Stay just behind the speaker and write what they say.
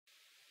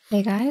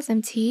Hey guys,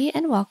 I'm T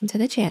and welcome to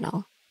the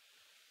channel.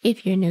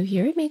 If you're new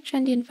here, we make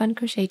trendy and fun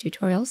crochet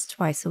tutorials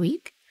twice a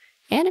week.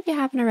 And if you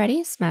haven't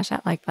already, smash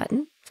that like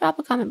button, drop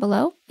a comment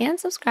below, and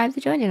subscribe to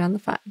join in on the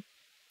fun.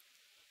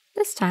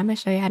 This time I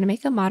show you how to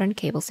make a modern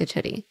cable stitch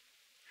hoodie.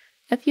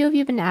 A few of you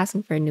have been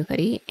asking for a new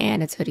hoodie,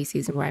 and it's hoodie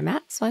season where I'm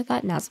at, so I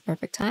thought now's the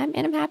perfect time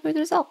and I'm happy with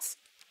the results.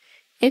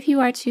 If you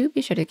are too,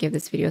 be sure to give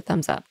this video a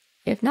thumbs up.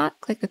 If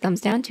not, click the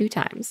thumbs down 2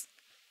 times.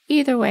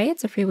 Either way,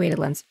 it's a free way to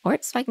lend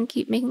support so I can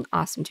keep making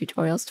awesome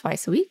tutorials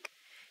twice a week.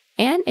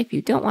 And if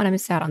you don't want to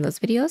miss out on those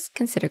videos,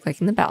 consider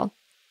clicking the bell.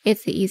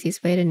 It's the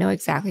easiest way to know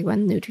exactly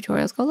when new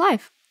tutorials go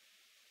live.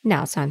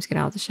 Now it's time to get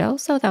on with the show,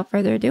 so without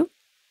further ado.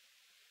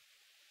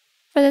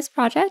 For this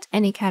project,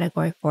 any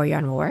category 4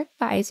 yarn will work,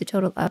 but I used a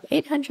total of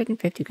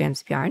 850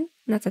 grams of yarn,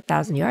 and that's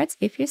 1,000 yards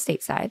if you're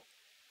stateside.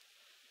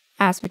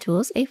 As for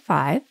tools, a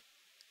 5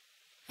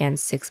 and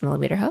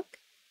 6mm hook,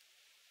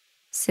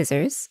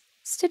 scissors,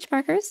 stitch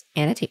markers,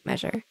 and a tape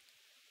measure.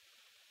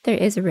 There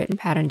is a written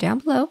pattern down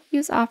below.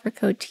 Use offer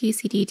code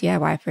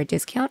TCDDIY for a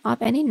discount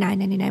off any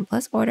 $9.99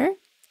 plus order,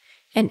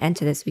 and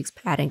enter this week's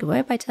pattern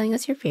giveaway by telling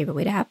us your favorite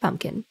way to have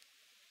pumpkin.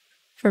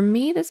 For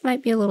me, this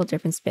might be a little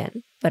different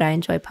spin, but I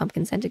enjoy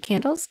pumpkin scented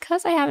candles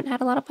because I haven't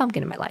had a lot of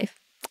pumpkin in my life.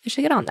 I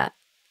should get on that.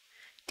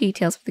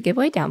 Details for the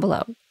giveaway down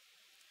below.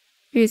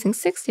 We're using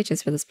 6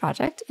 stitches for this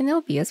project, and they'll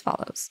be as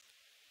follows.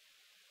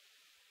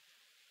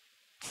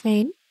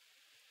 Chain,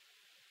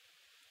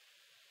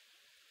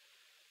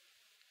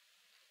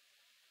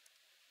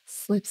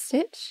 slip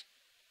stitch,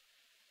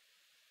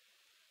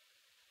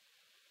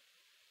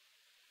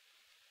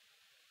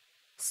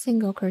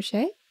 single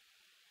crochet,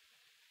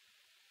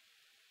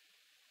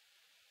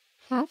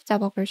 half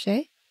double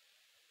crochet,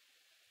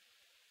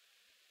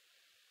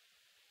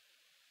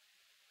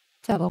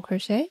 double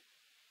crochet,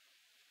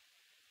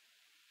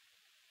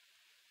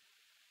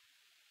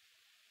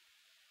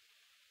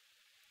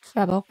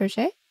 treble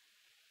crochet,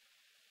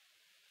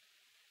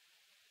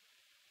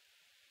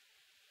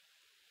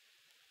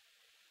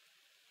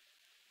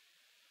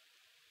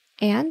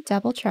 and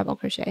double treble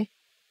crochet.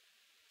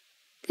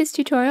 This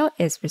tutorial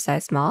is for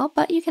size small,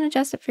 but you can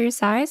adjust it for your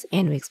size,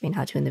 and we explain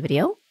how to in the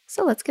video,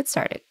 so let's get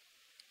started.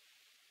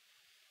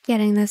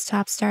 Getting this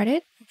top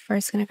started, I'm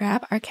first going to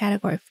grab our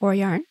category 4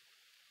 yarn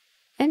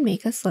and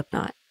make a slip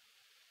knot.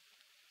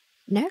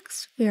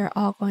 Next, we are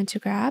all going to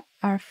grab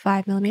our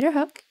 5mm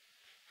hook,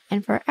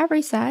 and for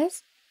every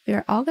size, we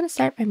are all going to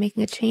start by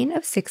making a chain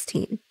of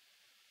 16.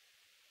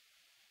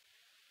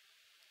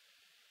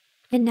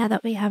 And now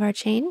that we have our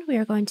chain, we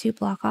are going to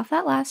block off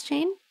that last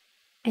chain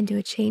and do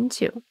a chain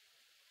 2.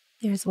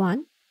 There's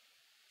 1,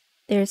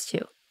 there's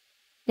 2.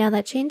 Now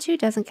that chain 2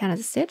 doesn't count as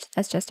a stitch,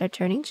 that's just our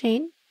turning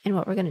chain, and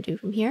what we're going to do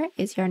from here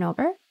is yarn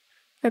over,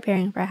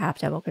 preparing for a half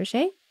double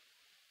crochet,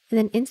 and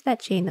then into that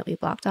chain that we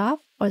blocked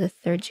off, or the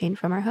 3rd chain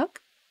from our hook,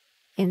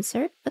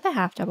 insert with a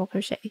half double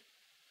crochet.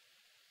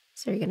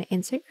 So you're going to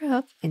insert your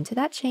hook into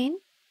that chain,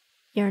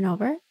 yarn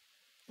over,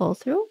 pull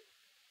through,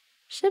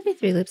 should be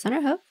 3 loops on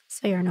our hook,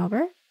 so yarn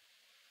over,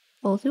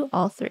 pull through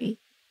all 3.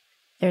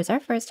 There's our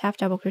first half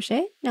double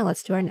crochet. Now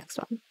let's do our next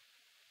one.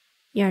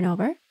 Yarn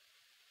over,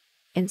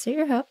 insert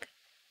your hook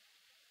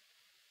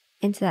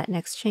into that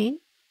next chain,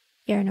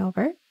 yarn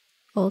over,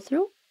 pull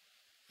through,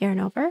 yarn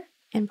over,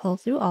 and pull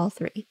through all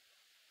 3.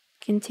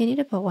 Continue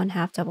to put 1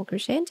 half double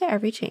crochet into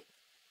every chain.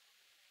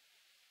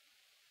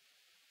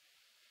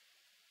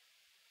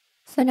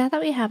 So now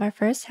that we have our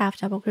first half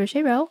double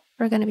crochet row,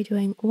 we're going to be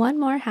doing 1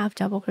 more half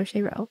double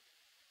crochet row.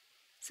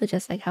 So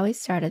just like how we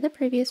started the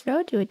previous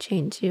row, do a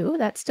chain 2.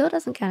 That still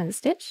doesn't count as a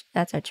stitch.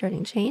 That's our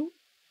turning chain.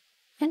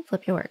 And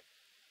flip your work.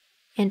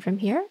 And from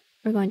here,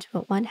 we're going to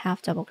put 1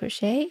 half double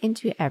crochet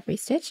into every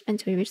stitch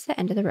until we reach the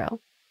end of the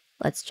row.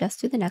 Let's just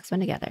do the next one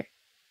together.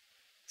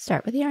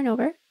 Start with the yarn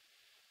over.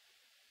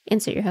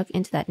 Insert your hook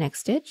into that next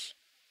stitch.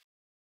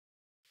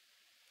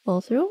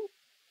 Pull through,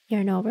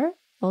 yarn over,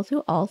 pull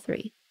through all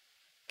 3.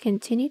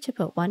 Continue to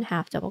put 1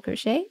 half double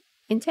crochet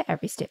into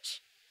every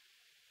stitch.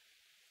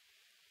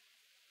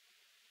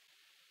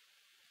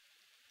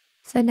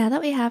 So now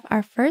that we have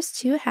our first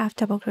 2 half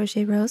double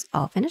crochet rows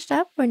all finished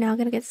up, we're now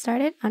going to get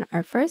started on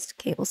our first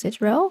cable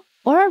stitch row,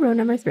 or our row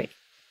number 3.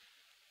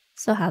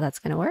 So how that's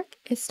going to work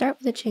is start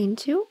with a chain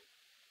 2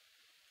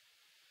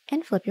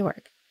 and flip your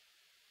work.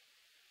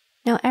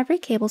 Now every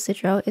cable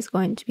stitch row is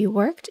going to be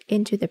worked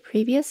into the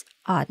previous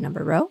odd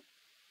number row.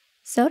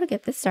 So to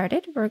get this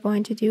started, we're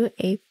going to do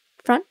a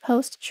front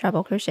post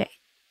treble crochet.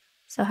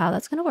 So how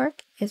that's going to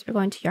work is we're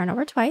going to yarn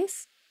over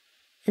twice,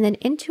 and then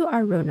into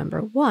our row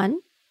number 1,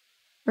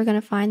 we're going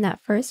to find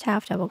that first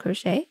half double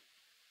crochet,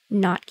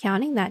 not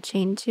counting that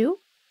chain 2,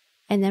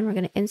 and then we're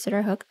going to insert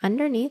our hook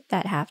underneath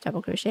that half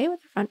double crochet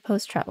with the front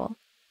post treble.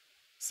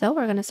 So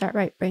we're going to start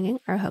by bringing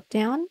our hook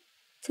down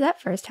to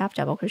that first half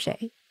double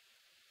crochet.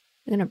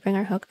 We're going to bring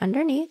our hook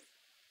underneath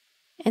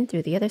and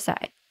through the other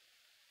side.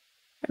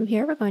 From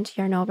here, we're going to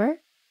yarn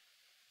over,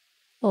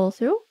 pull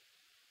through,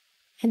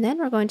 and then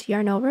we're going to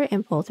yarn over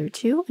and pull through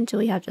 2 until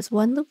we have just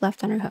 1 loop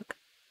left on our hook.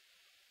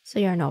 So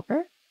yarn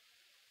over,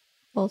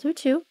 pull through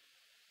 2,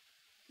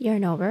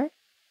 yarn over,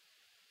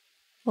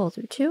 pull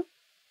through 2,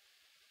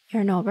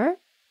 yarn over,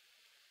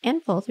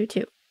 and pull through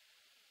 2.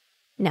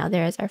 Now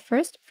there is our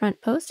first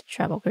front post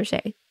treble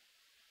crochet.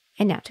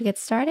 And now to get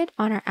started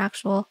on our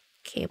actual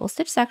cable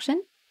stitch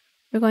section,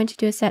 we're going to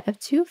do a set of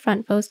 2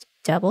 front post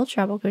double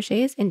treble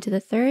crochets into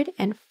the 3rd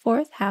and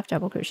 4th half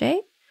double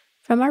crochet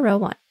from our row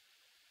 1.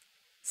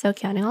 So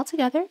counting all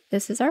together,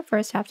 this is our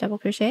first half double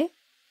crochet,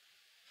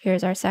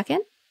 here's our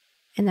second,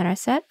 and then our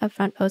set of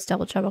front post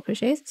double treble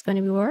crochets is going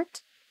to be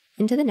worked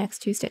into the next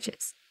 2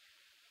 stitches.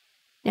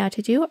 Now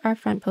to do our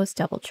front post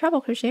double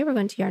treble crochet, we're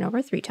going to yarn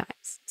over 3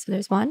 times. So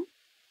there's 1,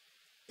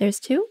 there's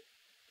 2,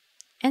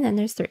 and then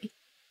there's 3.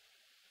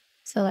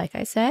 So like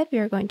I said, we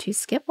are going to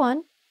skip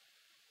 1,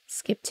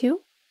 skip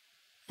 2,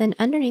 then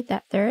underneath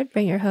that 3rd,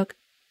 bring your hook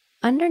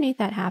underneath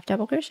that half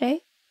double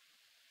crochet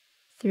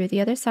through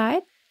the other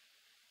side,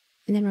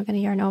 and then we're going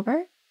to yarn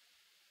over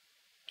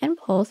and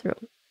pull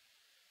through.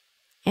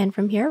 And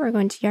from here, we're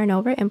going to yarn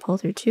over and pull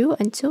through 2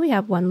 until we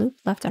have 1 loop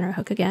left on our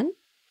hook again.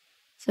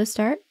 So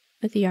start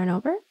with the yarn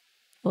over,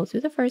 pull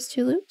through the first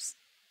 2 loops,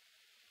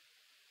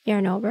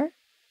 yarn over,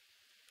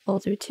 pull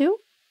through 2,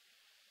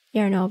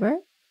 yarn over,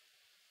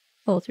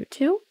 pull through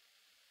 2,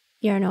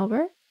 yarn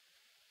over,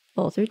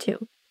 pull through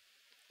 2.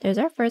 There's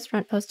our first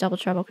front post double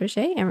treble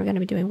crochet, and we're going to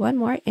be doing 1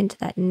 more into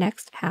that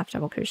next half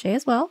double crochet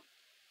as well.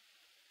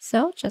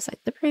 So just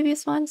like the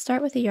previous one,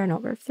 start with a yarn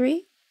over of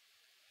 3,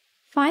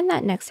 find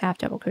that next half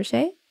double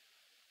crochet,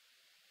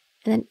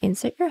 and then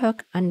insert your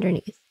hook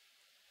underneath.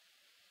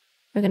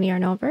 We're going to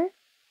yarn over,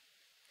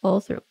 pull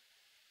through,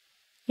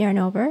 yarn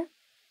over,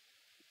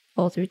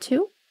 pull through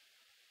 2,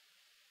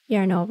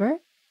 yarn over,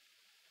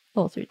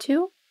 pull through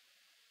 2,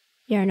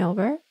 yarn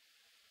over,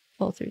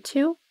 pull through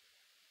 2,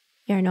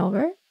 yarn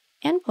over,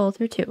 and pull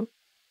through 2.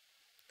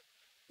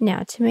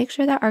 Now to make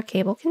sure that our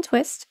cable can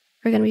twist,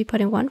 we're going to be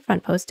putting 1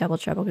 front post double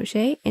treble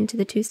crochet into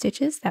the 2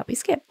 stitches that we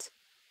skipped.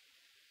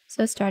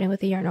 So starting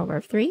with a yarn over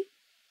of 3,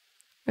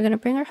 we're going to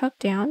bring our hook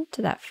down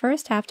to that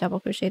first half double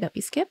crochet that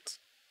we skipped.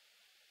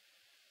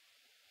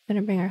 We're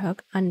going to bring our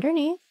hook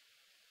underneath,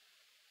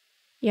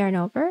 yarn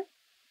over,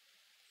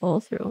 pull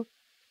through,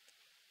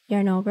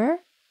 yarn over,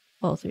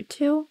 pull through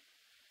 2,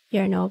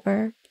 yarn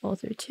over, pull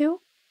through 2,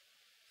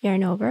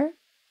 yarn over,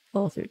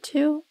 pull through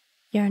 2,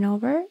 yarn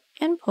over,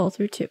 and pull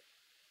through 2.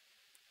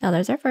 Now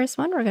there's our first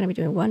one. We're going to be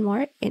doing 1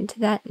 more into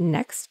that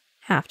next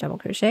half double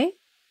crochet.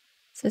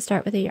 So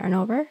start with a yarn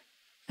over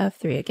of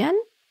 3 again,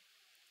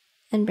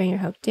 and bring your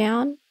hook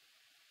down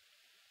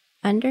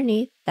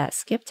underneath that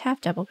skipped half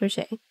double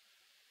crochet.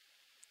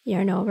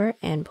 Yarn over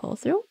and pull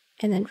through,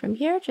 and then from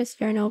here just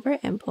yarn over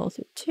and pull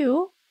through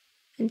 2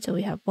 until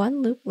we have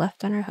 1 loop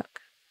left on our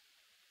hook.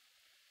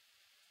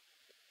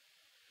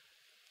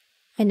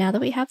 And now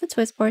that we have the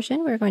twist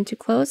portion, we're going to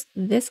close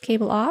this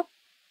cable off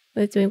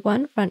with doing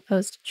 1 front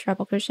post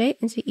treble crochet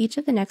into each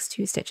of the next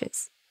 2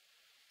 stitches.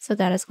 So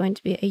that is going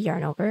to be a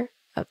yarn over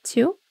of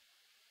 2,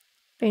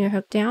 bring your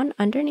hook down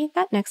underneath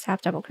that next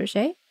half double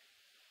crochet,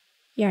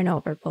 yarn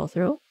over, pull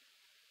through,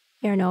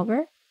 yarn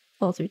over,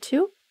 pull through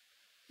 2,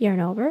 yarn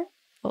over,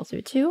 pull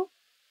through 2,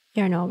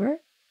 yarn over,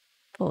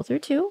 pull through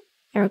 2,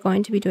 and we're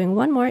going to be doing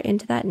 1 more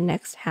into that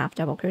next half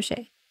double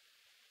crochet.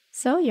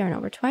 So yarn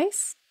over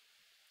twice,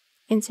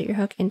 insert your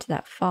hook into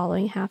that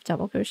following half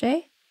double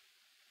crochet,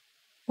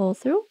 pull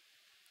through,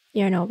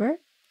 yarn over,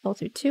 pull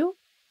through 2,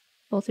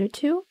 pull through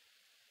 2,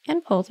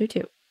 and pull through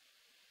 2.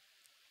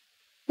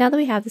 Now that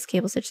we have this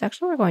cable stitch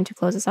section, we're going to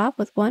close this off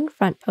with 1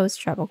 front post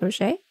treble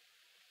crochet.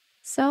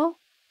 So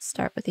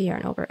start with a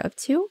yarn over of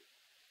 2,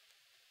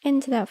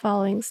 into that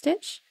following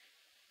stitch,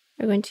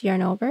 we're going to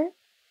yarn over,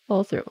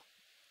 pull through,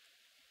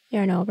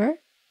 yarn over,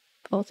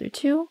 pull through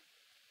 2,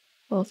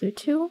 pull through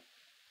 2,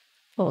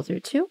 pull through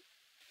 2.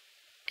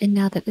 And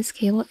now that this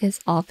cable is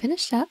all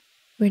finished up,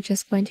 we're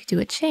just going to do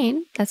a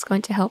chain that's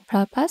going to help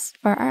prep us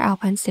for our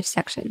Alpine stitch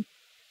section.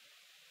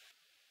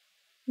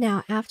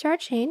 Now after our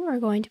chain, we're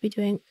going to be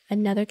doing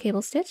another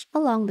cable stitch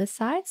along this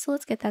side, so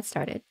let's get that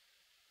started.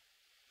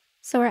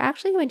 So we're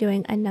actually going to be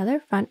doing another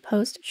front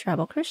post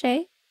treble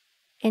crochet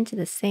into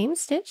the same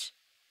stitch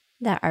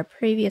that our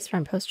previous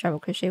front post treble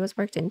crochet was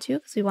worked into,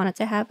 because we want it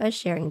to have a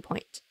sharing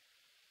point.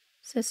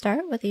 So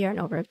start with a yarn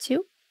over of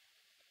 2.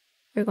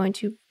 We're going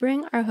to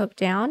bring our hook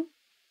down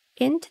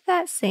into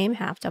that same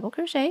half double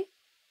crochet,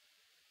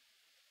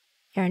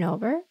 yarn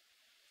over,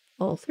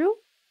 pull through,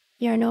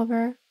 yarn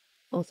over,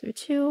 pull through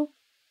 2,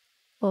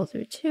 pull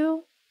through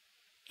 2,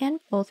 and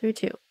pull through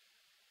 2.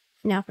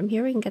 Now from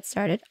here we can get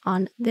started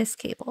on this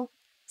cable.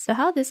 So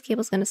how this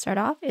cable is going to start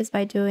off is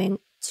by doing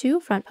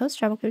 2 front post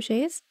treble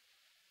crochets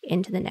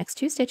into the next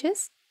 2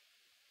 stitches.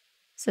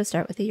 So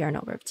start with a yarn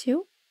over of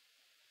 2,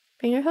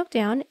 bring your hook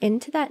down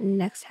into that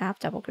next half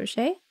double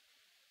crochet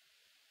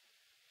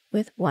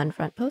with 1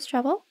 front post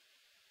treble,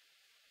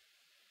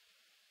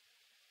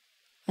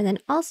 and then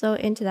also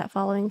into that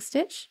following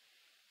stitch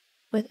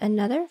with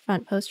another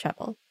front post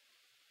treble.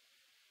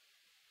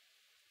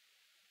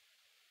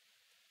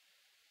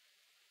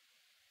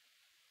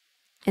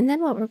 And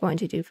then what we're going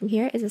to do from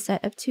here is a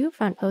set of 2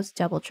 front post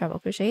double treble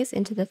crochets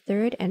into the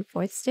 3rd and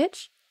 4th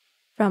stitch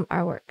from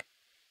our work.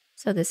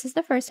 So this is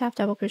the first half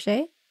double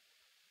crochet,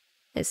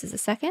 this is the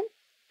second,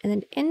 and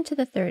then into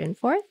the third and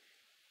fourth,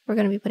 we're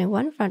going to be putting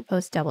one front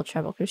post double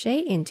treble crochet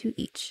into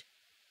each.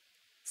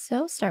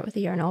 So start with a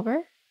yarn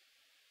over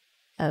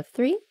of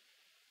 3.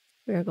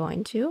 We're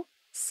going to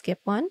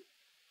skip 1,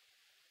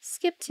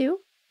 skip 2,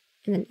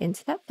 and then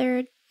into that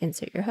third,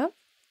 insert your hook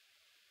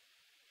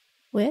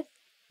with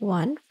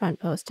 1 front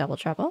post double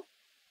treble,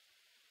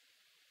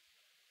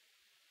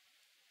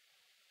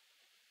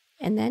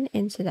 and then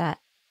into that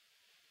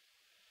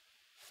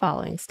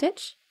following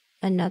stitch,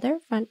 another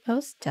front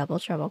post double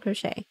treble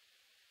crochet.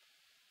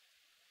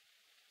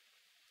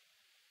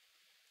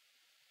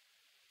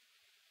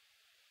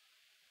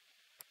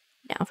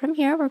 Now from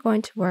here, we're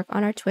going to work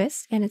on our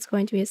twist, and it's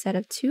going to be a set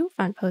of 2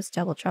 front post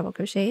double treble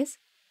crochets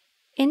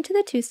into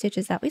the 2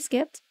 stitches that we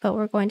skipped, but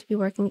we're going to be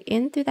working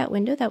in through that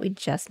window that we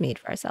just made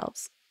for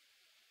ourselves.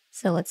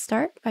 So let's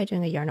start by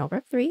doing a yarn over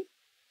of 3.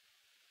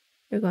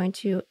 We're going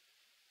to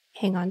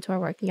hang on to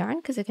our working yarn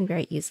because it can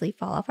very easily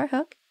fall off our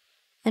hook.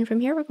 And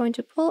from here, we're going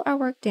to pull our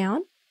work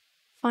down,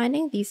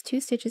 finding these 2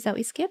 stitches that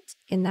we skipped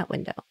in that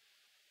window.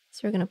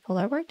 So we're going to pull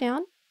our work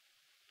down,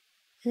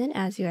 and then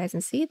as you guys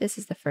can see, this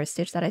is the first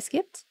stitch that I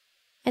skipped,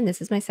 and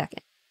this is my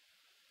second.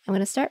 I'm going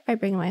to start by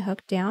bringing my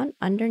hook down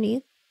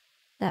underneath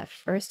that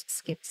first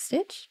skipped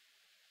stitch,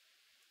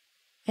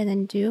 and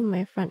then do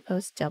my front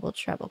post double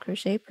treble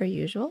crochet per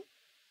usual.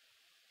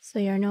 So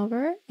yarn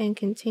over and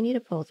continue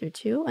to pull through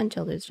 2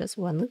 until there's just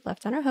 1 loop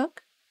left on our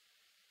hook.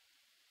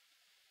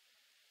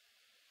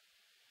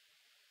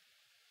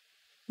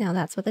 Now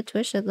that's what the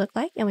twist should look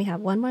like, and we have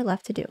 1 more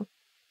left to do.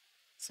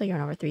 So yarn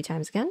over 3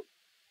 times again,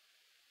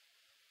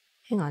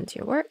 hang on to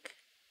your work,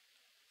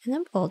 and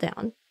then pull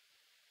down.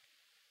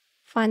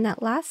 Find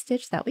that last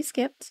stitch that we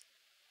skipped,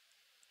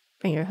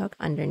 bring your hook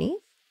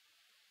underneath,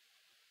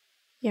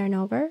 yarn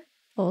over,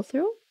 pull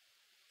through,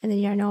 and then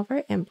yarn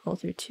over and pull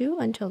through 2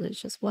 until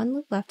there's just 1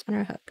 loop left on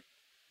our hook.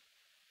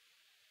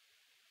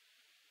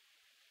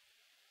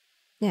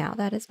 Now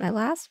that is my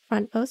last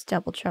front post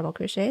double treble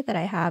crochet that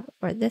I have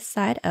for this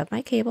side of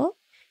my cable,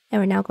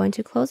 and we're now going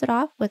to close it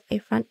off with a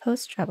front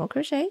post treble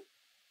crochet.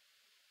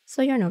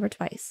 So yarn over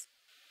twice.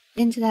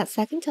 Into that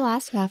second to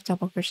last half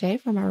double crochet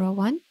from our row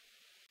 1,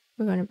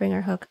 we're going to bring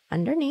our hook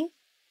underneath,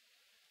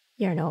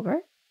 yarn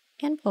over,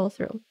 and pull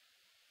through.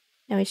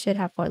 Now we should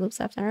have 4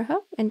 loops left on our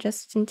hook, and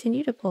just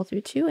continue to pull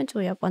through 2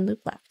 until we have 1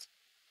 loop left.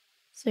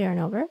 So yarn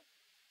over,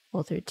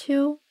 pull through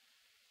 2,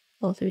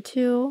 pull through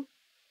 2,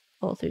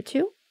 pull through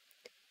 2,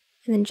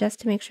 and then just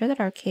to make sure that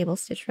our cable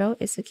stitch row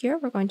is secure,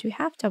 we're going to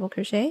half double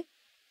crochet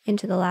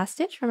into the last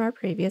stitch from our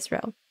previous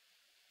row.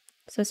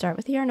 So start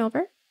with the yarn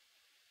over,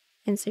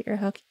 insert your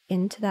hook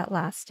into that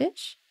last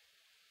stitch,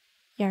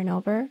 yarn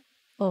over,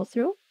 pull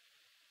through,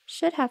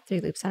 should have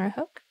 3 loops on our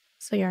hook,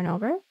 so yarn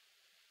over,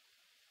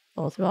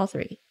 pull through all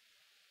 3.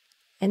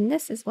 And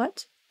this is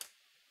what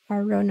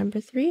our row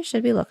number 3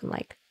 should be looking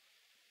like.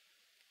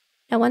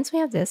 Now once we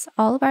have this,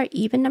 all of our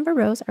even number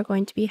rows are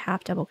going to be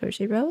half double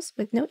crochet rows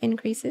with no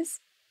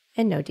increases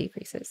and no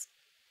decreases.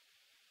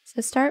 So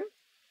start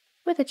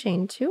with a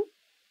chain 2,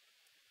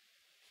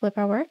 flip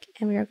our work,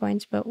 and we are going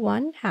to put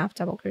 1 half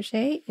double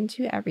crochet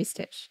into every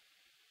stitch.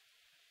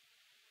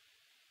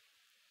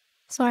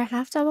 So our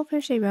half double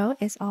crochet row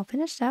is all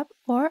finished up,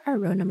 or our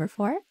row number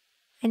 4.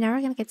 And now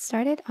we're going to get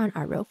started on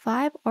our row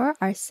 5, or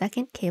our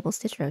second cable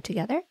stitch row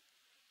together.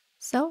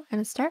 So we're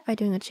going to start by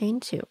doing a chain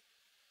 2.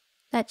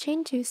 That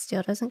chain 2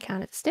 still doesn't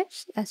count as a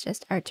stitch, that's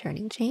just our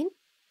turning chain.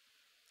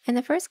 And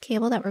the first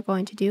cable that we're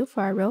going to do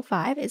for our row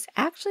 5 is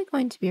actually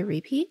going to be a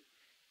repeat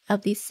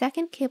of the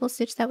second cable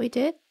stitch that we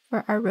did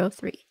for our row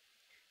 3.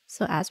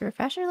 So as a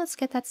refresher, let's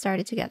get that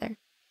started together.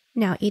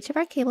 Now each of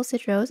our cable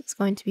stitch rows is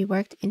going to be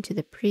worked into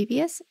the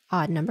previous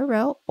odd number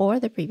row or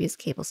the previous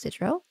cable stitch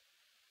row.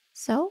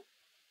 So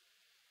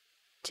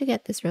to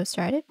get this row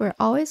started, we're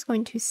always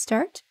going to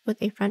start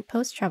with a front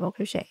post treble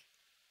crochet.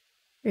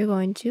 We're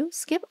going to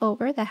skip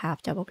over the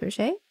half double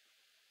crochet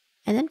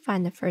and then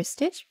find the first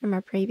stitch from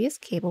our previous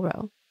cable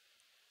row.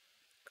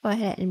 Go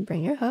ahead and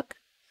bring your hook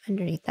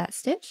underneath that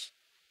stitch,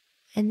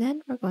 and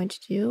then we're going to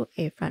do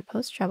a front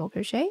post treble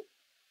crochet.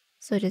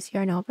 So just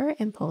yarn over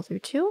and pull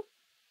through 2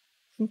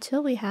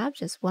 until we have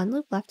just 1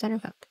 loop left on our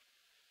hook.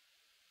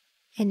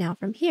 And now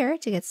from here,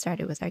 to get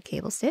started with our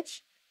cable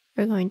stitch,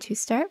 we're going to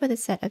start with a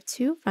set of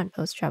 2 front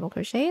post treble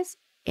crochets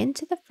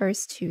into the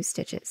first 2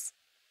 stitches.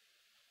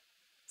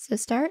 So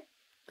start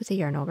with a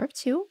yarn over of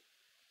 2.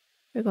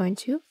 We're going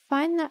to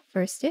find that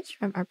first stitch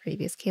from our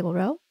previous cable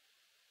row,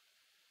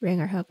 bring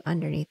our hook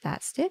underneath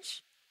that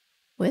stitch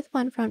with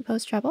 1 front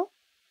post treble,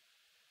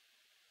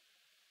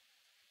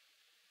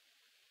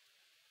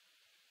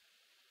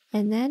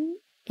 and then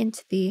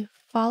into the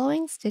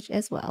following stitch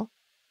as well.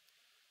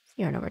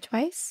 Yarn over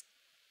twice,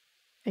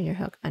 bring your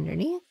hook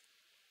underneath,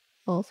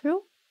 pull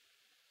through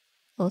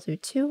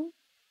 2,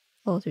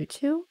 pull through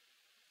 2,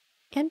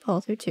 and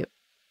pull through 2.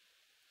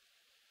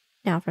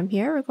 Now from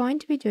here, we're going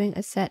to be doing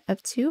a set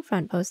of 2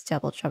 front post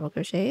double treble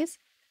crochets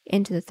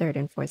into the 3rd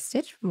and 4th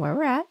stitch from where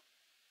we're at.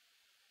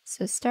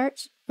 So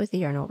start with the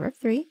yarn over of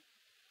 3,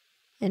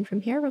 and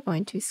from here we're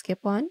going to skip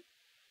 1,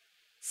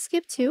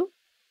 skip 2,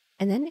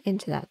 and then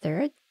into that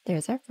third,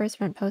 there's our first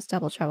front post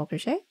double treble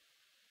crochet.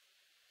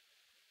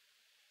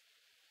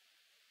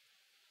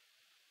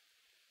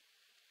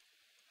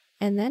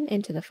 And then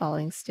into the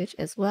following stitch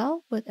as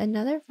well with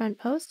another front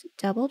post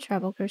double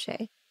treble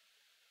crochet.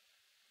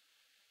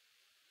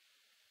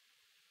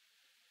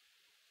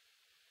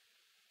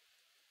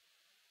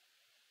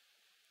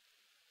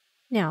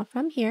 Now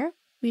from here,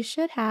 we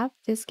should have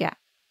this gap.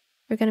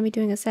 We're going to be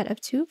doing a set of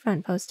 2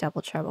 front post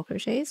double treble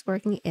crochets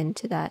working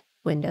into that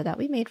window that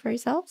we made for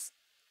ourselves.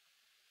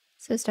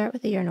 So start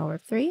with a yarn over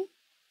 3,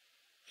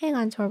 hang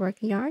on to our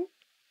working yarn,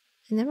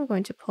 and then we're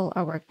going to pull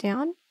our work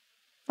down,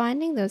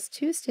 finding those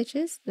 2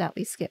 stitches that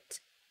we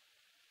skipped.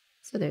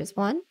 So there's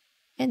 1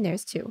 and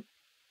there's 2.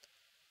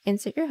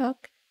 Insert your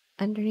hook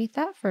underneath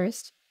that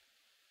first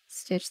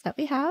stitch that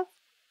we have,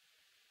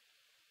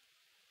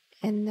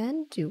 and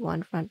then do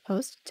 1 front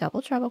post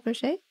double treble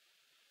crochet,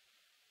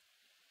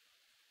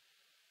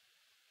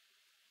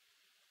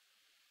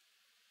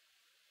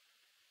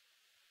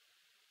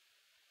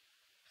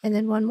 and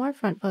then 1 more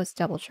front post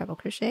double treble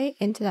crochet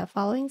into that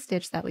following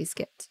stitch that we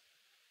skipped.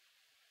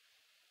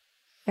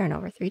 Yarn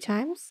over 3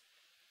 times,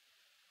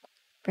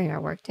 bring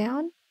our work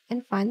down,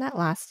 and find that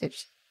last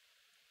stitch.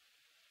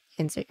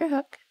 Insert your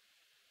hook,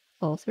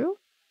 pull through,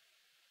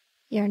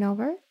 yarn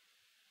over,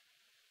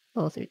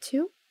 pull through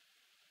 2,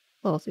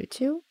 pull through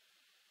 2,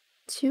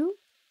 2,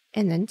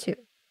 and then 2.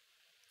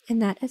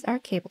 And that is our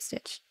cable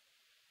stitch.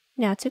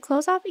 Now to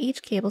close off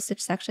each cable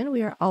stitch section,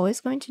 we are always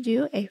going to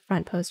do a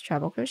front post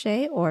treble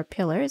crochet, or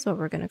pillar is what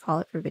we're going to call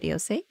it for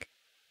video's sake.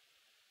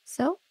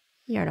 So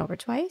yarn over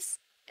twice,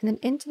 and then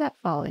into that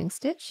following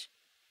stitch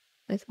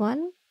with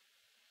 1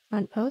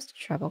 front post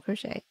treble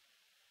crochet.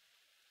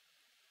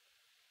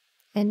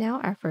 And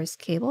now our first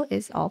cable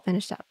is all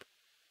finished up.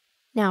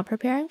 Now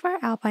preparing for our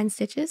Alpine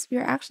stitches, we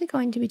are actually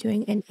going to be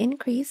doing an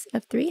increase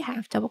of 3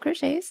 half double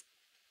crochets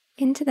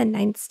into the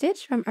 9th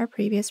stitch from our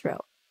previous row.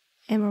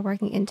 And we're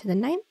working into the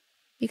 9th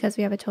because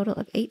we have a total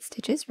of 8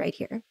 stitches right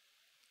here.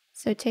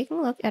 So taking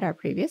a look at our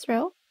previous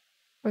row,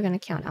 we're going to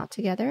count out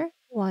together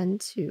 1,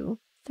 2,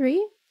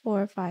 3,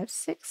 4, 5,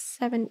 6,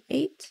 7,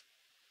 8,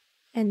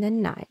 and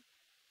then 9.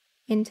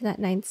 Into that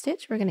 9th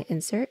stitch, we're going to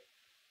insert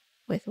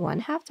with 1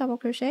 half double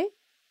crochet,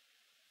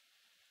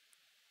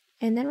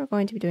 and then we're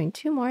going to be doing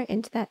 2 more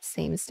into that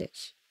same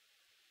stitch.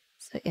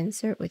 So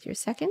insert with your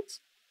second,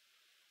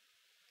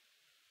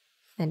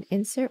 and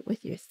insert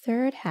with your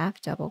 3rd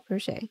half double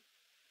crochet.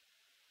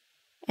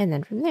 And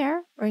then from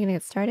there, we're going to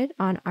get started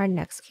on our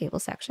next cable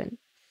section.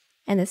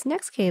 And this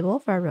next cable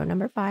for our row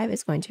number 5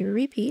 is going to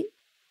repeat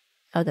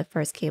of the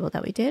first cable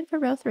that we did for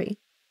row 3.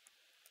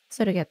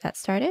 So to get that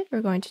started,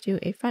 we're going to do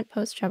a front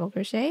post treble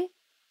crochet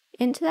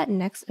into that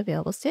next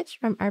available stitch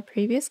from our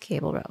previous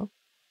cable row.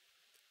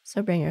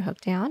 So bring your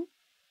hook down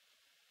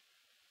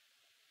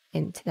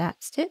into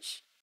that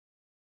stitch,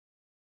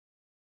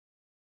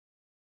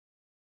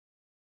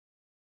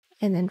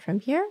 and then from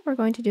here we're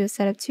going to do a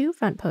set of 2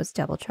 front post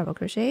double treble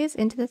crochets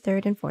into the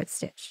 3rd and 4th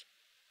stitch.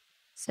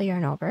 So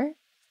yarn over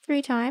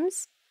 3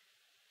 times,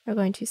 we're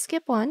going to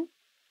skip 1,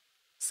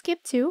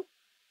 skip 2,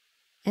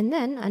 and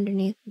then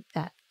underneath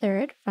that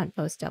 3rd front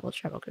post double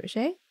treble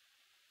crochet,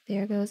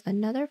 there goes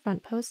another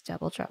front post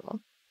double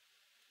treble.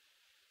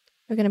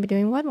 We're going to be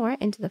doing 1 more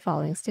into the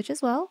following stitch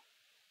as well.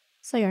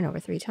 So yarn over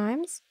 3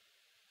 times,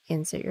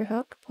 insert your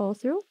hook, pull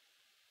through,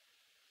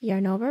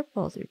 yarn over,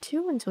 pull through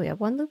 2 until we have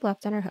 1 loop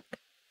left on our hook.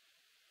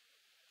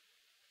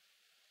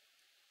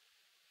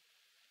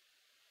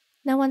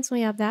 Now once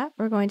we have that,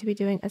 we're going to be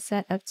doing a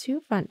set of 2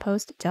 front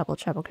post double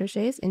treble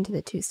crochets into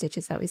the 2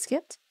 stitches that we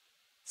skipped.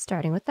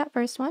 Starting with that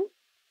first one,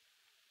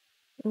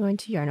 we're going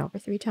to yarn over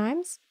 3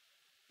 times,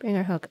 bring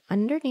our hook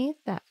underneath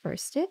that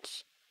first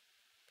stitch,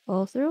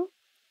 pull through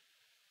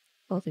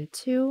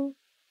 2,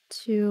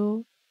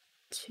 2,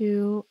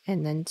 2,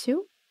 and then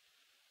 2,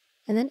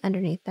 and then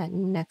underneath that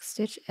next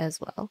stitch as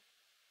well.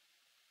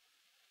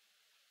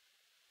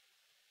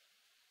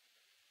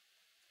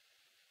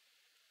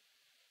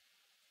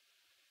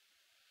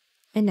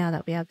 And now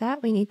that we have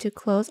that, we need to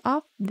close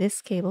off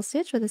this cable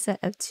stitch with a set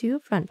of 2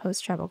 front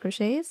post treble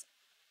crochets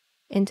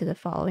into the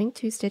following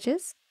 2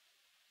 stitches.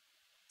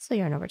 So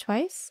yarn over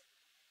twice,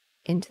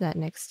 into that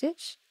next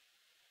stitch.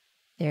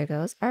 There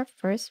goes our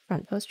first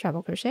front post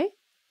treble crochet.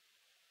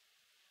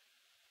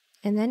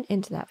 And then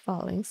into that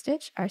following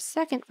stitch, our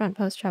second front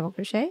post treble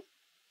crochet.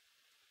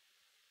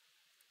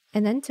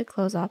 And then to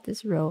close off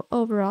this row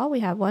overall, we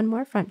have 1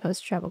 more front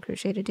post treble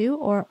crochet to do,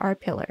 or our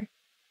pillar.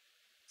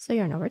 So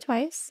yarn over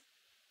twice,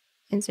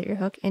 insert your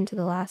hook into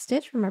the last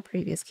stitch from our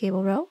previous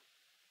cable row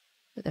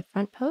with a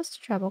front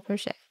post treble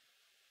crochet.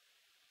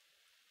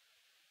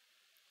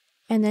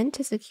 And then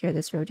to secure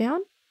this row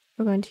down,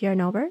 we're going to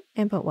yarn over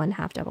and put 1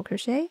 half double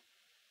crochet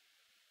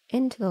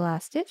into the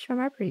last stitch from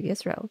our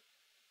previous row.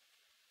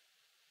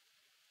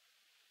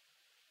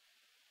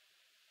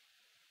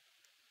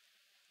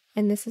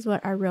 And this is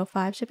what our row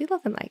 5 should be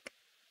looking like.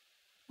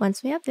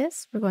 Once we have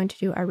this, we're going to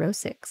do our row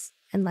 6.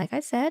 And like I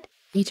said,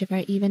 each of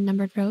our even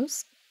numbered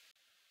rows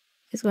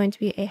is going to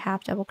be a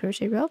half double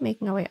crochet row,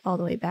 making our way all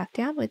the way back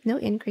down with no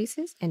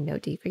increases and no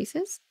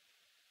decreases.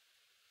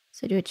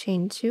 So do a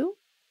chain 2,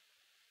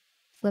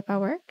 flip our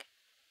work,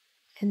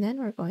 and then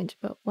we're going to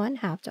put 1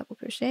 half double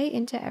crochet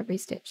into every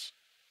stitch.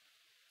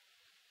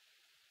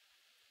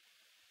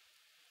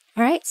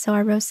 Alright, so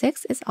our row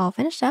 6 is all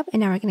finished up, and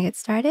now we're going to get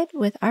started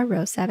with our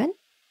row 7.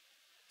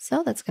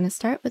 So that's going to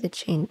start with a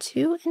chain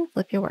 2 and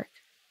flip your work.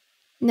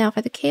 Now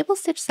for the cable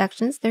stitch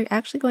sections, they're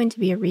actually going to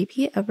be a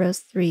repeat of rows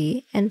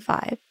 3 and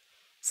 5.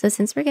 So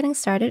since we're getting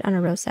started on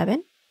a row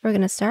 7, we're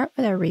going to start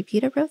with our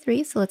repeat of row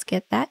 3, so let's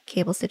get that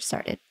cable stitch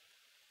started.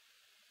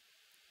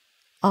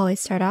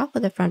 Always start off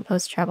with a front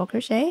post treble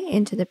crochet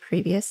into the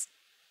previous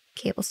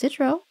cable stitch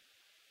row.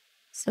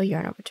 So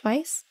yarn over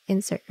twice,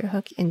 insert your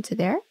hook into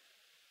there.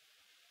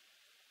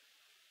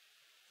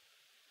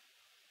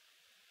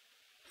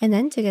 And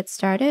then to get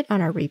started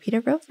on our repeat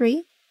of row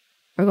 3,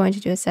 we're going to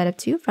do a set of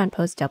 2 front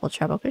post double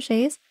treble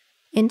crochets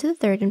into the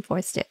 3rd and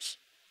 4th stitch.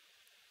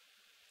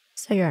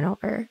 So yarn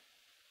over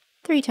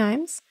 3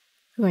 times.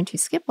 We're going to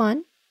skip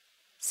 1,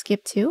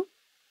 skip 2,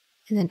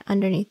 and then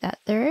underneath that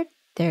 3rd,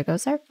 there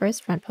goes our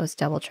first front post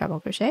double treble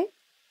crochet.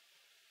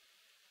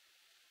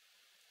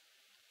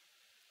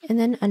 And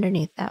then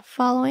underneath that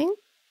following,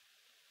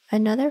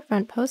 another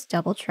front post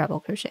double treble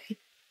crochet.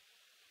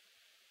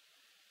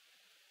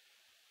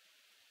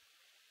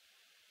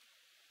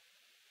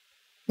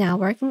 Now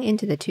working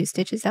into the 2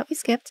 stitches that we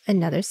skipped,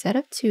 another set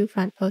of 2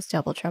 front post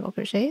double treble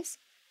crochets.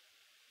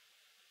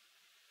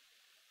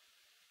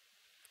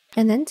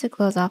 And then to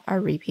close off our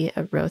repeat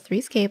of row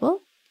 3's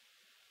cable,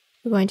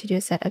 we're going to do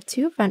a set of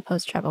 2 front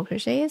post treble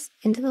crochets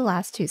into the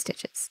last 2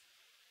 stitches.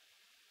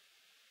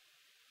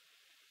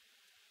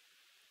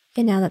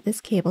 And now that this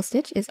cable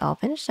stitch is all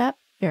finished up,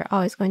 we're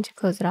always going to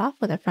close it off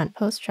with a front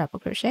post treble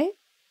crochet.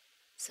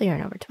 So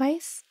yarn over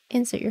twice,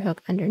 insert your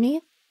hook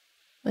underneath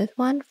with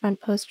 1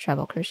 front post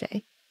treble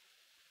crochet.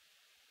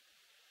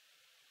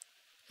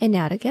 And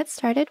now to get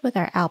started with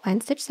our Alpine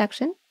stitch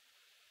section,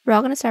 we're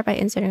all going to start by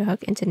inserting a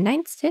hook into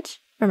 9th stitch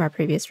from our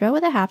previous row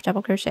with a half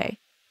double crochet.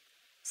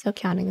 So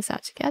counting this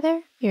out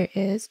together, here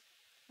is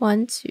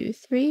 1, 2,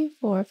 3,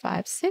 4,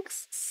 5,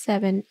 6,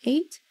 7,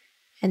 8,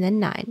 and then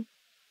 9.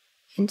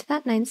 Into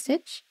that 9th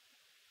stitch,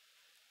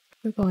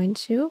 we're going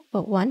to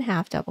put 1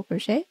 half double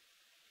crochet.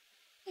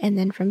 And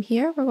then from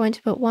here, we're going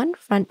to put 1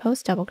 front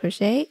post double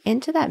crochet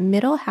into that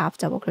middle half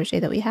double crochet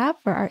that we have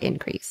for our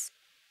increase.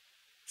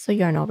 So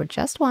yarn over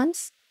just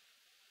once,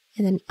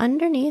 and then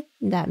underneath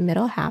that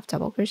middle half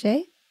double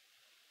crochet,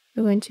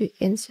 we're going to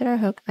insert our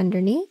hook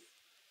underneath,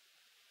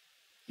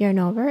 yarn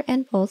over,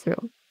 and pull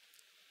through.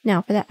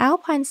 Now for the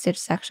Alpine stitch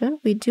section,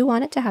 we do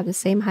want it to have the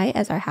same height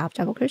as our half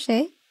double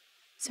crochet.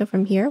 So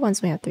from here,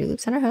 once we have 3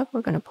 loops on our hook,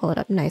 we're going to pull it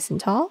up nice and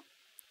tall.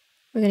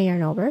 We're going to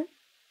yarn over,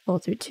 pull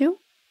through 2,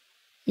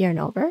 yarn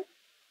over,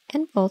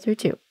 and pull through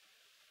 2.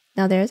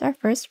 Now there's our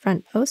first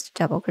front post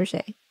double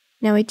crochet.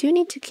 Now we do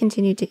need to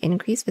continue to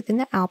increase within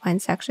the Alpine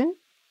section.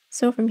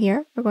 So from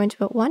here, we're going to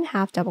put 1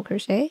 half double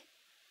crochet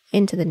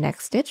into the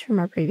next stitch from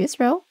our previous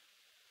row.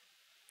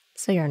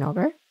 So yarn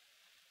over,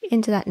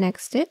 into that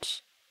next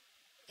stitch,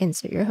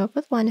 insert your hook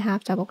with 1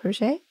 half double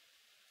crochet.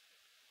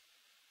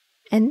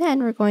 And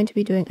then we're going to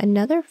be doing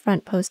another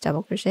front post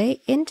double crochet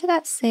into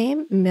that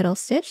same middle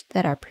stitch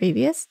that our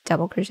previous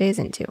double crochet is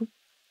into.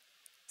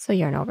 So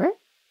yarn over,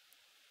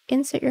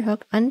 insert your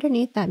hook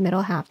underneath that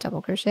middle half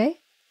double crochet,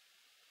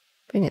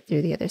 bring it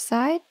through the other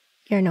side,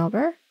 yarn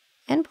over,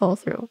 and pull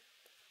through.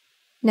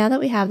 Now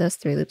that we have those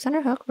 3 loops on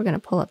our hook, we're going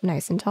to pull up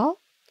nice and tall,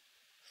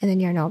 and then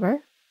yarn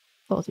over,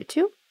 pull through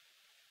 2,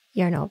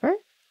 yarn over,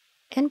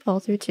 and pull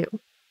through 2.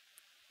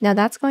 Now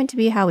that's going to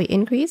be how we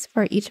increase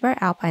for each of our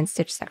Alpine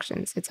stitch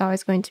sections. It's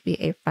always going to be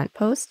a front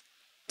post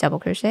double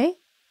crochet,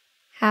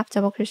 half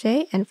double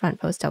crochet, and front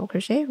post double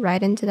crochet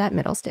right into that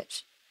middle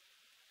stitch.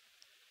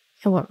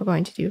 And what we're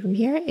going to do from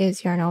here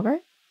is yarn over,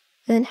 and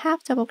then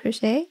half double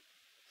crochet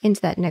into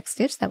that next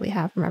stitch that we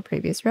have from our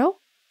previous row,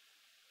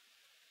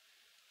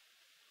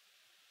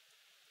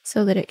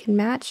 so that it can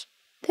match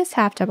this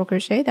half double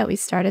crochet that we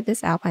started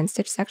this Alpine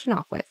stitch section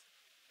off with.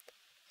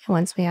 And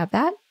once we have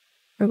that,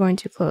 we're going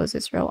to close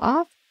this row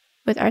off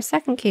with our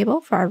second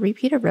cable for our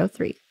repeat of row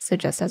 3. So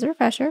just as a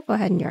refresher, go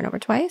ahead and yarn over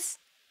twice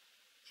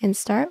and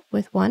start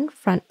with 1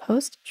 front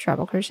post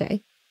treble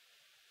crochet.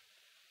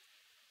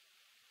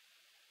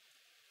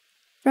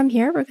 From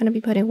here, we're going to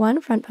be putting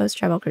 1 front post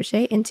treble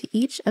crochet into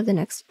each of the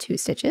next 2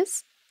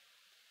 stitches.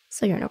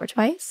 So yarn over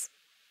twice,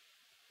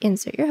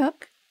 insert your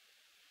hook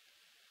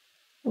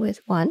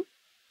with 1,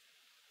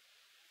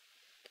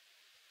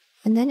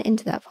 and then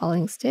into that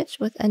following stitch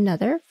with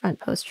another front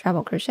post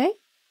treble crochet.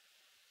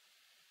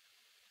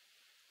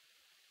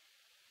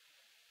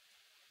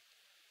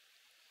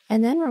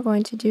 And then we're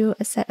going to do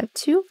a set of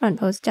 2 front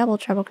post double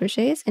treble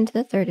crochets into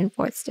the 3rd and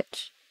 4th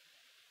stitch.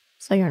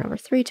 So yarn over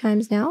 3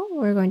 times now.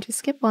 We're going to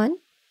skip 1,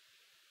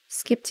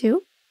 skip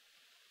 2,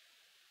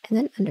 and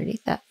then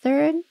underneath that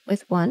 3rd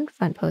with 1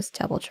 front post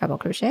double treble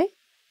crochet.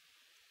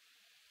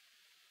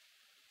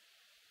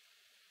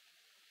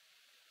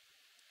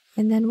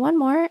 And then 1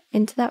 more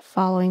into that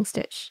following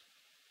stitch.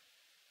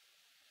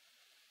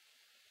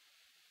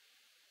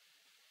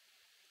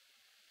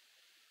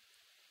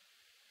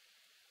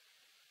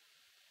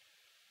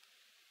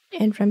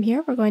 And from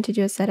here, we're going to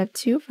do a set of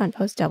 2 front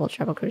post double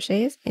treble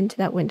crochets into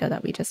that window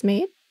that we just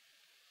made.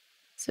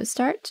 So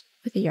start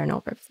with a yarn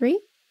over of 3,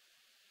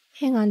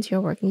 hang on to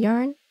your working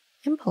yarn,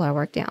 and pull our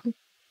work down.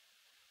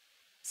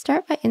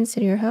 Start by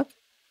inserting your hook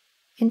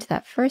into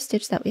that first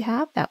stitch that we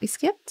have that we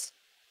skipped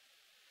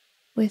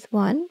with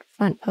 1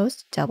 front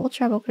post double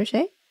treble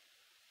crochet,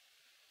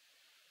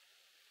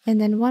 and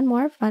then 1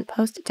 more front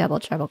post double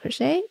treble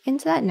crochet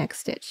into that next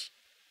stitch.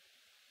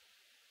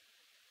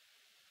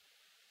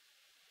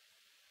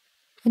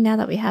 And now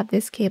that we have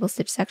this cable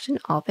stitch section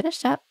all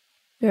finished up,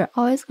 we are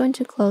always going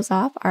to close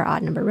off our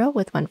odd number row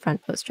with 1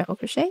 front post treble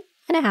crochet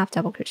and a half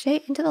double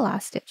crochet into the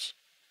last stitch.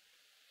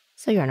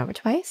 So yarn over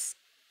twice,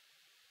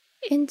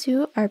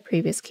 into our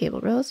previous cable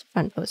rows,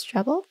 front post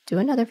treble, do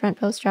another front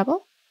post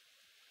treble,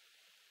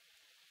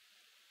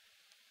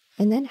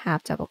 and then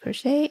half double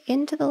crochet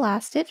into the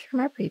last stitch from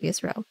our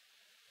previous row.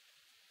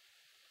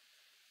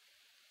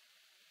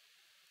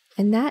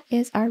 And that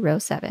is our row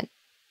 7.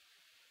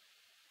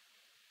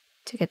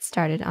 To get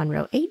started on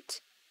row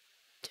 8,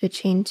 do a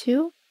chain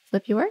 2,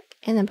 flip your work,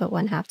 and then put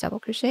 1 half double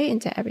crochet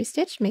into every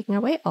stitch, making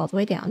our way all the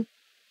way down.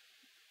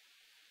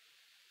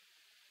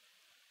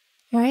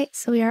 Alright,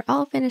 so we are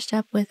all finished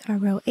up with our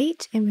row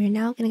 8, and we are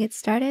now going to get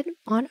started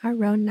on our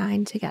row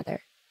 9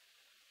 together.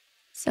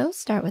 So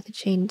start with a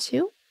chain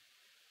 2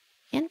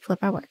 and flip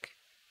our work.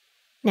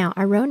 Now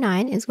our row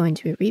 9 is going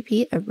to be a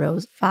repeat of row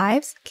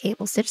 5's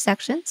cable stitch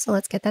section, so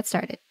let's get that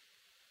started.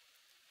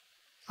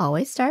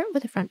 Always start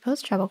with a front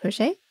post treble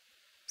crochet,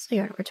 so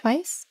yarn over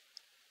twice,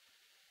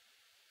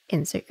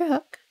 insert your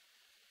hook,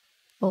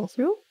 pull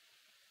through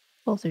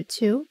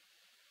 2,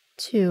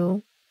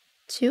 2,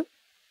 2,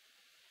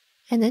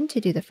 and then to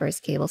do the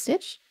first cable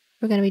stitch,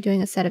 we're going to be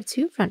doing a set of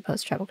 2 front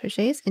post treble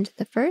crochets into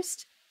the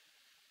first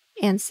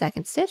and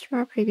second stitch from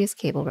our previous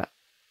cable row.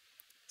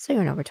 So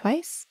yarn over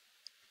twice,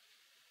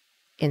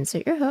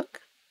 insert your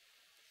hook,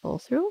 pull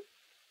through,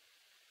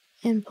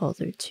 and pull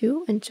through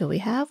 2 until we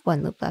have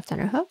 1 loop left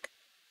on our hook.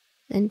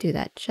 Then do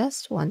that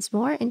just once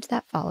more into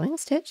that following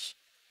stitch.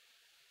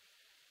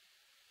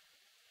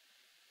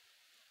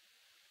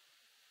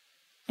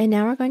 And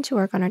now we're going to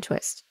work on our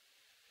twist.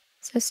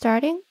 So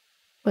starting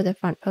with a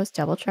front post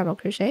double treble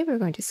crochet, we're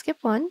going to skip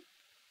 1,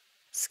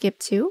 skip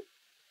 2,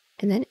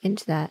 and then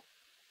into that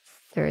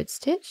third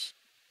stitch,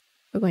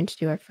 we're going to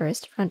do our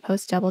first front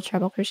post double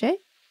treble crochet.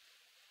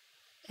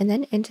 And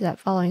then into that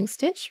following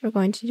stitch, we're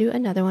going to do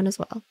another one as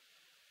well.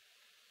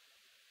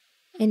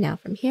 And now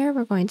from here,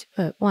 we're going to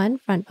put 1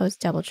 front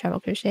post double treble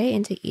crochet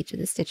into each of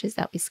the stitches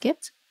that we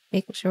skipped,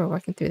 making sure we're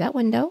working through that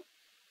window.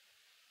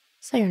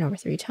 So yarn over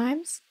 3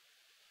 times,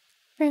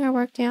 bring our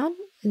work down,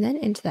 and then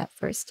into that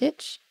first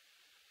stitch,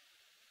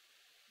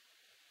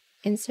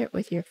 insert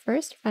with your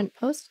first front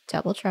post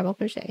double treble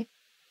crochet.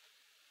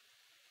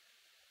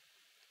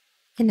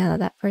 And now that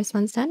that first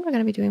one's done, we're going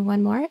to be doing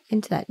 1 more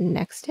into that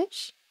next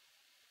stitch.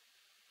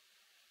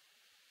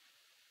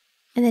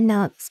 And then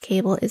now that this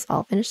cable is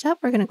all finished up,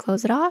 we're going to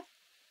close it off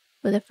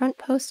with a front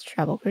post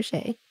treble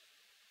crochet.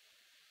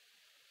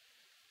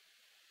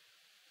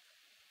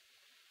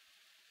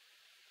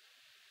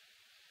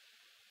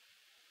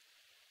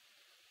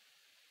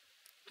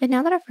 And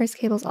now that our first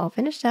cable is all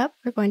finished up,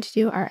 we're going to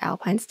do our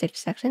Alpine stitch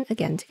section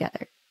again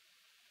together.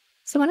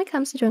 So when it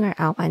comes to doing our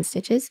Alpine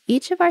stitches,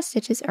 each of our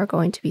stitches are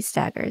going to be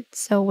staggered.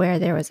 So where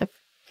there was a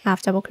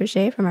half double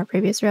crochet from our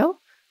previous row,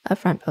 a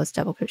front post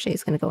double crochet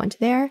is going to go into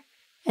there.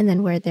 And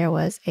then where there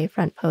was a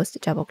front post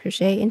double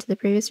crochet into the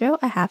previous row,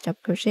 a half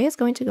double crochet is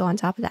going to go on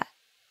top of that.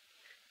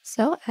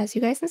 So as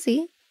you guys can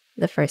see,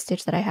 the first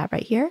stitch that I have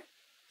right here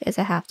is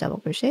a half double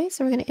crochet.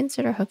 So we're going to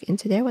insert our hook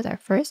into there with our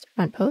first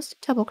front post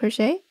double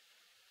crochet.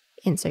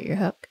 Insert your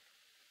hook,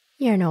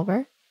 yarn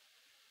over,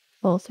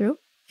 pull through,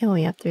 and when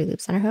we have 3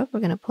 loops on our hook, we're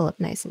going to pull up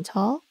nice and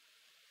tall,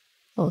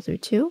 pull through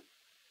 2,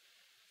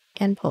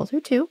 and pull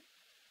through 2.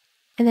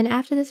 And then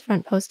after this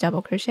front post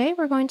double crochet,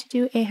 we're going to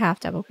do a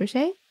half double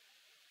crochet,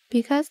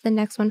 because the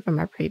next one from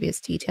our previous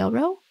detail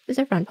row is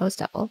a front post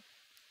double.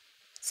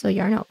 So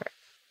yarn over.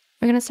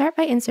 We're going to start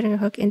by inserting a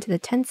hook into the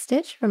 10th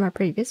stitch from our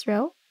previous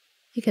row,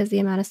 because the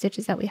amount of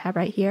stitches that we have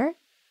right here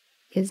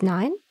is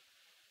 9.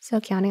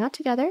 So counting out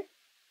together,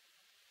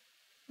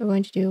 we're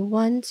going to do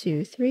 1,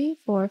 2, 3,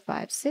 4,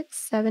 5, 6,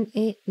 7,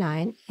 8,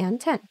 9, and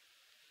 10.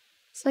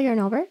 So yarn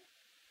over,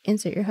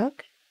 insert your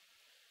hook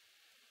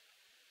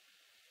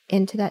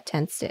into that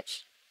 10th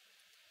stitch.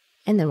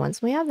 And then once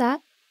we have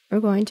that, we're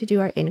going to do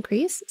our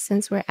increase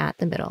since we're at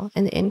the middle.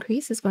 And the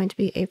increase is going to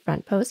be a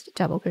front post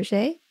double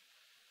crochet,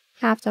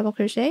 half double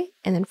crochet,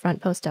 and then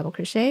front post double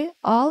crochet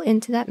all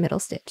into that middle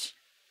stitch.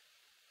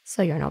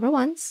 So yarn over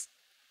once,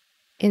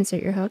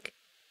 insert your hook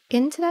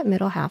into that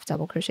middle half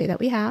double crochet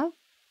that we have,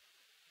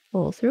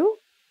 pull through,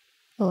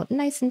 pull it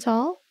nice and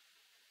tall,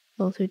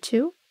 pull through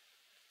 2,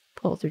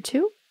 pull through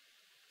 2,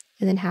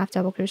 and then half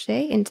double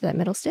crochet into that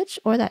middle stitch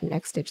or that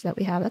next stitch that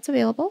we have that's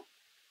available.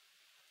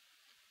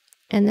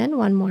 And then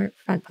 1 more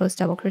front post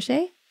double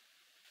crochet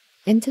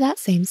into that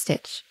same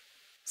stitch.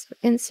 So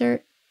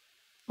insert,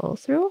 pull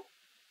through,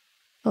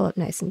 pull up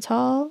nice and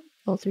tall,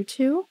 pull through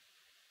 2,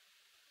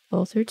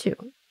 pull through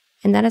 2.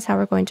 and that is how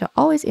we're going to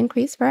always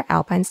increase for our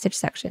Alpine stitch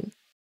section.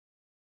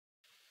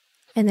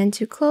 And then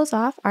to close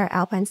off our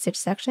Alpine stitch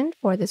section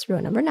for this row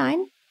number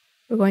 9,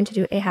 we're going to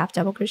do a half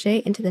double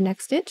crochet into the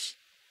next stitch,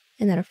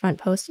 and then a front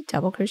post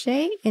double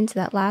crochet into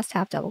that last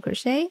half double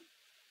crochet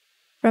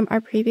from our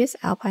previous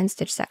Alpine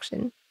stitch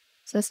section.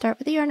 So start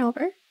with the yarn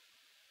over,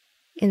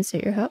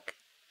 insert your hook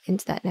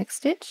into that next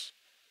stitch,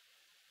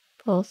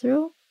 pull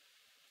through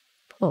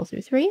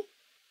 3,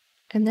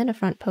 and then a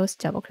front post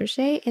double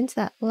crochet into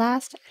that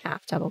last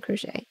half double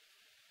crochet.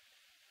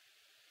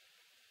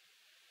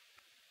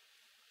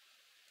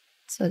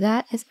 So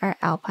that is our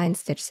Alpine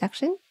stitch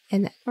section,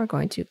 and then we're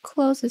going to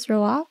close this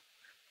row off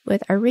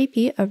with a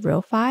repeat of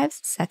row 5's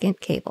second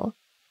cable.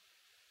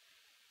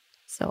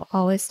 So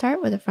always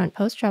start with a front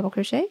post treble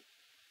crochet,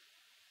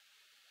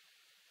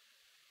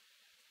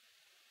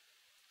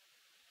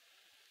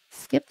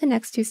 skip the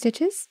next 2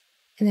 stitches,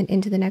 and then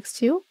into the next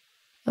 2,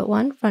 put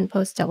 1 front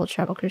post double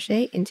treble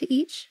crochet into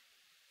each,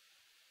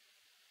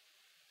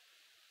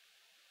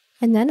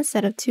 and then a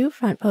set of 2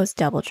 front post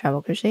double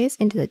treble crochets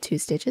into the 2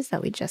 stitches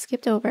that we just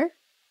skipped over,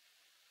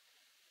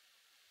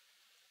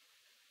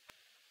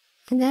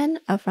 and then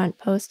a front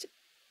post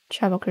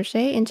treble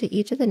crochet into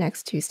each of the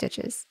next 2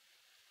 stitches.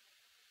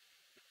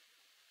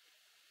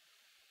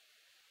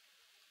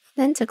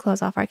 Then to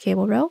close off our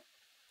cable row,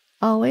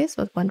 always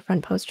with 1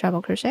 front post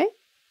treble crochet,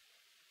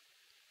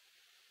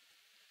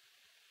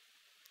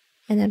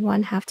 and then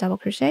 1 half double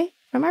crochet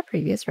from our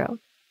previous row.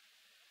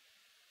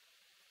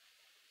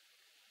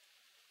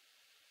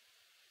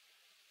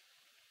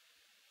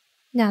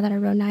 Now that our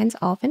row 9 is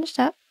all finished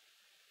up,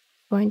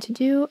 we're going to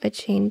do a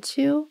chain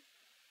 2,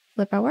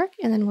 flip our work,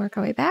 and then work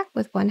our way back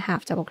with 1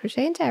 half double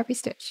crochet into every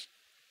stitch.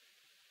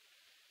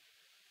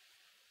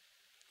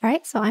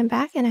 Alright, so I'm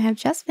back and I have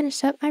just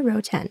finished up my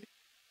row 10.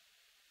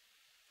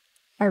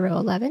 Our row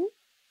 11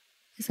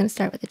 is going to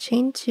start with a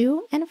chain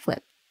 2 and a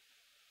flip.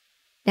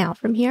 Now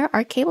from here,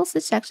 our cable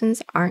stitch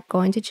sections aren't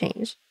going to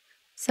change.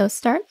 So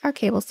start our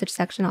cable stitch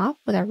section off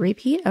with a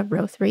repeat of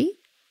row 3,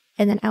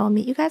 and then I will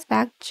meet you guys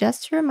back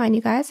just to remind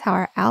you guys how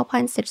our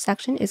Alpine stitch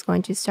section is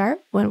going to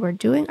start when we're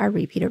doing our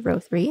repeat of row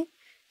 3,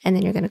 and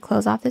then you're going to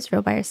close off this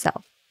row by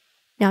yourself.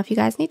 Now if you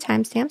guys need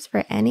timestamps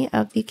for any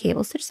of the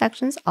cable stitch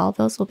sections, all of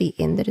those will be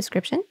in the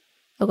description.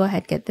 We'll go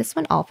ahead and get this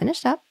one all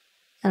finished up,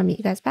 and I'll meet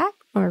you guys back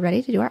when we're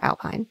ready to do our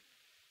Alpine.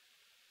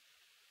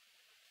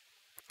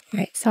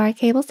 Alright, so our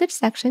cable stitch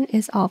section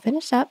is all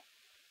finished up,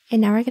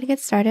 and now we're going to get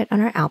started on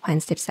our Alpine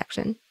stitch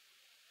section.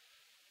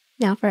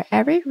 Now for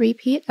every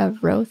repeat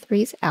of row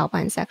 3's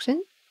Alpine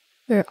section,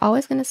 we're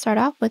always going to start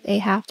off with a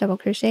half double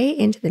crochet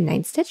into the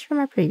 9th stitch from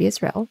our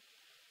previous row.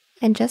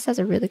 And just as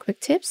a really quick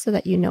tip so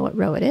that you know what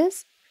row it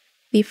is,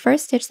 the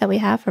first stitch that we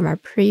have from our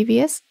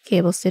previous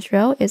cable stitch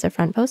row is a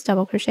front post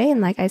double crochet,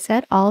 and like I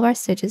said, all of our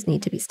stitches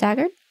need to be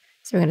staggered.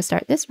 So we're going to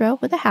start this row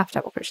with a half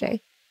double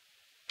crochet.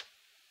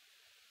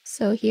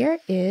 So here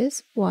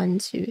is 1,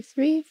 2,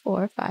 3,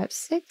 4, 5,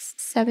 6,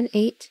 7,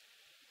 8,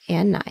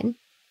 and 9.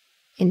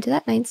 Into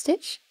that 9th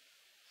stitch,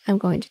 I'm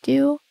going to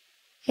do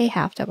a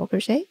half double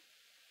crochet,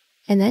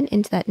 and then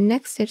into that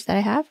next stitch that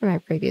I have from my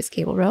previous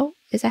cable row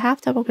is a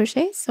half double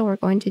crochet, so we're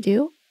going to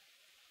do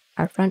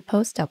our front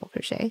post double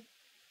crochet.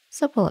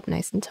 So pull up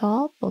nice and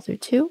tall, pull through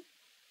 2,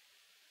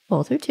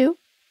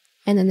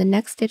 and then the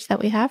next stitch that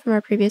we have from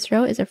our previous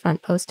row is a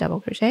front post double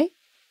crochet,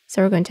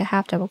 so we're going to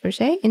half double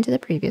crochet into the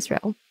previous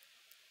row.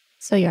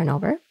 So yarn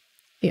over.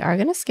 We are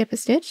going to skip a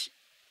stitch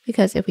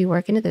because if we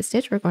work into this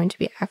stitch, we're going to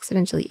be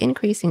accidentally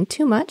increasing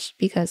too much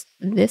because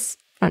this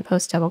front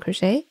post double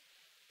crochet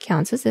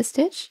counts as this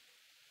stitch.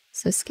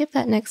 So skip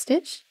that next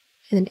stitch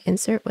and then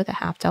insert with a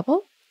half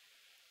double.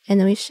 And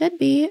then we should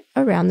be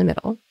around the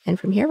middle. And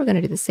from here, we're going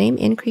to do the same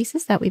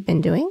increases that we've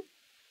been doing.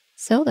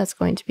 So that's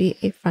going to be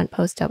a front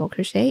post double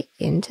crochet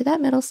into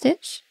that middle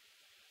stitch,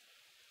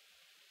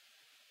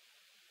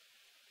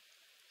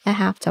 a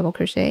half double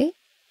crochet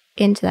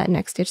into that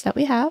next stitch that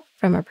we have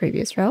from our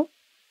previous row,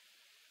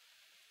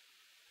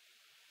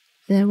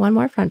 and then 1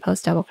 more front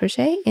post double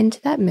crochet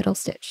into that middle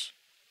stitch.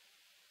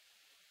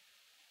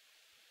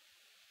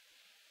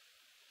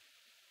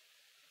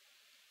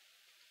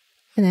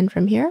 And then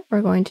from here,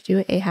 we're going to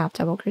do a half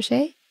double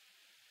crochet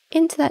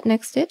into that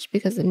next stitch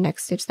because the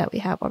next stitch that we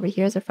have over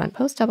here is a front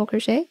post double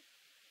crochet.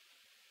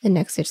 The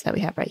next stitch that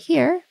we have right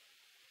here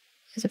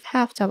is a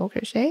half double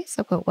crochet,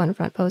 so put 1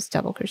 front post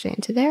double crochet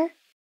into there.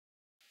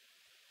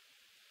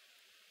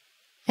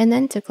 And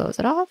then to close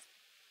it off,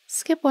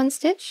 skip 1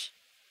 stitch,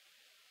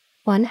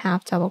 1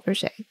 half double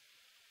crochet.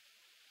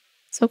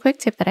 So quick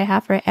tip that I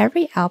have for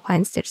every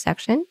Alpine stitch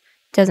section,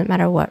 doesn't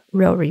matter what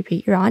row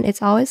repeat you're on,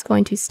 it's always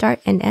going to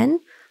start and end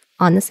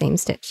on the same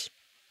stitch.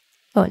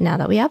 But now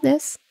that we have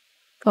this,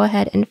 go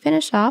ahead and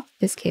finish off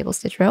this cable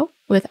stitch row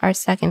with our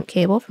second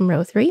cable from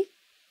row 3,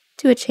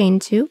 do a chain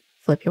 2,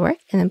 flip your work,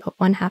 and then put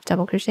 1 half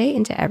double crochet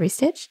into every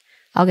stitch.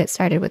 I'll get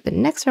started with the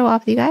next row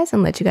off with you guys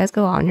and let you guys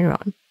go on your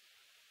own.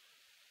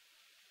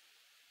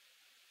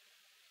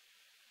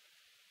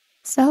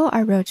 So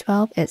our row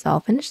 12 is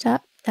all finished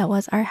up. That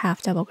was our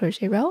half double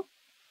crochet row.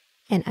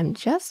 And I'm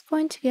just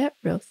going to get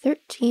row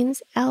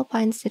 13's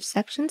Alpine stitch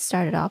section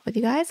started off with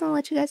you guys, and I'll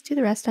let you guys do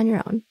the rest on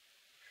your own.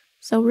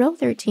 So row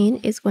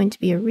 13 is going to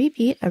be a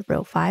repeat of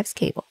row 5's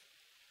cable.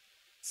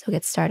 So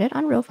get started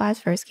on row 5's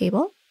first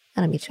cable,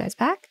 and I'll meet you guys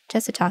back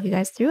just to talk you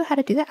guys through how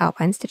to do the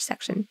Alpine stitch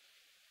section.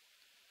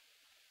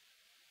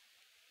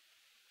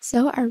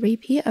 So our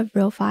repeat of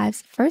row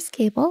 5's first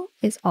cable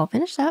is all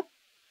finished up,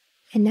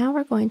 and now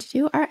we're going to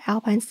do our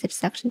Alpine stitch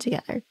section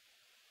together.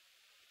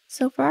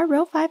 So for our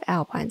row 5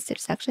 Alpine stitch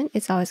section,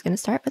 it's always going to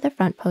start with a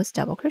front post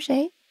double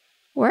crochet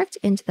worked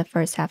into the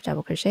first half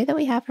double crochet that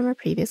we have from our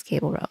previous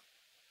cable row.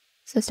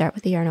 So start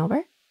with the yarn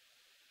over,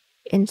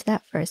 into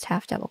that first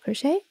half double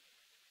crochet,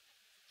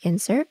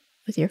 insert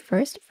with your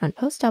first front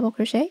post double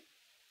crochet,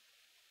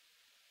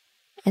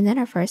 and then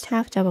our first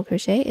half double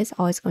crochet is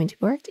always going to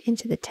be worked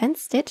into the 10th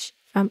stitch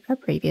from our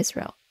previous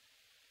row.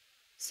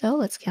 So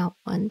let's count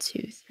 1,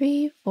 2,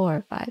 3,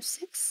 4, 5,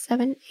 6,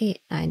 7, 8,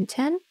 9,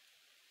 10.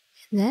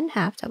 And then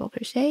half double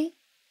crochet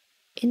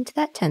into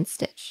that 10th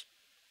stitch.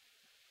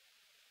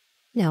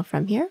 Now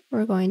from here,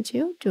 we're going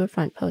to do a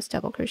front post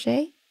double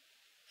crochet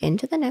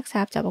into the next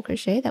half double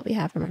crochet that we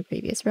have from our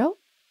previous row.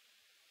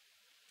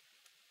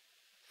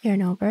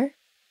 Yarn over,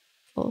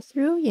 pull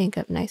through, yank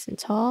up nice and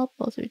tall,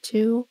 pull through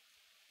 2,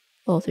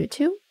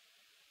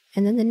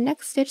 and then the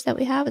next stitch that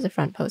we have is a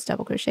front post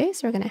double crochet,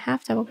 so we're going to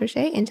half double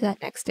crochet into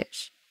that next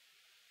stitch.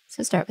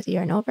 So start with the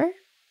yarn over,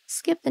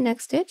 skip the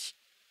next stitch,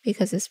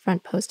 because this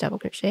front post double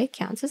crochet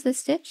counts as this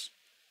stitch,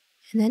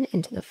 and then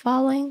into the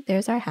following,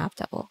 there's our half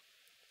double.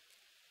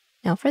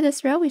 Now for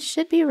this row, we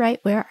should be right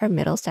where our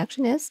middle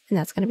section is, and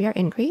that's going to be our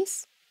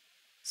increase.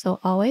 So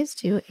always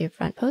do a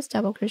front post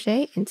double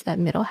crochet into that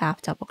middle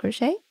half double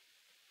crochet,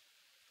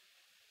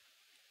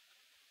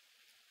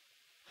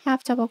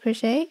 half double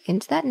crochet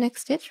into that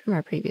next stitch from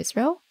our previous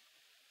row,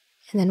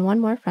 and then one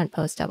more front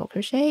post double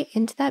crochet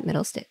into that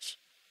middle stitch.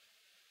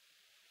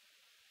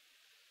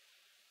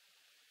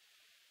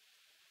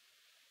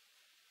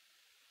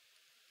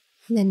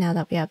 And then now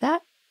that we have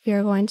that, we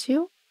are going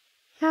to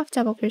half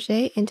double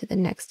crochet into the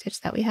next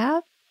stitch that we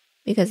have,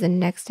 because the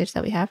next stitch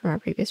that we have from our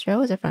previous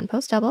row is a front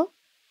post double.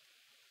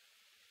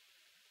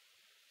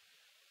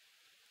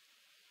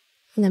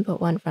 And then put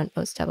one front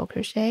post double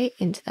crochet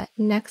into that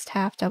next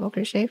half double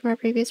crochet from our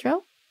previous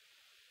row.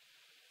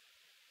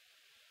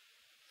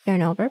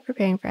 Yarn over,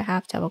 preparing for a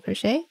half double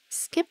crochet,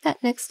 skip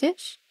that next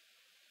stitch,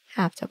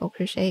 half double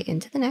crochet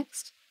into the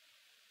next.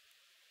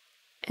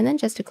 And then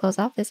just to close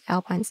off this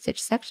Alpine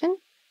stitch section,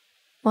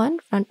 one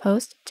front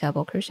post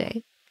double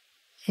crochet.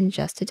 And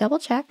just to double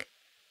check,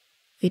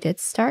 we did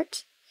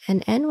start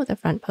and end with a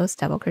front post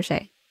double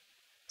crochet.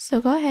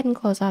 So go ahead and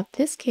close off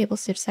this cable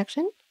stitch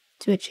section,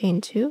 do a chain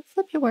 2,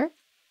 flip your work,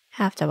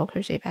 half double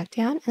crochet back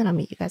down, and I'll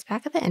meet you guys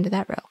back at the end of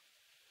that row.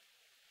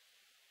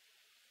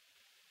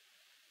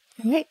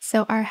 Alright,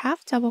 so our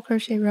half double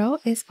crochet row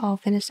is all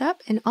finished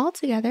up, and all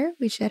together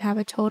we should have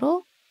a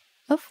total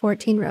of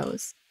 14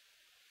 rows.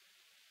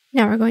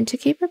 Now we're going to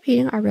keep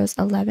repeating our rows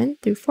 11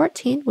 through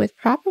 14 with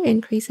proper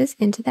increases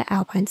into the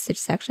Alpine stitch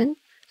section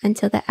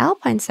until the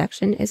Alpine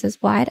section is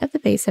as wide of the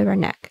base of our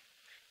neck.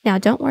 Now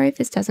don't worry if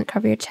this doesn't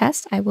cover your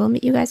chest. I will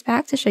meet you guys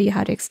back to show you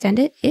how to extend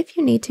it if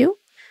you need to,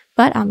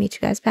 but I'll meet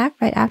you guys back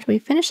right after we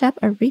finish up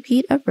a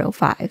repeat of row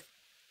 5.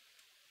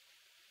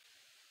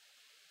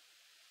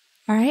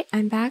 Alright,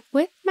 I'm back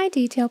with my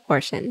detail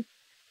portion.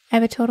 I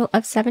have a total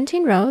of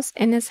 17 rows,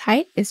 and this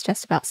height is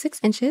just about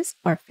 6 inches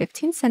or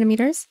 15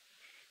 centimeters.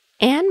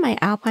 And my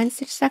Alpine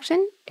stitch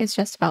section is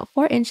just about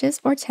 4 inches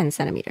or 10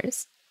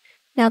 centimeters.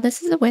 Now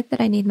this is the width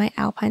that I need my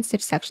Alpine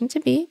stitch section to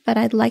be, but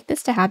I'd like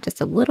this to have just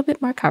a little bit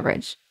more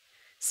coverage.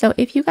 So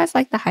if you guys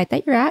like the height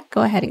that you're at,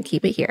 go ahead and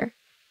keep it here.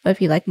 But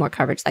if you like more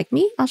coverage like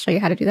me, I'll show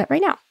you how to do that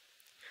right now.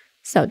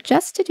 So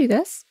just to do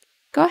this,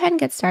 go ahead and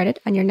get started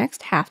on your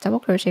next half double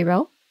crochet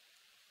row,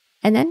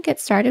 and then get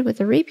started with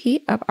a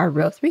repeat of our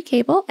row 3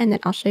 cable, and then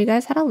I'll show you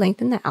guys how to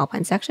lengthen the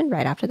Alpine section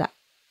right after that.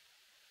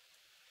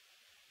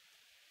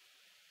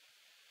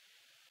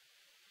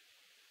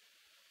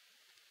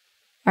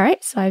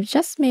 Alright, so I've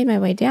just made my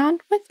way down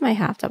with my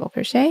half double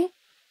crochet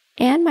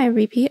and my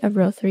repeat of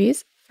row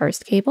 3's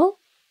first cable.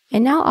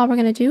 And now all we're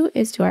going to do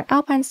is do our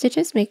Alpine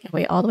stitches, making our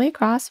way all the way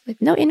across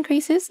with no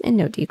increases and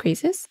no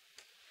decreases.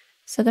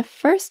 So the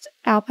first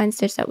Alpine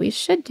stitch that we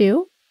should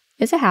do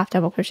is a half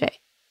double crochet.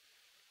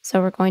 So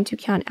we're going to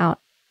count out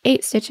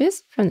 8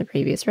 stitches from the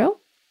previous row,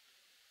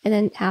 and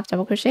then half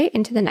double crochet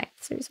into the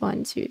next. So there's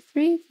 1, 2,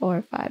 3,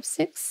 4, 5,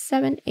 6,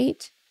 7,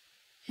 8,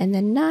 and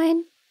then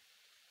 9.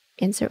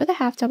 Insert with a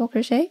half double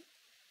crochet,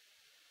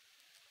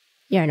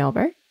 yarn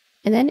over,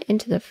 and then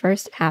into the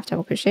first half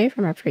double crochet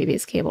from our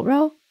previous cable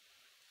row,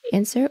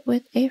 insert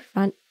with a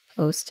front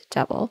post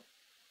double.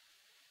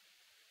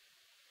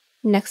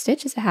 Next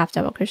stitch is a half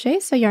double crochet,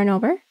 so yarn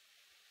over,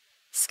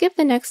 skip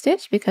the next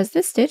stitch because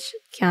this stitch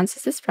counts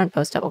as this front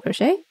post double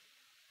crochet,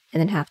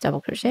 and then half double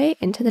crochet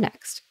into the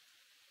next.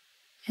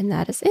 And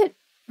that is it.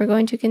 We're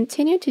going to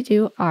continue to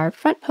do our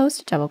front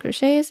post double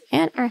crochets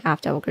and our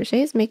half double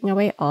crochets, making our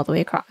way all the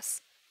way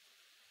across.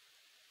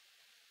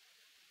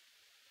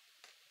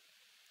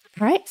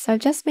 All right, so I've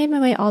just made my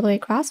way all the way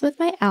across with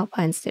my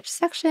Alpine stitch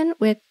section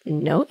with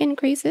no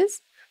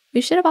increases.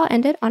 We should have all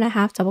ended on a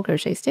half double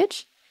crochet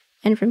stitch.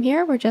 And from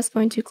here, we're just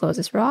going to close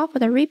this row off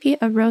with a repeat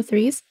of row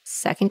 3's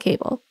second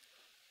cable.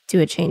 Do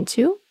a chain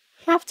 2,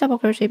 half double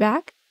crochet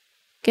back,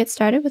 get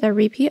started with a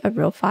repeat of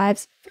row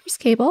 5's first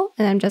cable,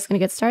 and I'm just going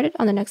to get started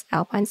on the next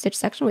Alpine stitch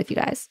section with you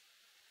guys.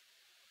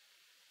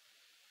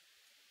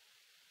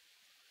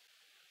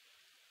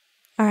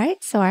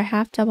 Alright, so our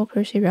half double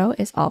crochet row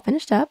is all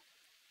finished up.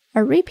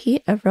 Our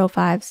repeat of row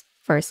 5's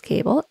first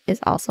cable is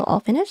also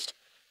all finished.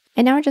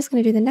 And now we're just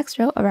going to do the next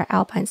row of our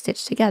Alpine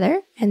stitch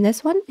together, and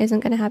this one isn't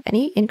going to have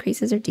any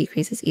increases or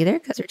decreases either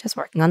because we're just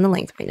working on the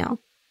length right now.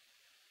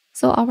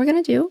 So all we're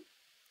going to do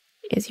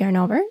is yarn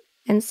over,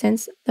 and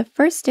since the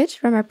first stitch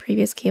from our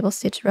previous cable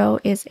stitch row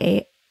is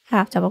a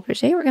half double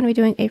crochet, we're going to be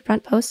doing a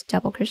front post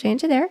double crochet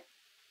into there.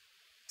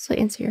 So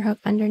insert your hook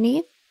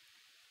underneath,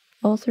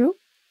 pull through,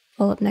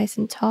 pull up nice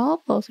and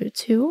tall, pull through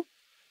 2,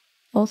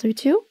 pull through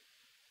 2,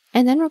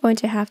 and then we're going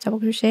to half double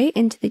crochet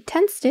into the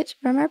 10th stitch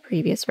from our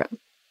previous row.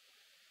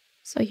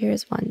 So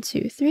here's 1,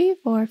 2, 3,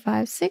 4,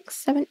 5, 6,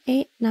 7,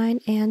 8, 9,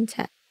 and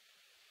 10.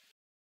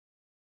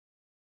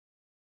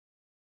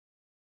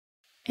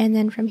 And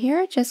then from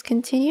here, just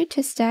continue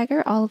to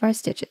stagger all of our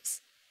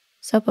stitches.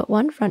 So put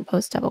 1 front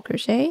post double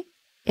crochet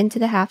into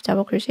the half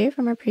double crochet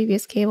from our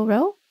previous cable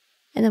row,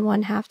 and then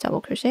 1 half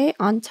double crochet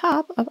on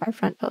top of our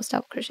front post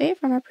double crochet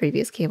from our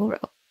previous cable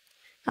row.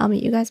 I'll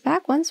meet you guys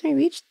back once we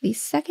reach the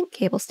second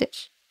cable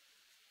stitch.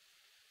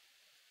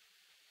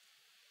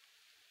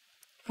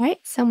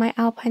 Alright, so my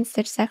Alpine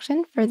stitch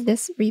section for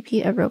this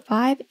repeat of row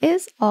 5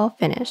 is all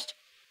finished.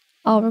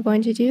 All we're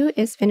going to do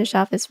is finish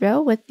off this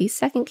row with the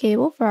second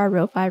cable for our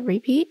row 5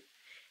 repeat.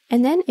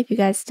 And then if you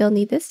guys still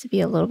need this to be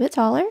a little bit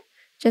taller,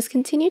 just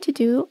continue to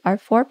do our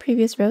 4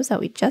 previous rows that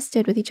we just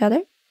did with each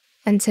other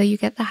until you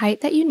get the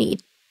height that you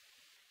need.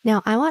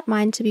 Now I want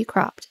mine to be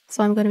cropped,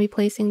 so I'm going to be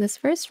placing this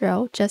first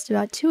row just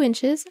about 2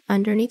 inches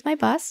underneath my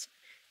bust,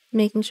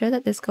 making sure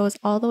that this goes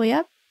all the way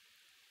up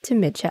to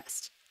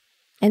mid-chest.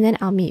 And then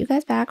I'll meet you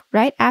guys back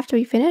right after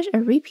we finish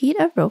a repeat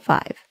of row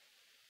 5.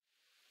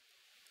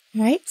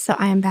 Alright, so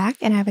I am back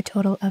and I have a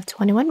total of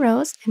 21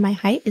 rows and my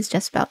height is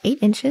just about 8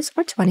 inches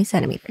or 20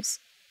 centimeters.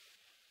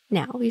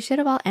 Now we should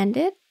have all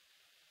ended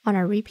on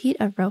our repeat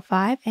of row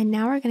 5 and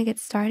now we're going to get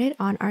started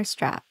on our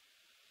strap.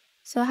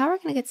 So how we're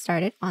going to get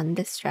started on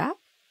this strap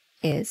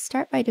is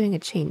start by doing a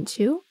chain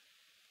 2,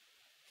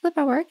 flip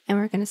our work, and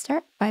we're going to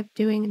start by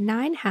doing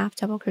 9 half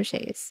double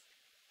crochets.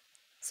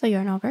 So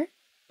yarn over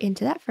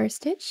into that first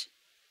stitch,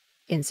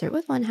 insert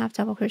with 1 half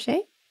double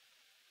crochet.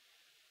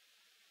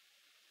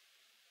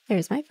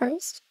 There's my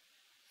first.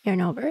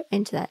 Yarn over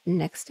into that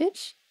next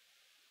stitch,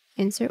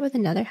 insert with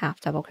another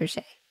half double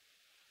crochet.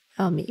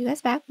 I'll meet you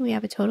guys back when we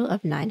have a total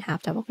of 9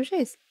 half double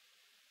crochets.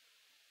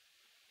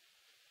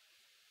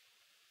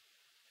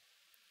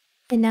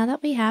 And now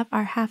that we have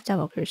our half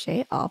double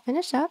crochet all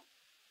finished up,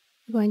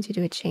 we're going to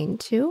do a chain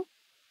 2,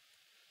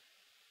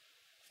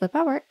 flip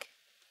our work,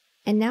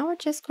 and now we're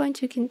just going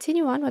to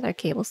continue on with our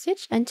cable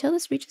stitch until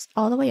this reaches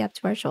all the way up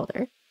to our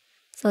shoulder.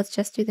 So let's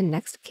just do the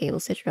next cable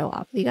stitch row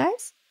off with you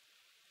guys.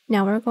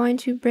 Now we're going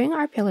to bring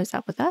our pillars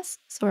up with us,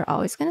 so we're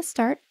always going to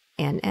start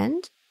and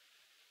end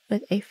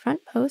with a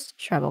front post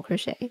treble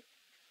crochet.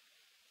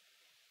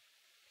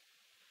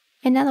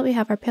 And now that we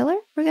have our pillar,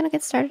 we're going to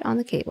get started on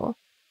the cable.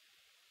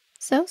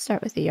 So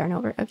start with a yarn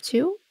over of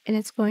 2, and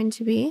it's going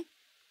to be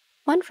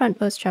 1 front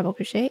post treble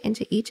crochet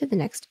into each of the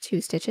next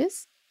 2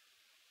 stitches,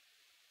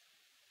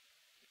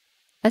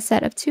 a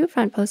set of 2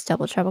 front post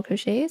double treble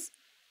crochets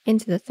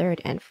into the 3rd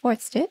and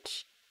 4th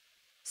stitch,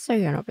 so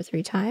yarn over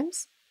 3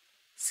 times,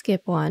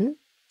 skip 1,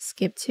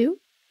 skip 2,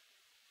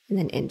 and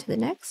then into the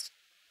next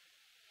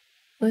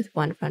with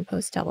 1 front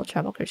post double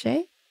treble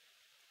crochet,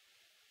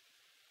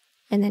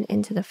 and then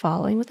into the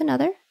following with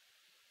another,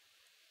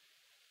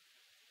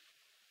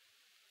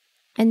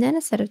 and then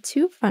a set of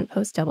 2 front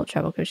post double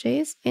treble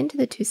crochets into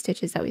the 2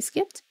 stitches that we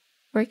skipped,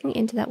 working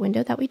into that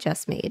window that we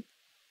just made.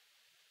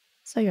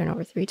 So yarn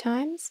over 3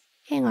 times,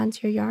 hang on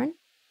to your yarn,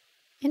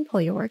 and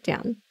pull your work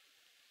down.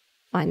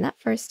 Find that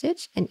first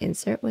stitch and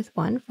insert with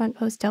 1 front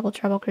post double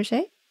treble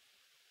crochet,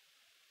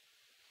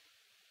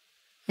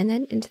 and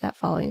then into that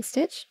following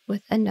stitch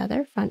with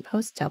another front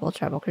post double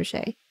treble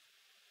crochet.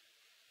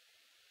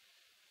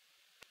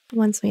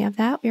 Once we have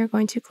that, we are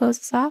going to close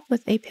this off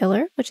with a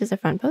pillar, which is a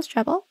front post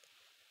treble,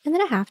 and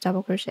then a half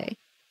double crochet.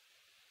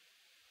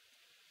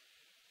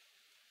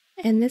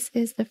 And this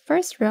is the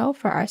first row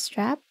for our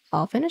strap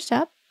all finished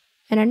up,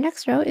 and our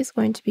next row is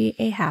going to be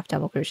a half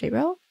double crochet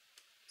row.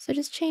 So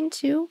just chain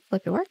 2,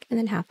 flip your work, and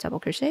then half double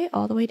crochet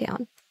all the way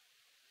down.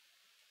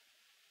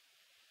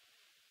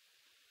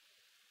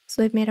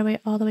 So we've made our way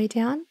all the way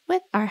down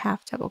with our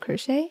half double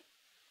crochet,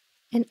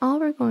 and all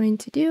we're going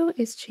to do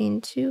is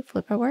chain 2,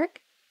 flip our work,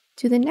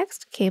 to the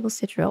next cable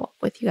stitch row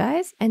with you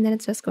guys, and then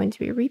it's just going to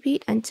be a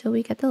repeat until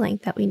we get the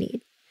length that we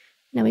need.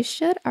 Now we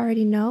should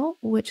already know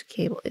which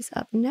cable is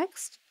up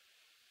next,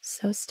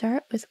 so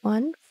start with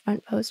 1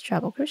 front post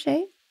treble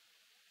crochet,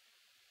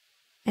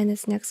 and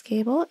this next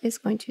cable is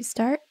going to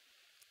start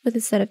with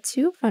a set of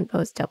 2 front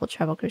post double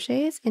treble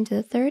crochets into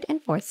the 3rd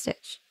and 4th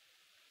stitch.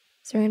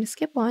 So we're going to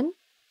skip 1,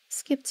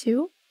 skip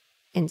 2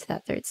 into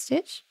that 3rd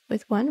stitch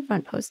with 1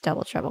 front post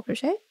double treble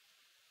crochet,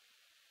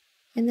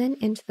 and then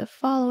into the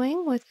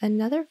following with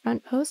another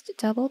front post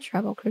double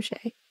treble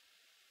crochet.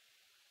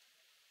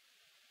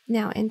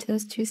 Now into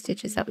those 2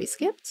 stitches that we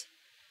skipped,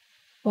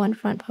 1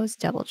 front post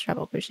double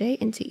treble crochet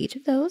into each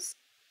of those,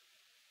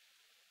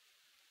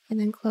 and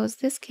then close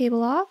this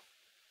cable off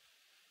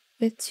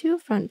with 2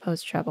 front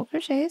post treble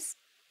crochets,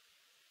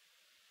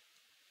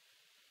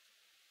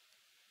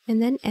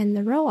 and then end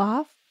the row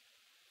off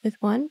with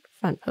 1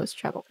 front post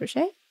treble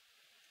crochet,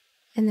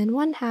 and then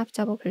 1 half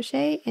double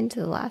crochet into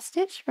the last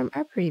stitch from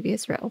our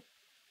previous row.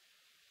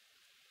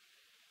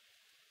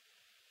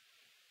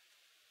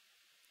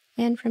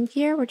 And from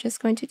here, we're just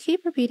going to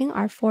keep repeating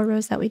our 4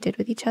 rows that we did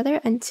with each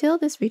other until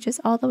this reaches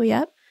all the way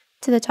up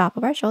to the top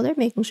of our shoulder,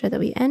 making sure that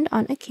we end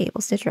on a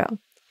cable stitch row.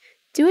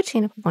 Do a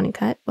chain up component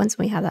cut once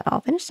we have that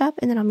all finished up,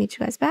 and then I'll meet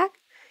you guys back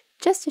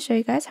just to show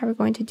you guys how we're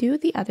going to do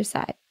the other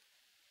side.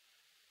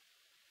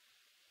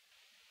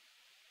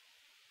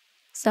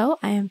 So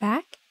I am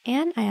back,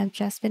 and I have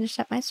just finished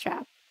up my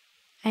strap.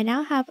 I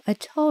now have a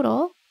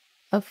total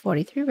of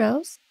 43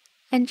 rows,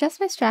 and just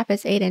my strap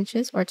is 8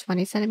 inches or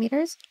 20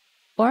 centimeters,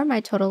 or my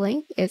total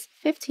length is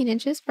 15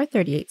 inches or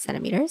 38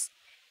 centimeters,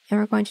 and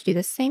we're going to do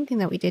the same thing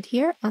that we did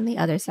here on the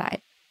other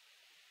side.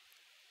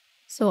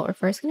 So what we're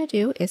first going to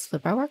do is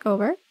flip our work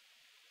over,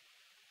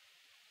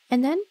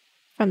 and then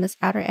from this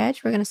outer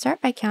edge, we're going to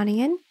start by counting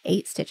in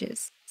 8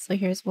 stitches. So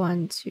here's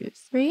 1, 2,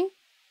 3,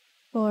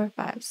 4,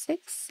 5,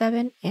 6,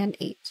 7, and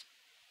 8.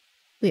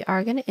 We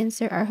are going to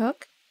insert our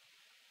hook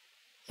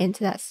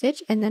into that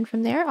stitch, and then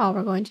from there, all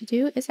we're going to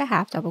do is a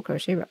half double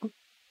crochet row.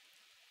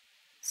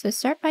 So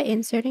start by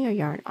inserting your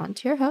yarn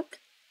onto your hook,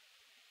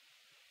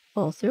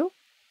 pull through,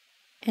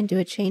 and do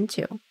a chain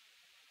 2.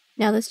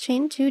 Now this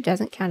chain 2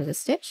 doesn't count as a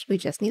stitch, we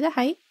just need the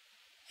height,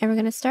 and we're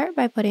going to start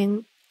by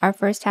putting our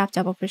first half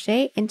double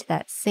crochet into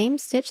that same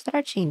stitch that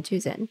our chain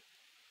 2's in.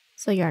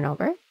 So yarn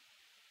over,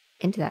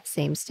 into that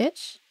same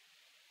stitch,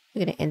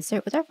 we're going to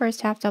insert with our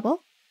first half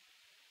double,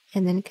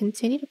 and then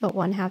continue to put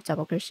 1 half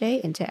double crochet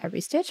into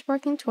every stitch,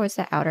 working towards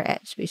the outer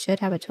edge. We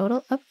should have a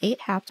total of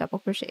 8 half double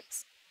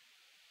crochets.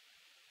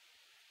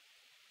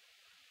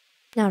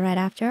 Now right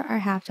after our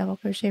half double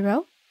crochet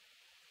row,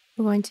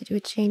 we're going to do a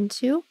chain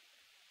 2,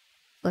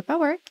 flip our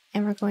work,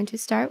 and we're going to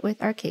start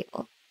with our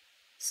cable.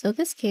 So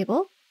this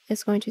cable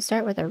is going to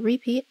start with a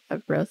repeat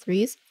of row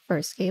 3's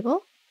first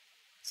cable.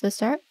 So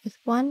start with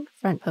 1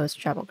 front post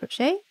treble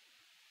crochet,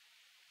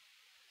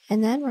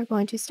 and then we're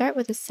going to start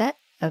with a set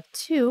of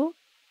 2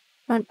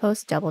 front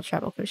post double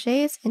treble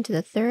crochets into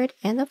the 3rd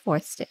and the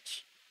 4th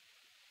stitch.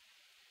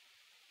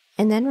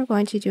 And then we're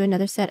going to do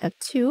another set of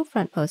 2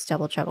 front post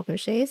double treble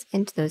crochets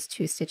into those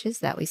 2 stitches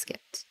that we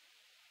skipped.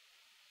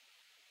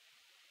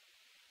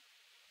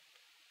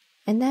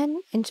 And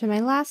then into my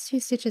last 2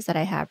 stitches that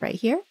I have right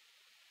here,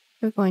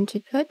 we're going to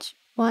put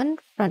 1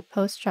 front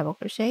post treble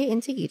crochet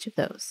into each of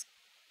those.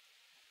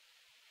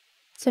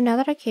 So now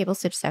that our cable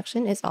stitch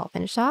section is all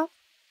finished off,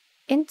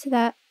 into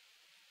that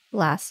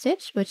last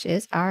stitch, which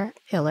is our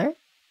pillar,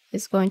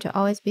 is going to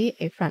always be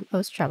a front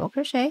post treble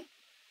crochet,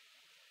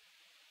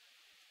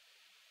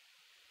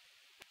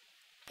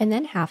 and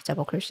then half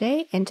double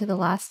crochet into the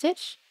last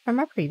stitch from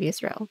our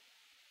previous row.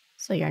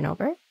 So yarn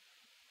over,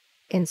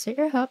 insert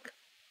your hook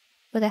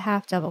with a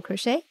half double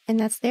crochet, and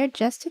that's there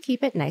just to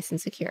keep it nice and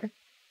secure.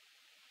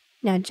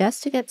 Now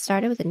just to get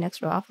started with the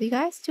next row off with you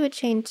guys, do a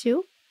chain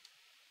 2,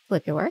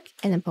 flip your work,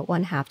 and then put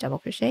 1 half double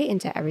crochet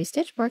into every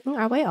stitch, working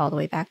our way all the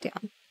way back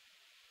down.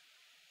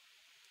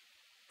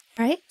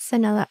 Alright, so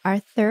now that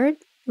our 3rd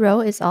row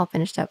is all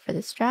finished up for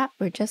the strap,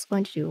 we're just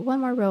going to do 1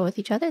 more row with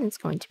each other, and it's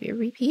going to be a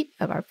repeat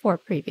of our 4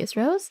 previous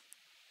rows.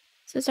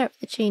 So start with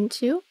the chain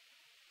 2,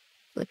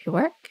 flip your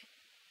work,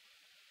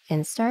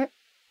 and start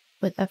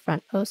with a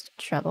front post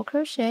treble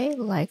crochet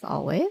like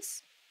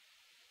always.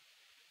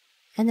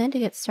 And then to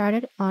get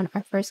started on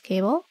our first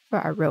cable for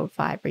our row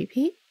 5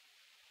 repeat,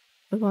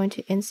 we're going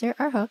to insert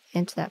our hook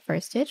into that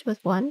first stitch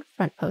with 1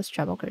 front post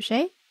treble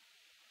crochet,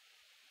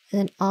 and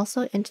then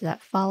also into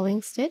that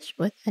following stitch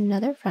with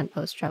another front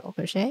post treble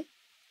crochet.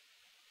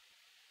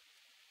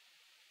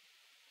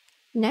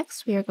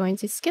 Next, we are going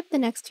to skip the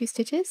next 2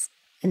 stitches,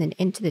 and then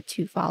into the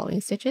 2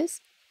 following stitches,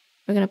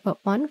 we're going to put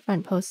 1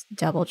 front post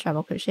double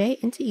treble crochet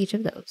into each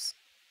of those.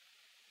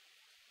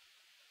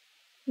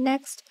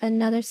 Next,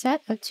 another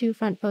set of 2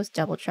 front post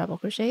double treble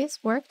crochets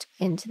worked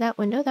into that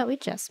window that we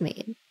just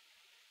made.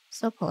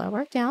 So pull our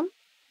work down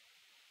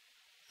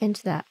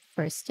into that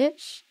first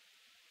stitch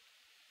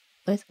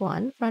with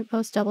 1 front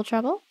post double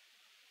treble,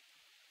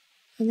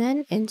 and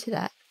then into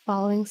that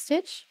following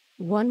stitch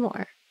 1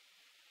 more.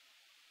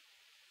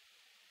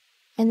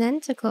 And then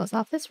to close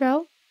off this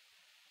row,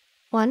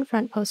 1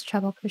 front post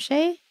treble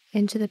crochet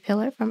into the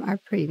pillar from our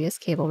previous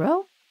cable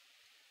row,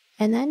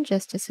 and then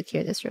just to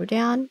secure this row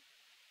down,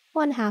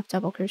 1 half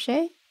double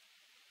crochet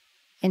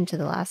into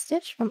the last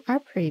stitch from our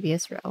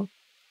previous row.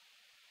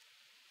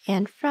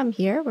 And from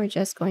here, we're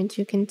just going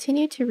to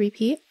continue to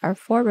repeat our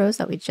 4 rows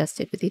that we just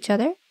did with each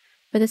other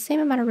for the same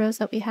amount of rows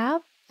that we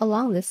have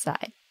along this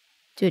side.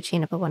 Do a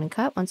chain up of 1 and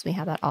cut once we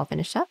have that all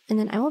finished up, and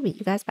then I will meet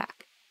you guys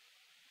back.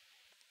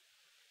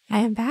 I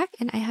am back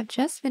and I have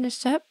just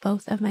finished up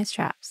both of my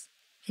straps.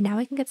 And now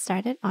we can get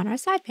started on our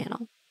side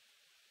panel.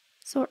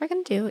 So what we're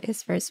going to do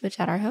is first switch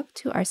out our hook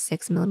to our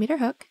 6mm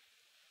hook,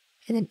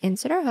 and then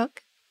insert our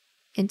hook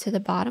into the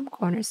bottom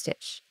corner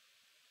stitch.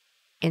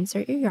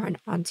 Insert your yarn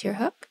onto your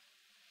hook,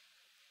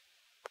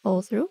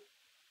 pull through,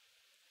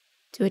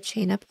 do a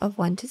chain up of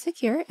 1 to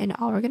secure, and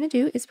all we're going to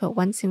do is put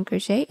 1 single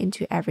crochet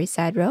into every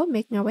side row,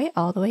 making our way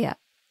all the way up.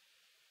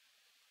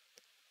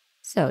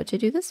 So to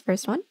do this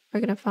first one, we're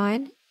going to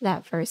find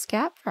that first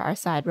gap for our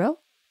side row,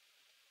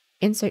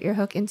 insert your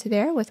hook into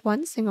there with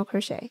 1 single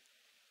crochet.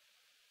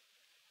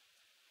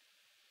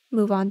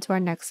 Move on to our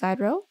next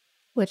side row,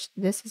 which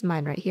this is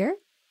mine right here.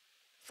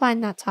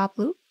 Find that top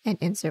loop and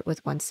insert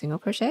with 1 single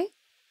crochet.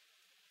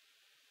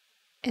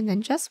 And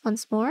then just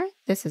once more,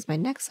 this is my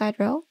next side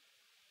row,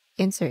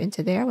 insert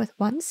into there with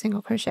 1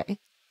 single crochet.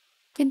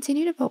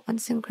 Continue to put 1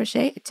 single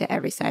crochet into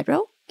every side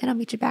row, and I'll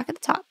meet you back at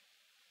the top.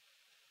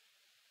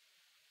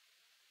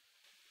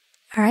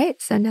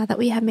 Alright, so now that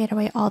we have made our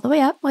way all the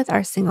way up with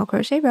our single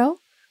crochet row,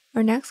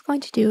 we're next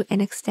going to do an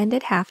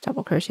extended half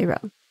double crochet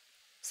row.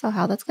 So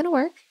how that's going to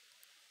work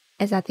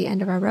is at the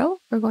end of our row,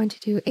 we're going to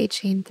do a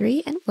chain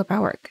 3 and flip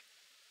our work.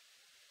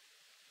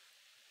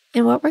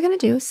 And what we're going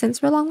to do,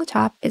 since we're along the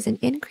top, is an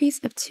increase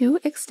of 2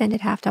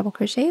 extended half double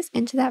crochets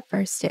into that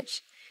first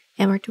stitch.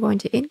 And we're going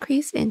to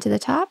increase into the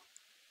top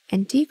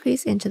and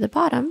decrease into the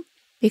bottom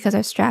because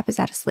our strap is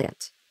at a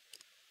slant.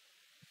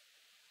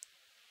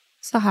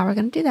 So how we're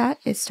going to do that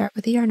is start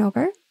with the yarn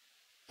over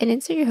and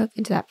insert your hook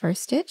into that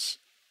first stitch,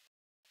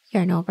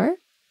 yarn over,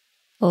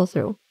 pull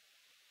through.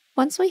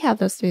 Once we have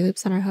those 3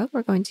 loops on our hook,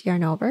 we're going to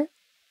yarn over,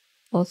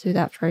 pull through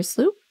that first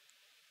loop,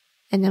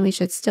 and then we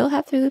should still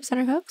have 3 loops on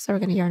our hook, so we're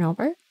going to yarn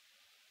over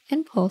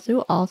and pull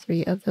through all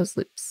 3 of those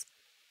loops.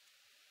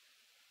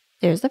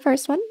 There's the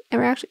first one, and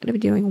we're actually going to be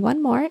doing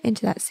 1 more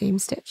into that same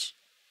stitch.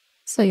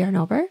 So yarn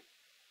over,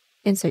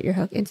 insert your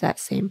hook into that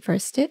same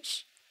first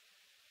stitch,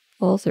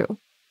 pull through.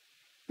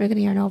 We're going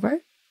to yarn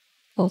over,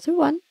 pull through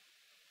 1,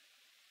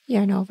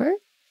 yarn over,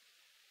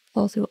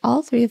 pull through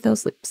all 3 of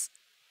those loops.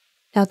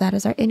 Now that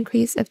is our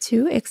increase of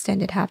 2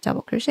 extended half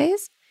double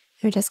crochets.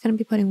 We're just going to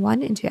be putting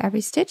 1 into every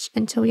stitch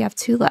until we have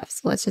 2 left.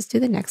 So let's just do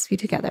the next few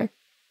together.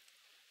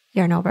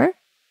 Yarn over,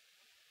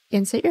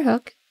 insert your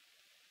hook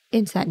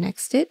into that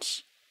next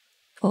stitch,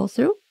 pull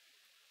through,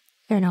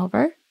 yarn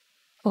over,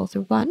 pull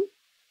through 1,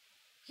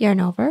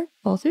 yarn over,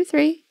 pull through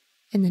 3,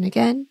 and then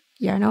again,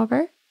 yarn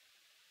over,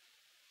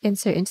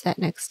 insert into that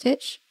next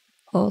stitch,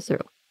 pull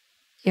through,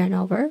 yarn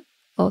over,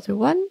 pull through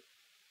 1,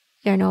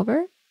 yarn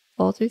over,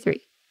 pull through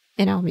 3.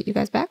 And I'll meet you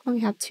guys back when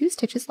we have 2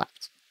 stitches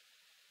left.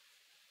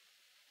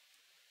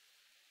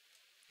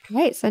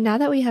 Alright, so now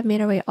that we have made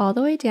our way all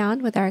the way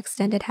down with our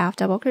extended half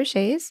double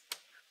crochets,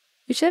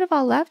 we should have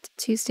all left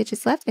 2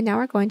 stitches left, and now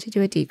we're going to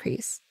do a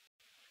decrease.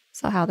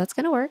 So how that's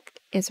going to work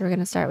is we're going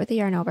to start with the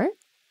yarn over,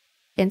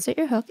 insert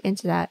your hook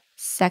into that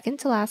second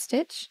to last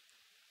stitch,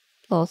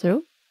 pull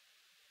through,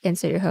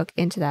 insert your hook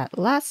into that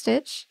last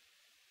stitch,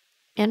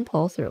 and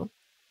pull through.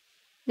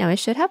 Now we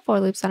should have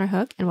 4 loops on our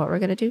hook, and what we're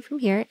going to do from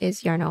here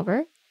is yarn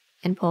over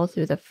and pull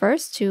through the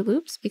first 2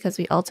 loops because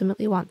we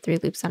ultimately want 3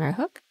 loops on our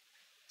hook.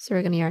 So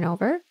we're going to yarn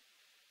over,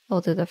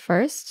 pull through the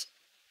first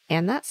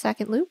and that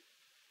second loop.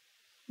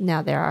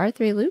 Now there are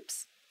 3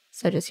 loops,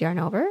 so just yarn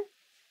over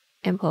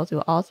and pull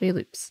through all 3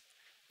 loops.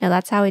 Now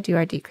that's how we do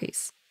our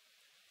decrease.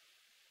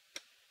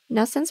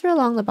 Now since we're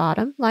along the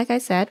bottom, like I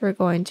said, we're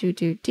going to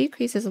do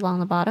decreases along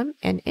the bottom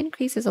and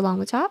increases along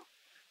the top.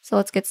 So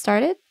let's get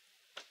started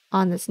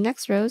on this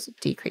next row's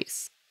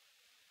decrease.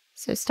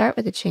 So start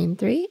with a chain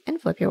 3 and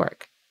flip your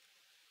work.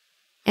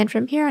 And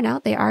from here on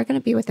out, they are going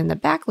to be within the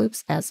back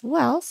loops as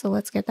well, so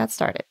let's get that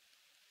started.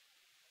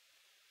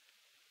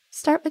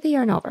 Start with the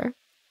yarn over.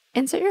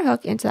 Insert your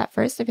hook into that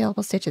first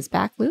available stitch's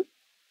back loop,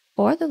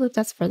 or the loop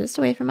that's furthest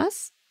away from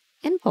us,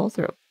 and pull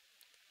through.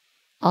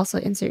 Also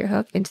insert your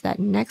hook into that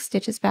next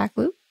stitch's back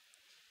loop,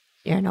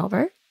 yarn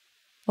over,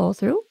 pull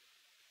through.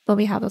 When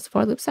we have those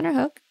 4 loops on our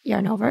hook,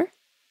 yarn over,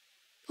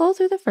 pull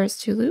through the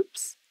first 2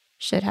 loops.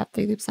 Should have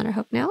 3 loops on our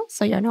hook now,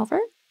 so yarn over,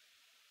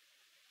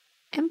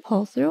 and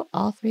pull through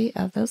all 3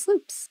 of those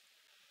loops.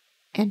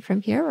 And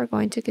from here, we're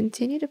going to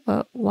continue to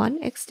put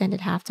 1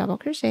 extended half double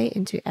crochet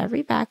into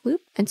every back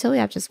loop until we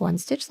have just 1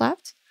 stitch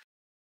left.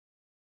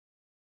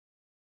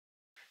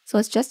 So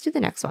let's just do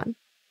the next one.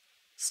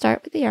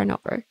 Start with the yarn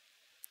over.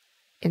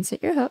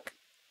 Insert your hook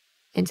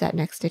into that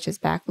next stitch's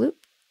back loop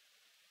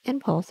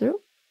and pull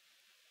through.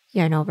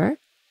 Yarn over,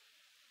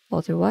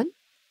 pull through 1.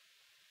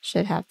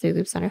 Should have 3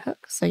 loops on our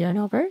hook, so yarn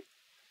over,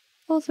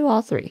 pull through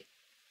all 3.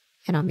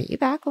 And I'll meet you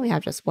back when we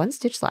have just 1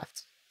 stitch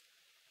left.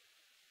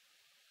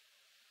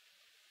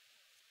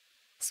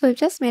 So we've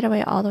just made our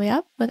way all the way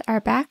up with our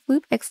back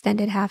loop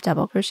extended half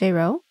double crochet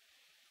row.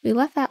 We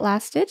left that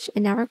last stitch,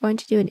 and now we're going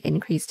to do an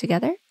increase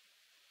together.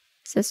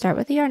 So start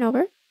with the yarn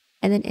over,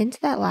 And then into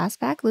that last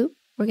back loop,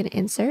 we're going to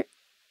insert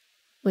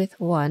with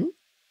 1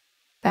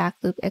 back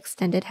loop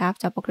extended half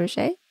double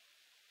crochet.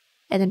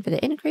 And then for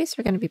the increase,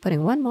 we're going to be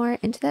putting 1 more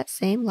into that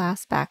same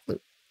last back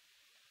loop.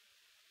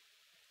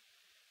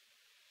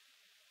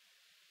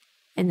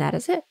 And that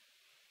is it.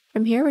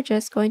 From here, we're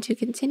just going to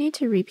continue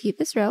to repeat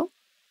this row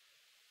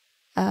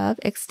of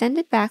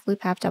extended back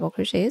loop half double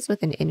crochets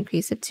with an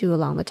increase of 2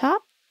 along the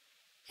top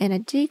and a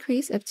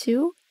decrease of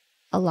 2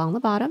 along the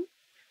bottom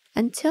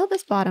until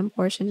this bottom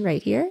portion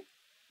right here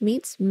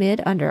meets mid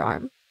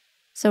underarm,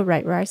 so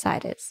right where our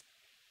side is.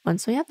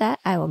 Once we have that,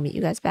 I will meet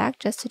you guys back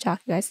just to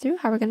talk you guys through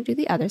how we're going to do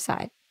the other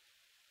side.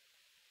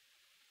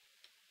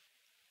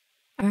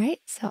 Alright,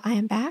 so I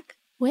am back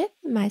with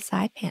my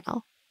side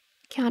panel.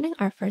 Counting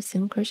our first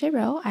single crochet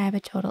row, I have a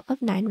total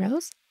of 9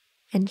 rows,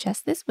 and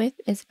just this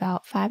width is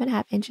about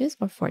 5.5 inches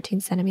or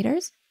 14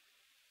 centimeters,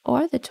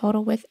 or the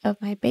total width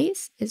of my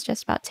base is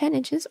just about 10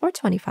 inches or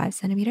 25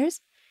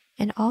 centimeters,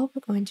 and all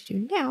we're going to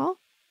do now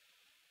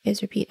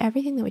is repeat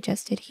everything that we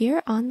just did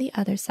here on the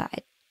other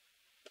side.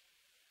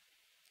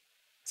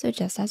 So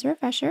just as a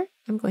refresher,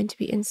 I'm going to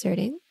be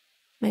inserting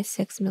my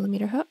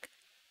 6mm hook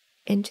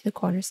into the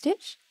corner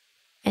stitch,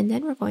 and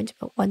then we're going to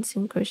put 1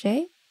 single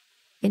crochet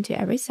into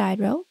every side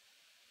row,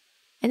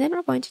 and then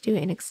we're going to do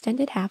an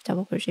extended half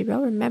double crochet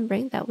row,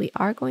 remembering that we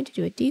are going to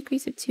do a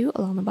decrease of 2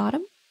 along the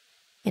bottom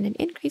and an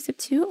increase of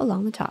 2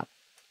 along the top.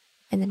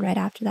 And then right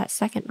after that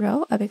second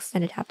row of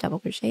extended half double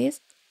crochets,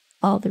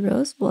 all the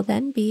rows will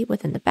then be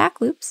within the back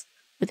loops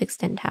with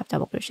extended half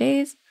double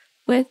crochets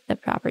with the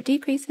proper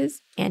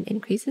decreases and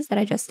increases that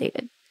I just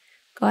stated.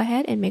 Go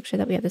ahead and make sure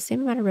that we have the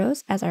same amount of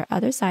rows as our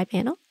other side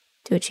panel.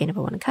 Do a chain of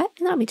 1 and cut,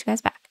 and then I'll meet you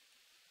guys back.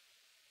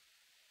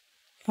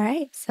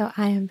 Alright, so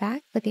I am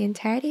back with the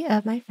entirety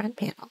of my front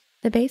panel.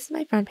 The base of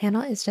my front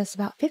panel is just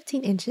about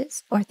 15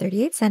 inches or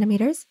 38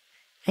 centimeters.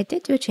 I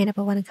did do a chain up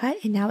a 1 and cut,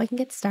 and now we can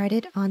get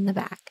started on the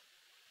back.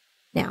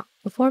 Now,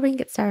 before we can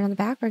get started on the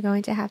back, we're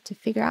going to have to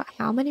figure out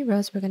how many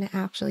rows we're going to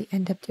actually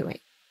end up doing.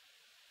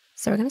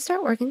 So we're going to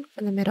start working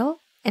from the middle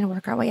and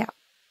work our way out.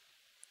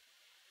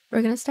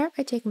 We're going to start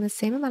by taking the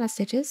same amount of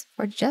stitches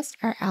for just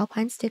our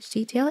Alpine stitch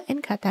detail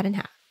and cut that in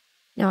half.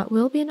 Now it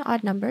will be an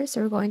odd number,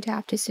 so we're going to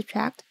have to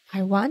subtract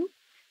by 1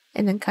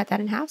 and then cut that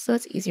in half so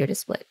it's easier to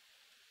split.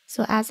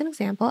 So as an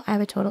example, I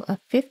have a total of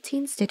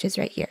 15 stitches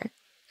right here.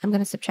 I'm going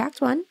to subtract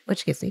 1,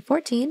 which gives me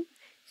 14, and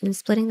then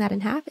splitting that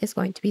in half is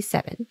going to be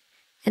 7.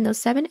 And those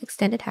 7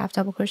 extended half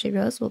double crochet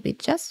rows will be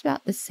just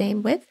about the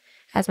same width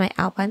as my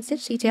Alpine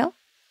stitch detail,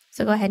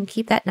 so go ahead and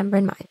keep that number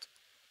in mind.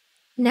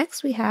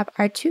 Next, we have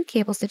our 2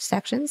 cable stitch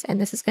sections,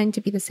 and this is going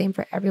to be the same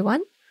for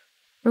everyone.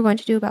 We're going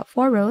to do about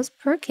 4 rows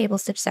per cable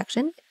stitch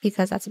section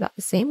because that's about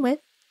the same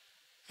width.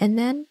 And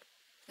then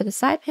for the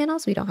side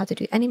panels, we don't have to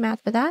do any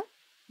math for that.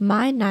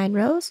 My 9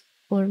 rows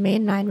will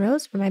remain 9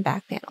 rows for my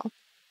back panel.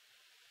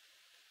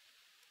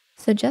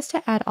 So just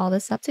to add all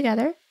this up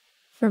together,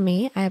 for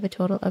me, I have a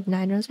total of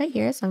 9 rows right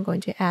here, so I'm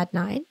going to add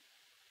 9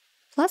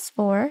 plus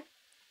 4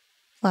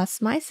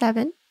 plus my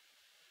 7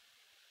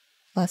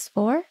 plus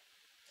 4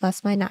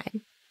 plus my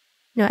 9.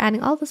 Now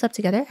adding all this up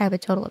together, I have a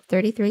total of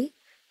 33.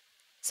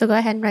 So go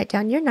ahead and write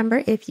down your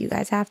number if you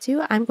guys have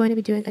to. I'm going to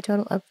be doing a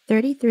total of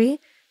 33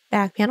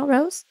 back panel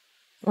rows.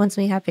 Once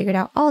we have figured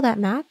out all that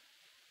math,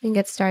 we can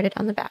get started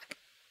on the back.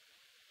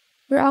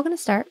 We're all going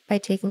to start by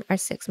taking our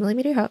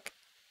 6mm hook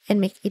and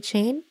make a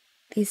chain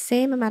the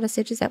same amount of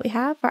stitches that we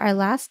have for our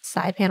last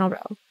side panel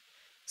row.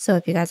 So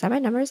if you guys have my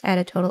numbers, I had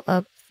a total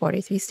of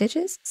 43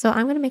 stitches, so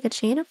I'm going to make a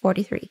chain of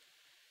 43.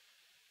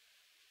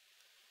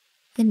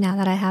 And now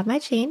that I have my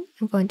chain,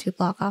 I'm going to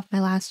block off my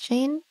last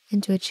chain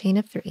into a chain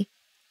of 3.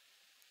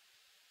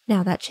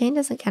 Now that chain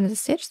doesn't count as a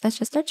stitch, that's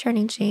just our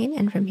turning chain,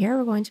 and from here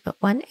we're going to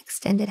put 1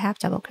 extended half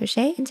double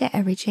crochet into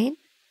every chain.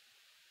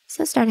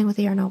 So starting with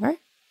the yarn over,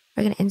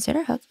 we're going to insert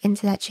our hook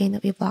into that chain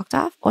that we blocked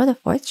off, or the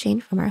 4th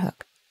chain from our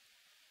hook.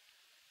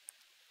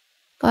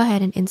 Go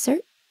ahead and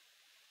insert,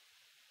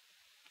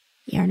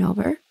 yarn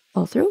over,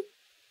 pull through,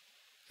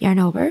 yarn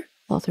over,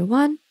 pull through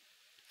 1,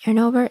 yarn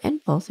over,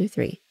 and pull through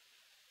 3.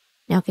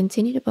 Now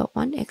continue to put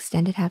 1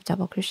 extended half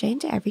double crochet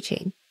into every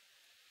chain.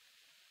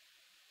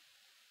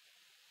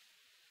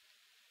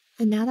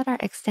 And now that our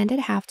extended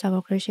half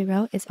double crochet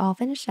row is all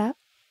finished up,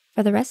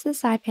 for the rest of the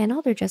side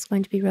panel, they're just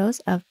going to be rows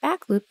of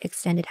back loop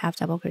extended half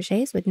double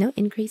crochets with no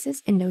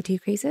increases and no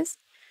decreases.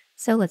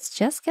 So let's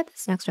just get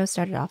this next row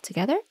started off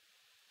together.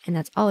 And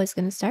that's always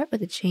going to start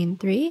with a chain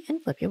 3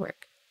 and flip your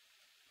work.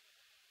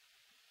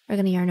 We're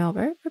going to yarn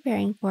over,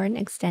 preparing for an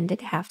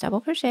extended half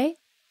double crochet.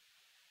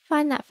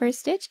 Find that first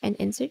stitch and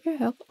insert your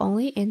hook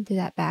only into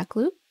that back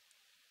loop.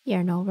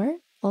 Yarn over,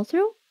 pull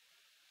through,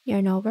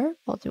 yarn over,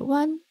 pull through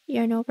 1,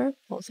 yarn over,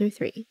 pull through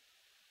 3.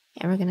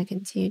 And we're going to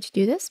continue to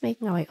do this,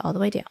 making our way all the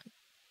way down.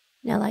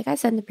 Now, like I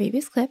said in the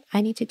previous clip,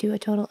 I need to do a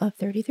total of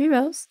 33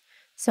 rows,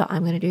 so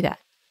I'm going to do that.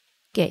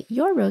 Get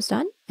your rows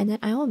done, and then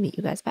I will meet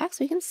you guys back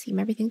so we can seam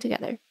everything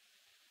together.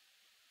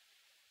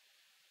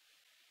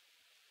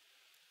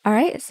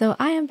 Alright, so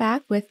I am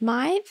back with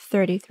my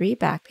 33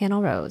 back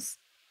panel rows.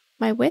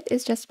 My width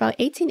is just about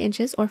 18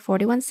 inches or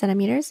 41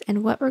 centimeters,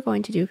 and what we're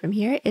going to do from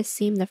here is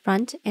seam the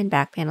front and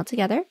back panel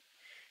together.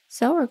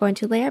 So we're going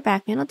to lay our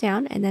back panel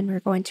down, and then we're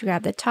going to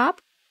grab the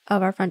top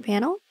of our front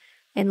panel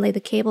and lay the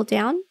cable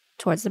down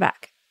towards the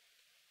back.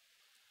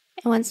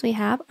 And once we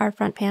have our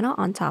front panel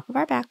on top of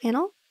our back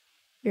panel,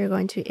 we're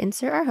going to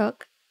insert our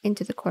hook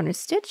into the corner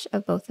stitch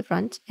of both the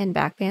front and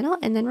back panel,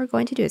 and then we're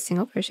going to do a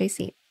single crochet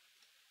seam.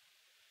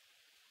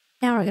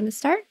 Now we're going to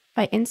start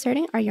by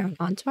inserting our yarn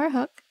onto our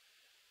hook,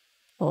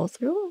 pull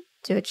through,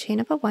 do a chain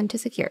up of 1 to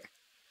secure.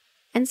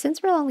 And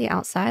since we're along the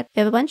outside,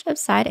 we have a bunch of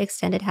side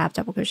extended half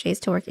double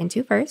crochets to work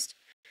into first.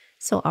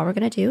 So all we're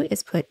going to do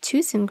is put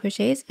 2 single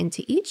crochets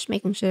into each,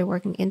 making sure they're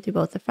working in through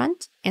both the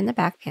front and the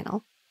back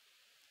panel.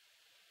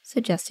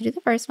 So just to do the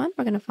first one,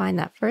 we're going to find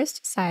that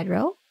first side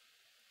row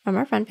from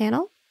our front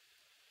panel,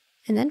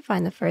 and then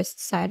find the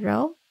first side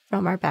row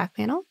from our back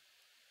panel.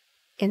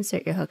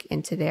 Insert your hook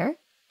into there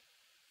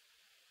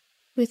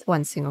with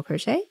 1 single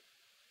crochet.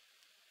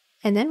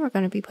 And then we're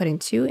going to be putting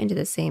 2 into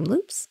the same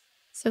loops.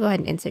 So go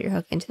ahead and insert your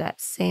hook into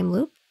that same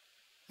loop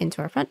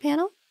into our front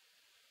panel,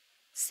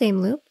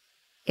 same loop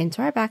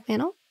into our back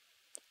panel,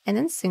 and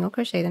then single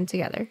crochet them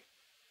together.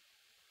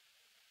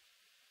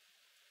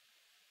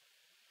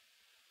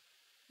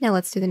 Now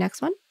let's do the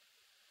next one.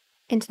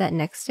 Into that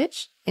next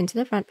stitch, into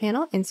the front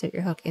panel, insert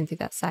your hook into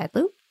that side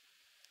loop.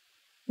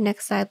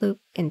 Next side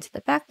loop into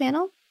the back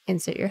panel,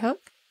 insert your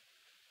hook,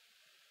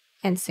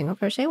 and single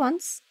crochet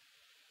once.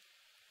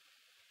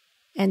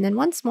 And then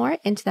once more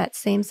into that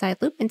same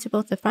side loop into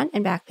both the front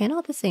and back panel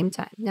at the same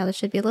time. Now this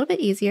should be a little bit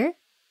easier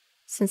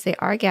since they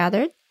are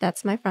gathered.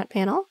 That's my front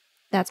panel,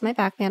 that's my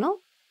back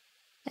panel.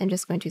 I'm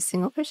just going to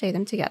single crochet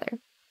them together.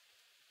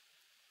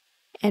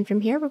 And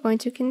from here we're going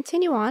to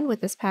continue on with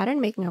this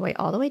pattern, making our way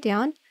all the way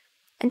down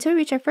until we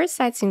reach our first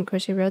side single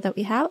crochet row that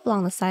we have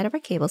along the side of our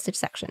cable stitch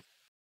section.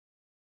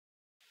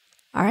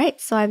 Alright,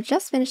 so I've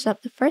just finished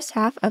up the first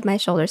half of my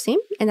shoulder seam,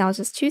 and that was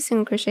just 2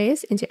 single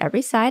crochets into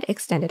every side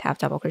extended half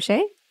double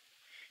crochet.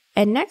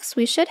 And next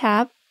we should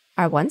have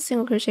our 1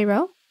 single crochet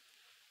row,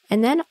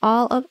 and then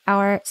all of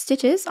our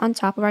stitches on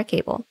top of our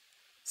cable.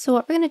 So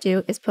what we're going to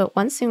do is put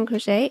 1 single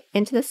crochet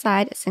into the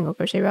side single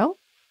crochet row,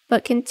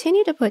 but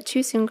continue to put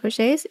 2 single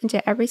crochets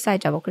into every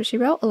side double crochet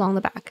row along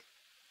the back.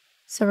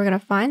 So we're going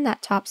to find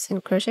that top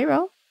single crochet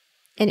row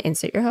and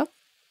insert your hook.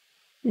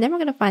 And then we're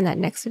going to find that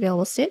next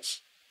available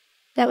stitch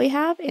that we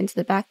have into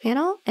the back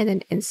panel and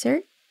then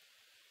insert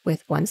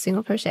with 1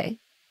 single crochet.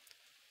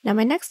 Now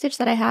my next stitch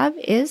that I have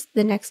is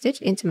the next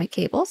stitch into my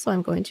cable, so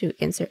I'm going to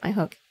insert my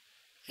hook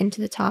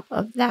into the top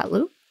of that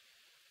loop.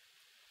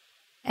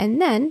 And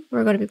then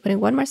we're going to be putting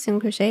 1 more single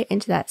crochet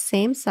into that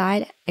same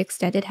side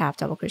extended half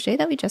double crochet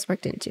that we just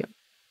worked into.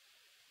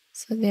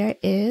 So there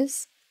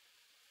is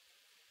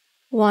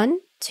 1,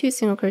 2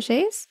 single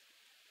crochets,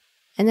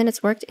 and then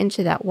it's worked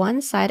into that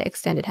 1 side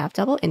extended half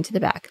double into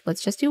the back.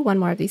 Let's just do 1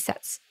 more of these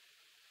sets.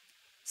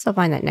 So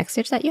find that next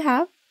stitch that you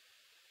have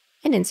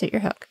and insert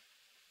your hook.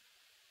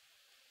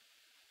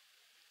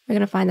 We're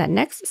going to find that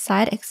next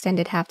side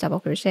extended half double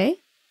crochet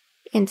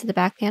into the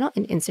back panel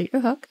and insert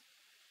your hook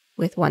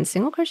with 1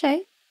 single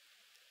crochet.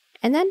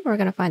 And then we're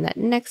going to find that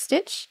next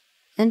stitch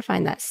and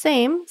find that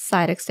same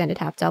side extended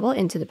half double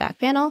into the back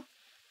panel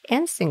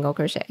and single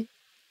crochet.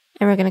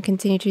 And we're going to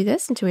continue to do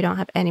this until we don't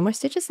have any more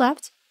stitches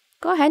left.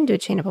 Go ahead and do a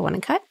chain up of 1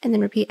 and cut, and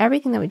then repeat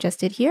everything that we just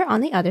did here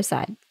on the other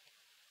side.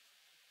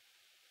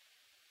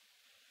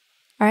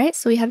 Alright,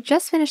 so we have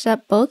just finished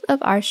up both of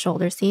our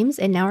shoulder seams,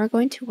 and now we're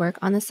going to work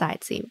on the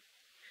side seam.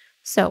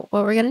 So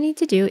what we're going to need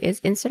to do is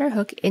insert our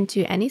hook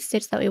into any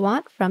stitch that we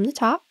want from the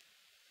top.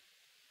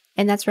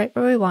 And that's right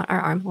where we want our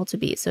armhole to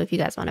be. So if you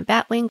guys want a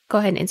batwing, go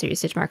ahead and insert your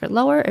stitch marker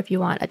lower. If you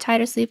want a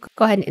tighter sleeve,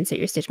 go ahead and insert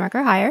your stitch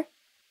marker higher.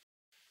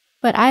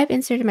 But I have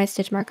inserted my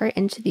stitch marker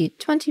into the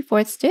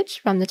 24th stitch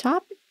from the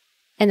top,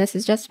 and this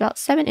is just about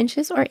 7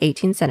 inches or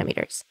 18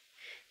 centimeters.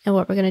 And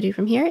what we're going to do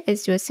from here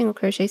is do a single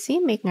crochet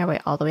seam, making our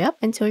way all the way up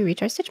until we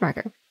reach our stitch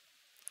marker.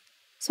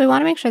 So we want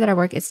to make sure that our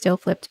work is still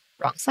flipped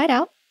wrong side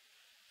out.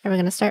 And we're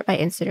going to start by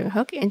inserting a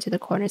hook into the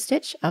corner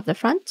stitch of the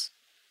front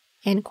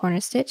and corner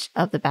stitch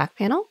of the back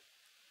panel.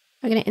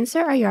 We're going to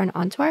insert our yarn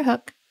onto our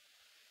hook,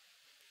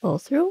 pull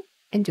through,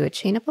 and do a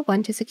chain up of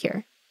 1 to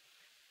secure.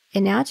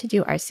 And now to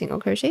do our single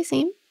crochet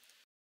seam,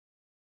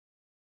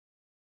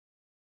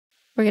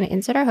 we're going to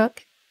insert our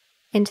hook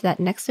into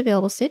that next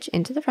available stitch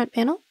into the front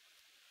panel,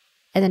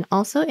 and then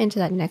also into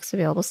that next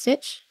available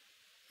stitch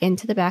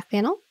into the back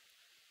panel.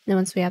 And then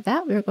once we have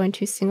that, we're going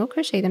to single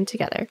crochet them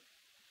together.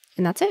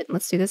 And that's it.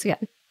 Let's do this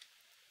again.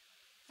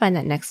 Find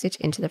that next stitch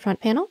into the front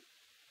panel,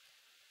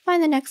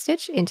 find the next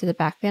stitch into the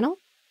back panel,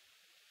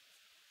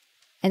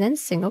 and then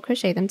single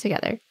crochet them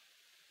together.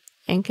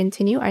 And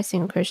continue our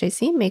single crochet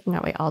seam, making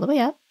our way all the way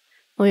up.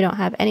 When we don't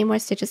have any more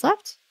stitches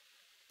left,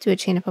 do a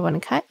chain up of 1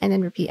 and cut, and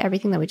then repeat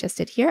everything that we just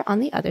did here on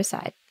the other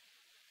side.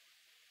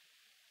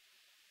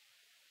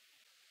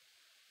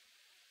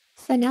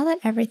 So now that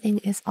everything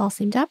is all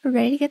seamed up, we're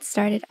ready to get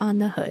started on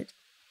the hood.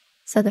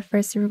 So the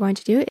first thing we're going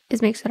to do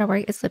is make sure that our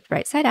work is flipped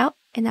right side out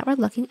and that we're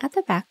looking at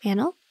the back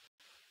panel.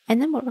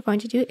 And then what we're going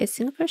to do is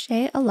single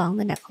crochet along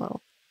the neck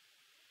hole.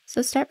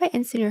 So start by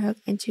inserting your hook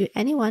into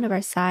any one of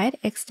our side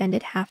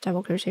extended half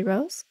double crochet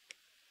rows.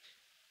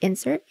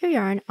 Insert your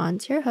yarn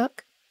onto your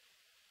hook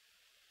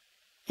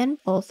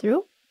and pull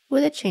through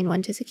with a chain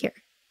 1 to secure.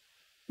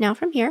 Now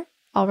from here,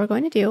 all we're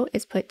going to do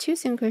is put 2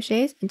 single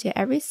crochets into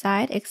every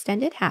side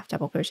extended half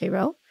double crochet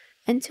row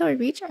until we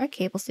reach our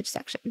cable stitch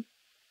section.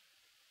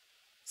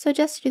 So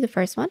just to do the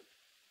first one,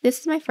 this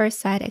is my first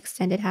side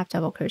extended half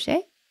double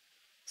crochet.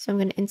 So I'm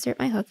going to insert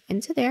my hook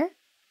into there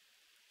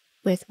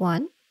with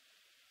 1,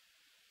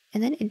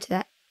 and then into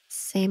that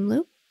same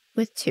loop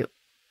with 2.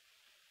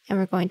 And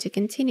we're going to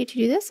continue to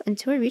do this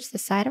until we reach the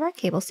side of our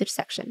cable stitch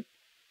section.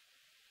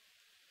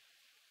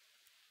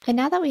 And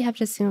now that we have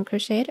just single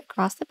crocheted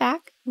across the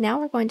back, now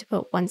we're going to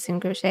put 1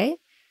 single crochet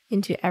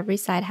into every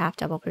side half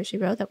double crochet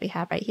row that we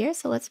have right here.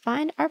 So let's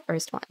find our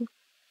first one.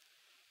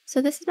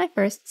 So this is my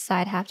first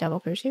side half double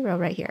crochet row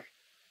right here.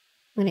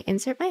 I'm going to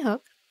insert my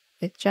hook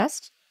with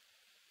just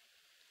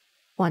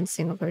 1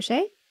 single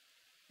crochet.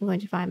 I'm going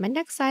to find my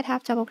next side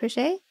half double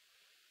crochet,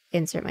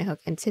 insert my hook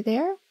into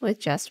there with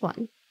just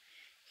 1.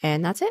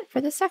 And that's it for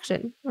this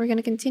section. We're going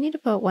to continue to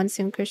put 1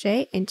 single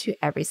crochet into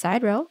every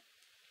side row.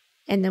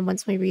 And then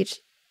once we reach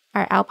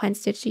our Alpine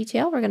stitch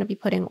detail, we're going to be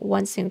putting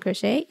 1 single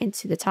crochet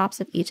into the tops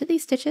of each of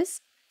these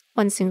stitches,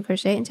 1 single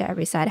crochet into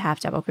every side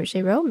half double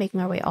crochet row, making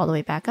our way all the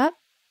way back up.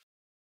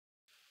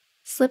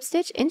 Slip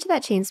stitch into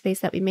that chain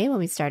space that we made when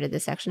we started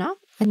this section off,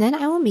 and then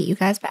I will meet you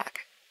guys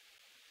back.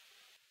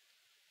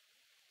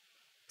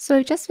 So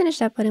we've just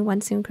finished up putting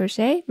 1 single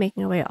crochet,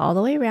 making our way all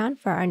the way around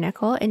for our neck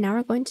hole, and now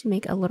we're going to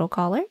make a little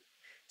collar.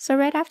 So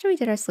right after we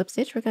did our slip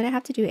stitch, we're going to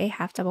have to do a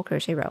half double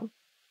crochet row.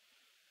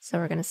 So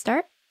we're going to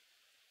start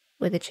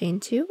with a chain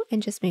 2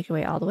 and just make your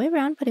way all the way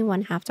around, putting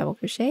 1 half double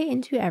crochet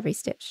into every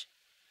stitch.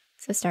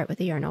 So start with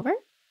a yarn over,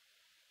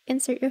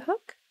 insert your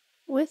hook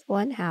with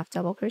 1 half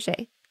double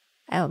crochet.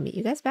 I will meet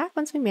you guys back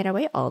once we made our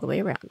way all the way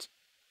around.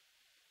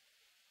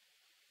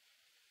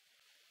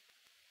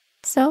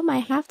 So my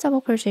half double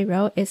crochet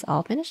row is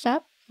all finished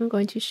up. I'm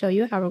going to show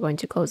you how we're going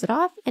to close it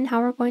off and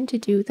how we're going to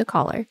do the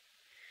collar.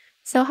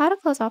 So how to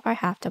close off our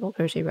half double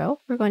crochet row,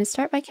 we're going to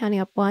start by counting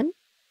up 1,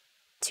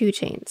 2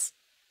 chains.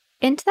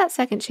 Into that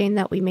second chain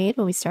that we made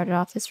when we started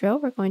off this row,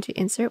 we're going to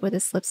insert with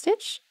a slip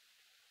stitch.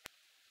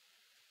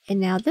 And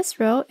now this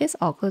row is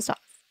all closed off.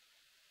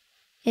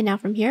 And now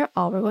from here,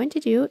 all we're going to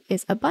do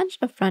is a bunch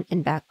of front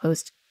and back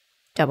post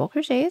double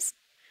crochets.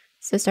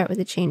 So start with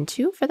a chain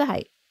 2 for the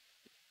height.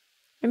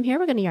 From here,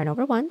 we're going to yarn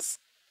over once,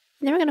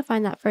 and then we're going to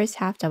find that first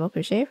half double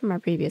crochet from our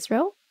previous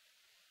row.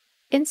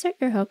 Insert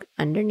your hook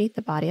underneath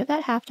the body of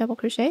that half double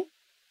crochet,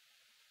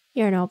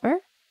 yarn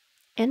over,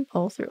 and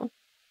pull through.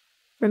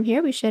 From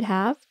here, we should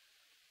have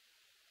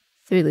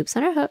 3 loops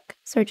on our hook,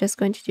 so we're just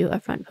going to do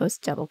a front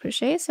post double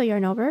crochet. So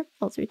yarn over,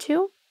 pull through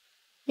 2,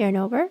 yarn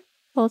over,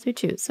 pull through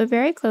 2. So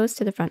very close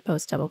to the front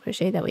post double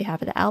crochet that we have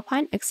for the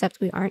Alpine,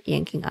 except we aren't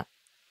yanking up.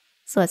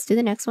 So let's do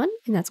the next one,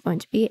 and that's going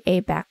to be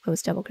a back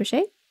post double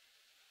crochet.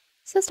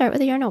 So start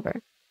with a yarn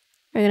over.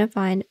 We're going to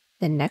find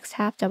the next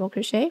half double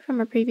crochet from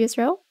our previous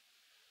row,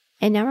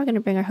 and now we're going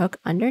to bring our hook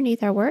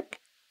underneath our work,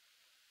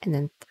 and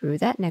then through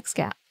that next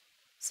gap.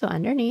 So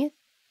underneath,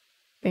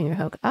 bring your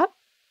hook up,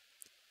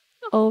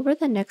 over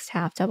the next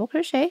half double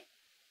crochet,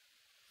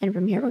 and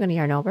from here we're going to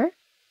yarn over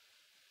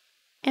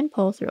and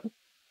pull through.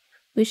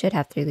 We should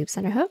have 3 loops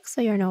on our hook,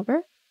 so yarn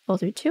over, pull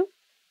through 2,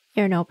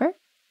 yarn over,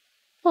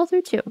 pull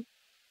through 2.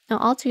 Now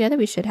all together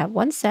we should have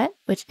 1 set,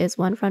 which is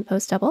 1 front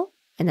post double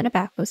and then a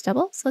back post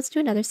double. So let's do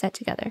another set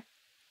together.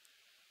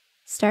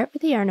 Start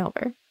with the yarn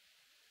over.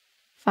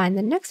 Find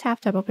the next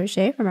half double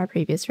crochet from our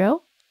previous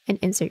row and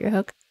insert your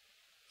hook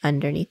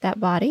underneath that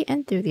body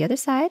and through the other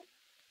side.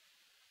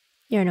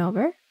 Yarn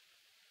over,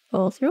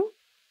 pull through,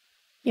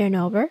 yarn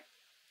over,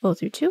 pull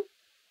through 2,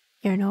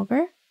 yarn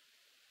over,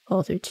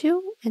 pull through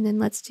 2, and then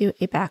let's do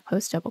a back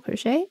post double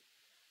crochet.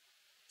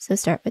 So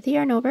start with the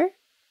yarn over,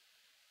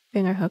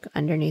 bring our hook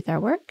underneath our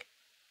work,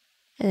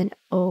 and then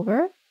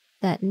over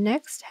that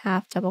next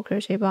half double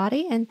crochet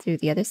body and through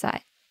the other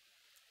side.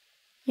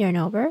 Yarn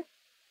over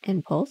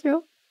and pull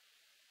through.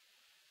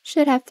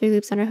 Should have 3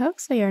 loops on our hook,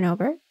 so yarn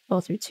over,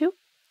 pull through 2,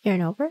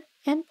 yarn over,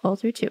 and pull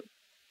through 2.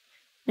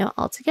 Now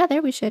all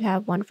together we should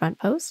have 1 front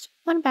post,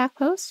 1 back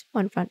post,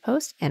 1 front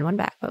post, and 1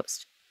 back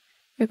post.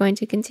 We're going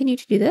to continue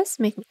to do this,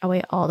 making our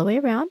way all the way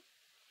around.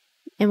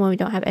 And when we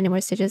don't have any more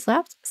stitches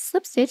left,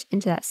 slip stitch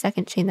into that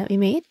second chain that we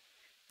made,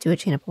 do a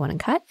chain up 1 and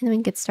cut, and then we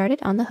can get started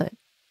on the hood.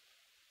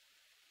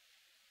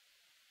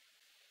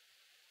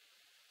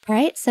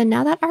 Alright, so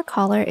now that our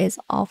collar is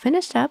all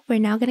finished up, we're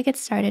now going to get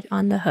started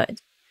on the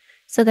hood.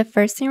 So the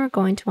first thing we're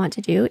going to want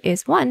to do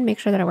is 1, make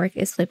sure that our work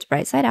is flipped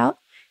right side out,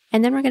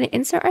 and then we're going to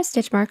insert our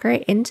stitch marker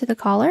into the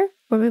collar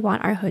where we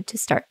want our hood to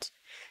start.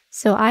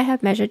 So I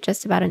have measured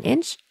just about 1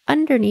 inch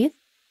underneath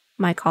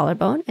my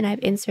collarbone, and I've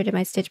inserted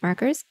my stitch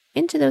markers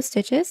into those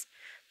stitches,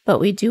 but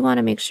we do want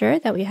to make sure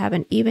that we have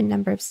an even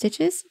number of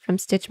stitches from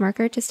stitch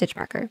marker to stitch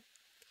marker.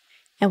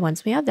 And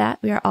once we have that,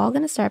 we are all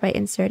going to start by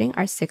inserting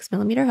our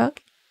 6mm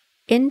hook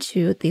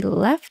into the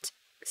left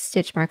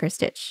stitch marker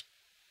stitch.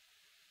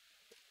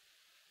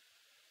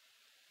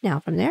 Now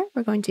from there,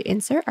 we're going to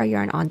insert our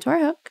yarn onto our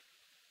hook,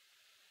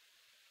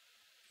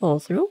 pull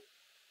through,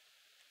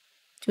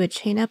 do a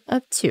chain up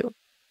of 2.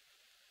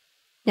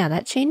 Now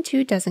that chain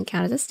 2 doesn't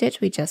count as a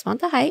stitch, we just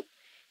want the height,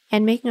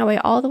 and making our way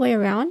all the way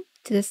around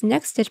to this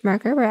next stitch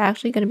marker, we're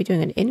actually going to be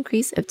doing an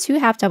increase of 2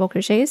 half double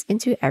crochets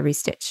into every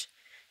stitch.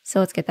 So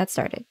let's get that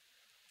started.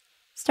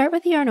 Start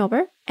with the yarn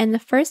over, and the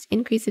first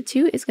increase of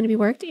 2 is going to be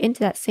worked into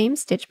that same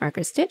stitch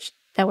marker stitch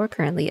that we're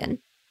currently in.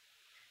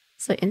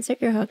 So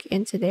insert your hook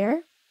into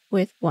there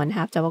with 1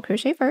 half double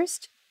crochet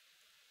first,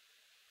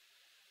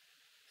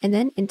 and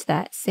then into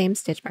that same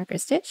stitch marker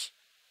stitch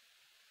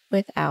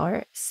with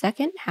our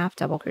second half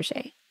double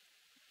crochet.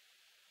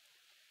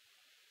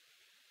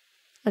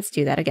 Let's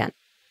do that again.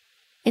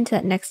 Into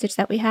that next stitch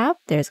that we have,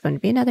 there's going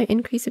to be another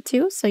increase of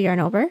 2, so yarn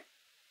over,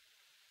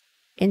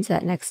 into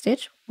that next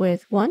stitch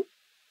with 1,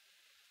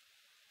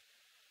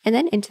 and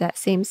then into that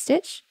same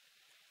stitch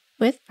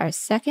with our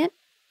second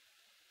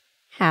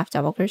half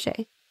double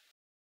crochet.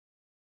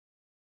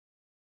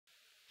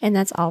 And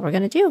that's all we're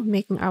going to do,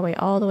 making our way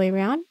all the way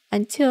around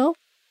until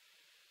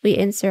we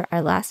insert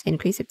our last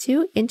increase of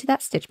 2 into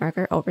that stitch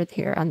marker over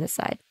here on this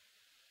side.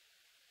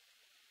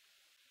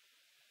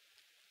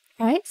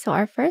 Alright, so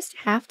our first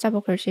half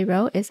double crochet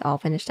row is all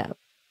finished up.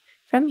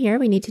 From here,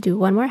 we need to do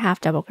 1 more half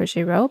double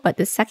crochet row, but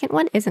the second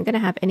one isn't going to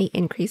have any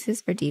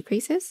increases or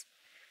decreases.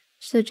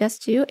 So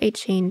just do a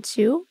chain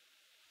 2,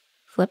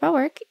 flip our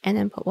work, and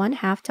then put 1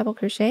 half double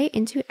crochet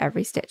into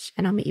every stitch,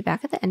 and I'll meet you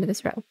back at the end of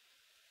this row.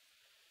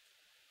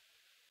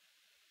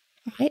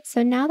 Alright,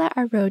 so now that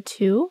our row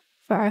 2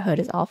 for our hood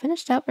is all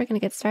finished up, we're going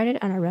to get started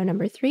on our row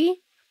number 3,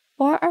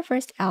 or our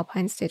first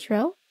alpine stitch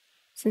row.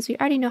 Since we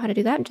already know how to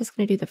do that, I'm just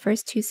going to do the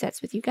first 2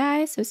 sets with you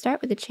guys. So start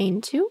with a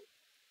chain 2,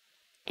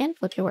 and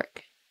flip your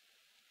work.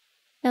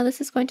 Now this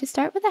is going to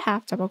start with a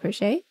half double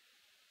crochet.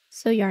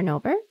 So yarn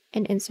over,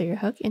 and insert your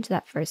hook into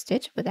that first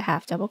stitch with a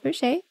half double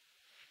crochet.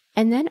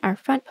 And then our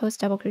front post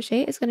double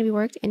crochet is going to be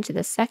worked into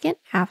the second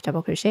half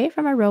double crochet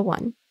from our row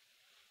 1.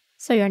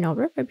 So yarn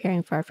over,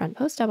 preparing for our front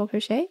post double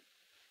crochet.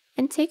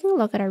 And taking a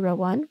look at our row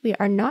 1, we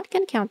are not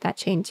going to count that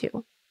chain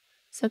 2.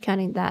 So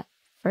counting that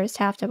first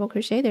half double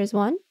crochet, there's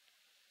 1.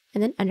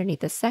 And then underneath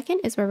the second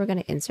is where we're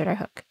going to insert our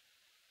hook.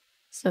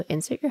 So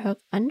insert your hook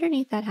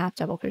underneath that half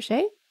double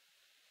crochet,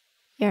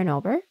 yarn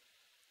over,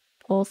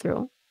 pull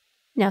through.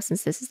 Now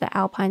since this is the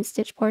alpine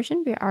stitch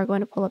portion, we are going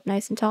to pull up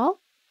nice and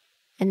tall.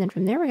 And then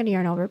from there, we're going to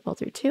yarn over, pull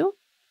through 2,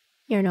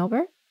 yarn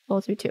over,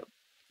 pull through 2.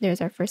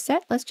 There's our first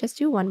set. Let's just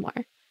do 1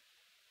 more.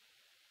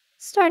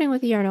 Starting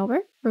with the yarn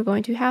over, we're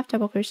going to half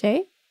double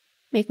crochet,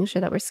 making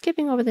sure that we're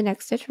skipping over the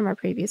next stitch from our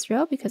previous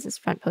row because this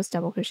front post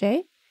double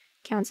crochet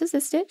counts as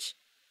this stitch,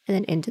 and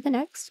then into the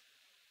next,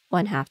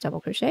 1 half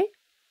double crochet,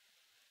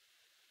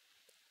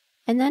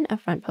 and then a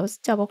front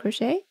post double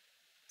crochet.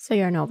 So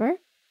yarn over,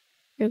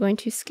 you're going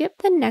to skip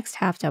the next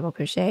half double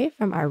crochet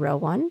from our row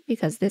 1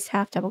 because this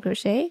half double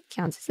crochet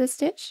counts as this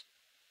stitch,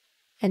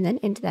 and then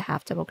into the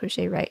half double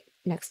crochet right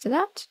next to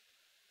that,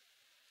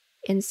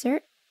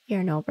 insert,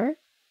 yarn over,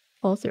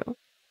 pull through,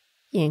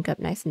 yank up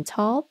nice and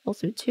tall, pull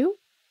through 2,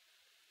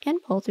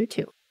 and pull through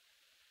 2.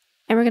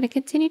 And we're going to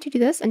continue to do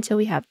this until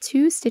we have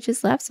 2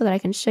 stitches left so that I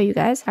can show you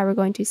guys how we're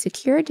going to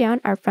secure down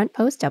our front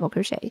post double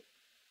crochet.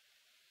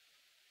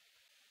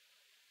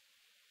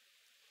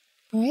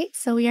 Alright,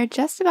 so we are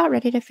just about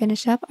ready to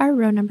finish up our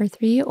row number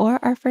 3 or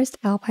our first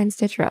alpine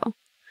stitch row.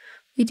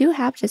 We do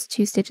have just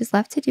 2 stitches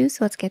left to do,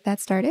 so let's get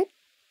that started.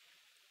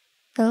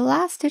 The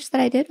last stitch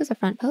that I did was a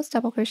front post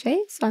double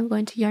crochet, so I'm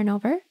going to yarn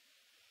over,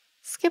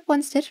 skip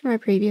 1 stitch from our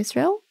previous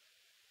row,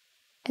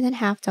 and then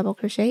half double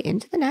crochet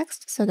into the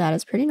next, so that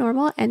is pretty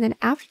normal. And then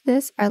after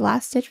this, our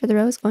last stitch for the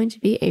row is going to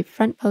be a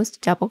front post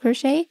double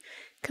crochet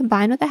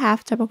combined with a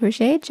half double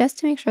crochet just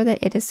to make sure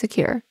that it is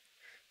secure.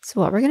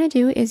 So what we're going to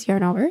do is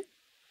yarn over,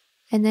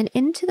 and then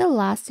into the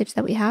last stitch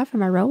that we have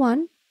from our row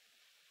 1,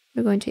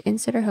 we're going to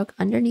insert our hook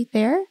underneath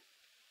there,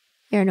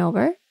 yarn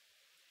over,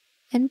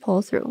 and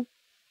pull through.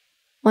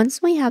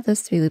 Once we have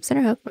those 3 loops in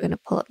our hook, we're going to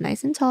pull up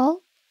nice and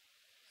tall,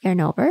 yarn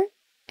over,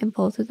 and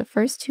pull through the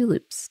first 2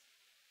 loops.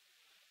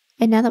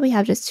 And now that we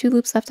have just 2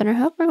 loops left on our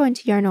hook, we're going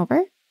to yarn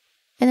over,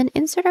 and then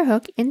insert our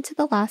hook into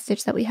the last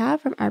stitch that we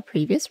have from our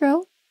previous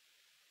row.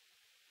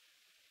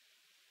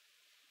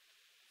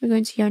 We're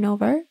going to yarn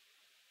over,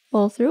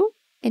 pull through,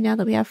 and now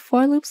that we have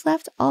 4 loops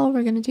left, all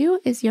we're going to do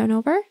is yarn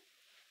over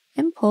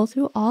and pull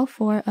through all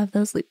 4 of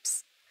those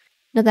loops.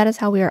 Now that is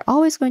how we are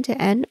always going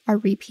to end our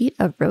repeat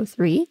of row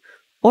 3,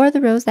 or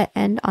the rows that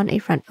end on a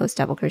front post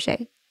double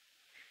crochet.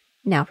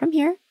 Now from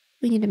here,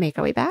 we need to make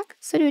our way back,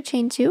 so do a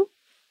chain 2,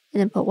 and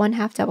then put 1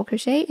 half double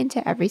crochet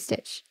into every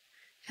stitch.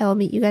 I will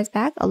meet you guys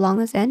back along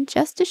this end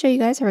just to show you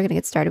guys how we're going to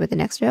get started with the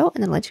next row,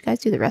 and then let you guys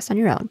do the rest on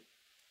your own.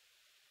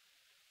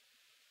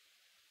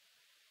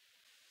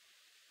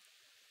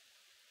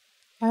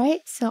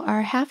 Alright, so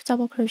our half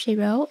double crochet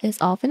row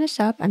is all finished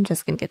up. I'm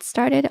just going to get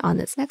started on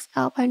this next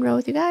alpine row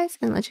with you guys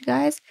and let you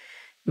guys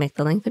make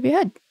the length of your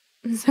hood.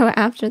 So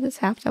after this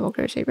half double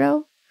crochet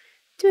row,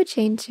 do a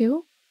chain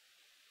 2,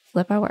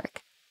 flip our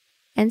work.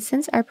 And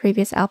since our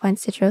previous Alpine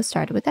stitch row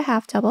started with a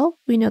half double,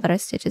 we know that our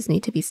stitches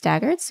need to be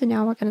staggered, so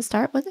now we're going to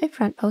start with a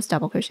front post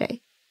double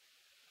crochet.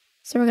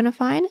 So we're going to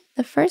find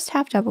the first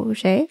half double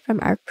crochet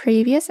from our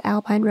previous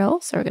Alpine row,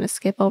 so we're going to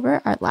skip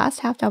over our last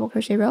half double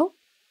crochet row,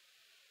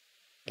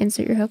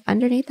 insert your hook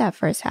underneath that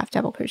first half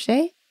double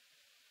crochet,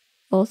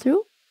 pull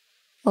through,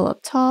 pull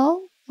up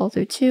tall, pull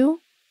through 2,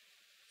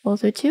 pull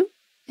through 2,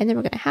 and then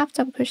we're going to half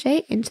double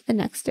crochet into the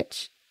next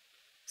stitch.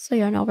 So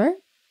yarn over,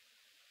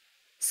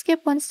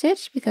 skip 1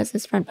 stitch because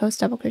this front post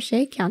double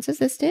crochet counts as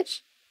this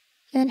stitch,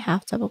 and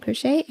half double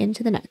crochet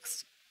into the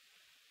next.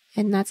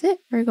 And that's it.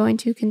 We're going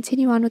to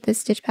continue on with this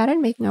stitch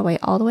pattern, making our way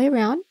all the way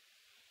around.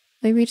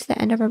 We reach the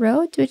end of our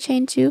row, do a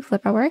chain 2,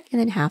 flip our work, and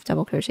then half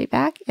double crochet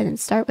back, and then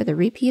start with a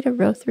repeat of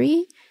row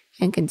 3,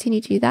 and continue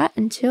to do that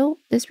until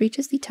this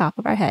reaches the top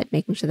of our head,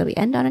 making sure that we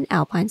end on an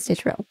Alpine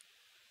stitch row.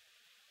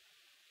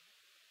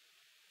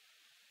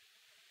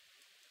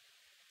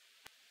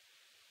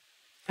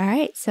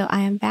 Alright, so I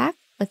am back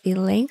with the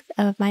length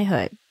of my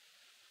hood.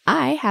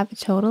 I have a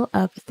total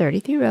of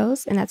 33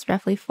 rows, and that's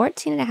roughly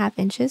 14.5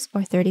 inches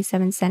or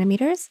 37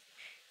 centimeters.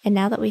 And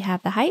now that we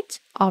have the height,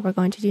 all we're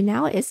going to do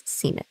now is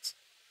seam it.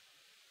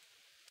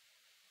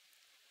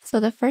 So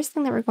the first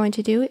thing that we're going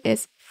to do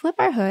is flip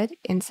our hood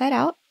inside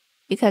out,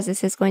 because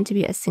this is going to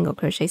be a single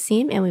crochet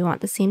seam and we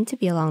want the seam to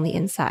be along the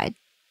inside.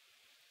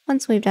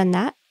 Once we've done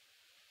that,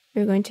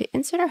 we're going to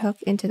insert our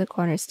hook into the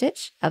corner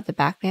stitch of the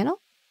back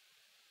panel,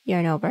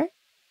 yarn over,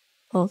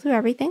 pull through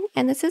everything,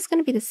 and this is going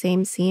to be the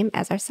same seam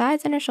as our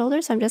sides and our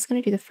shoulders, so I'm just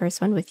going to do the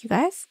first one with you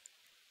guys.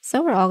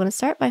 So we're all going to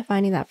start by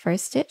finding that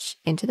first stitch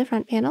into the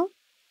front panel,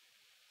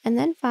 and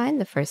then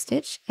find the first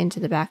stitch into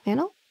the back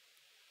panel,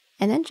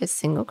 and then just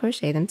single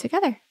crochet them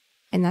together.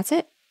 And that's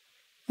it.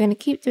 We're going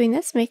to keep doing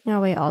this, making our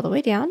way all the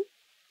way down.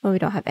 When we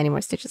don't have any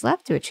more stitches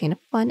left, do a chain up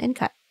 1 and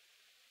cut.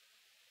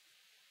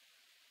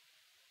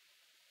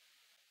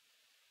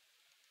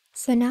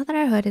 So now that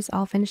our hood is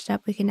all finished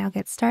up, we can now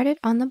get started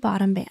on the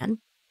bottom band.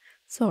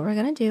 So what we're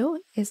going to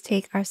do is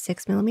take our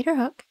 6mm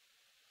hook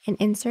and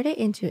insert it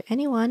into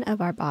any one of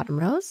our bottom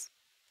rows.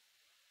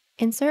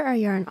 Insert our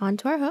yarn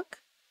onto our hook,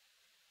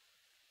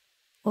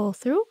 pull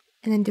through,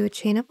 and then do a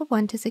chain up of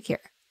 1 to secure.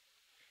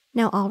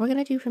 Now all we're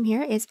going to do from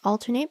here is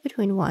alternate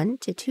between 1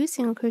 to 2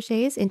 single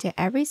crochets into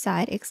every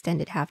side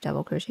extended half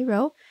double crochet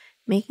row,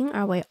 making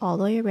our way all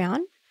the way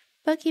around,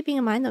 but keeping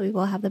in mind that we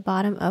will have the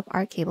bottom of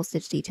our cable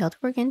stitch detail to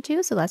work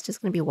into, so that's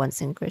just going to be 1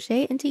 single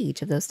crochet into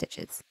each of those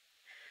stitches.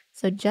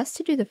 So just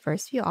to do the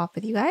first few off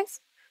with you guys,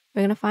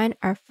 we're going to find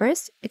our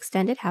first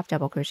extended half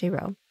double crochet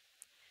row.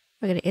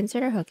 We're going to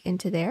insert our hook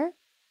into there,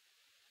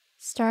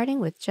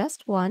 starting with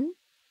just 1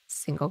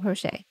 single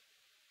crochet.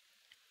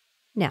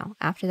 Now,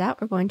 after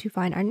that, we're going to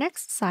find our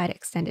next side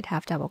extended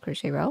half double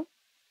crochet row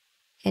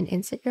and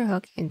insert your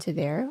hook into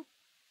there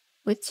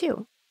with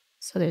 2.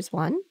 So there's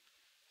 1,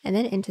 and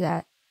then into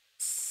that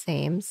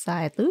same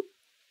side loop,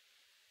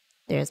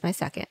 there's my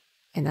second.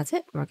 And that's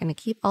it. We're going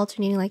to keep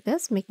alternating like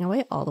this, making our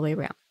way all the way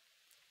around.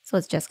 So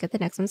let's just get the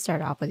next one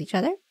started off with each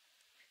other.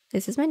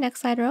 This is my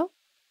next side row.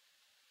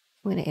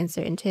 I'm going to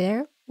insert into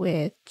there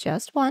with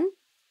just 1.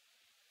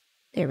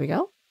 There we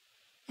go.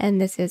 And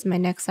this is my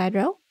next side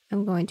row.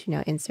 I'm going to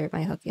now insert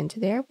my hook into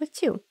there with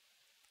 2.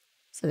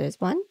 So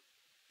there's 1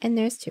 and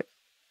there's 2.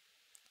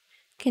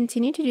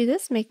 Continue to do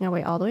this, making our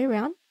way all the way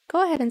around.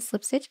 Go ahead and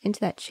slip stitch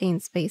into that chain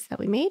space that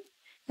we made,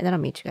 and then I'll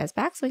meet you guys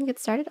back so we can get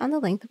started on the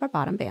length of our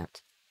bottom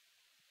band.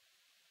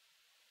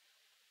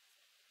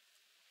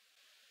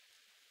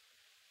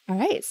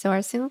 Alright, so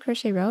our single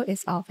crochet row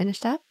is all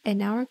finished up, and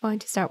now we're going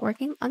to start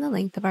working on the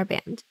length of our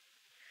band.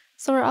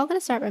 So we're all going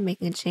to start by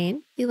making a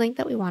chain, the length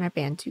that we want our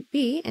band to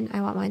be, and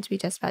I want mine to be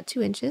just about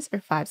 2 inches or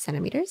 5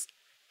 centimeters.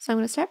 So I'm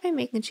going to start by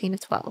making a chain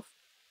of 12.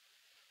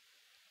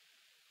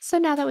 So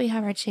now that we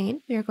have our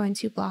chain, we are going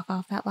to block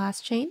off that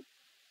last chain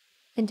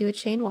and do a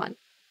chain 1.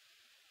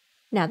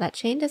 Now that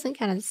chain doesn't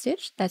count as a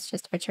stitch, that's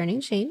just our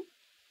turning chain.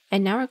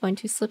 And now we're going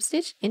to slip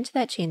stitch into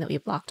that chain that we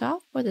blocked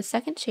off, or the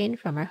second chain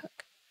from our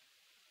hook.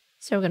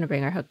 So we're going to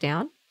bring our hook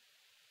down,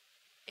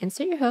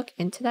 insert your hook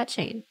into that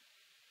chain.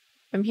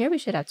 From here we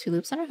should have 2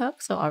 loops on our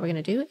hook, so all we're going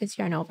to do is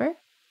yarn over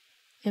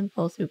and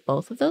pull through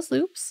both of those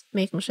loops,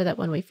 making sure that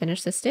when we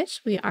finish the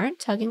stitch, we aren't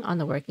tugging on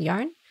the working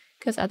yarn,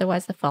 because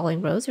otherwise the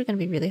following rows are going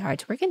to be really hard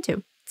to work into.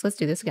 So let's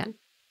do this again.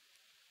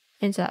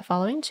 Into that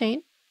following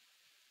chain,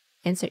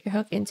 insert your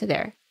hook into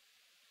there.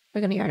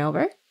 We're going to yarn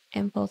over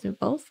and pull through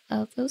both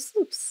of those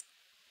loops.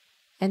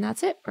 And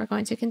that's it. We're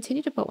going to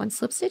continue to put 1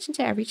 slip stitch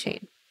into every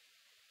chain.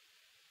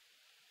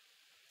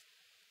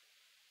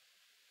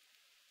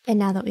 And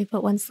now that we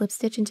put 1 slip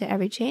stitch into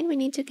every chain, we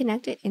need to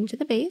connect it into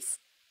the base.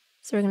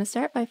 So we're going to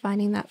start by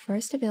finding that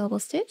first available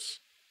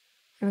stitch,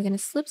 and we're going to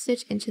slip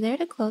stitch into there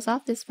to close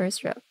off this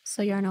first row.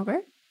 So yarn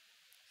over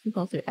and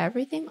pull through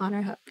everything on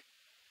our hook.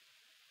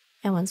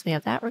 And once we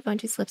have that, we're going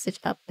to slip stitch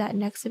up that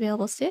next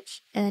available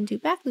stitch and then do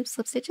back loop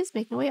slip stitches,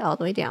 making our way all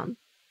the way down.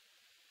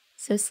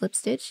 So slip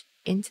stitch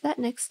into that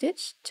next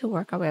stitch to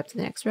work our way up to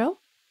the next row.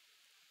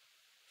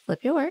 Flip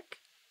your work,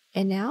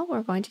 and now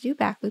we're going to do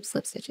back loop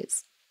slip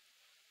stitches.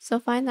 So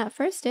find that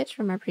first stitch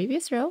from our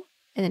previous row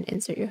and then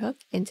insert your hook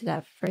into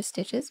that first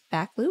stitch's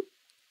back loop,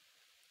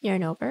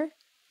 yarn over,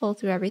 pull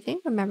through everything,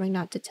 remembering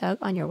not to tug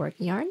on your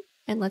working yarn,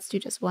 and let's do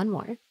just one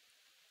more.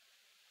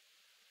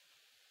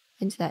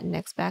 Into that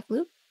next back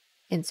loop,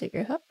 insert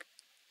your hook,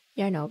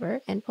 yarn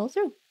over, and pull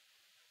through.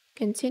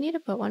 Continue to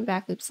put one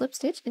back loop slip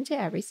stitch into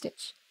every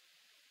stitch.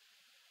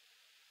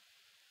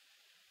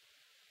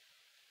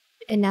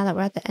 And now that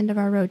we're at the end of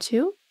our row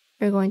 2,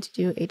 we're going to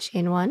do a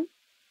chain 1,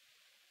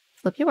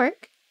 flip your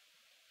work,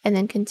 and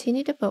then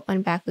continue to put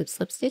one back loop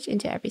slip stitch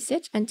into every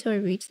stitch until we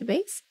reach the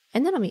base,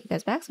 and then I'll meet you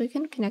guys back so we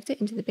can connect it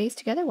into the base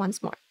together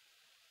once more.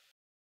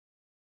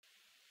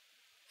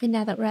 And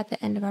now that we're at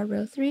the end of our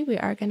row 3, we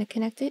are going to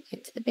connect it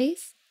into the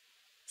base.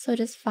 So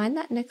just find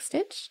that next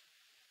stitch,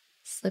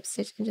 slip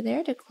stitch into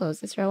there to close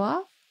this row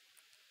off,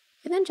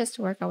 and then just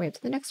to work our way up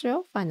to the next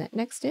row, find that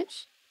next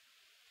stitch,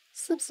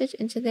 slip stitch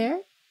into there,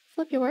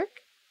 flip your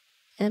work,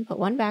 and then put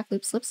one back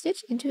loop slip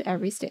stitch into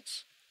every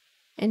stitch.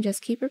 And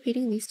just keep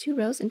repeating these 2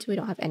 rows until we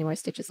don't have any more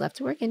stitches left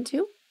to work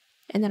into,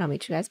 and then I'll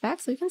meet you guys back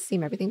so we can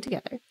seam everything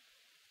together.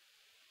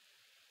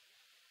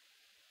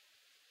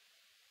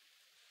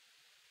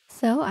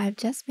 So I've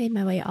just made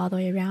my way all the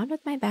way around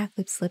with my back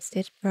loop slip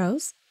stitch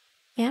rows,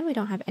 and we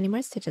don't have any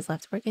more stitches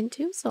left to work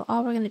into, so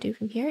all we're going to do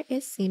from here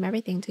is seam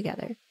everything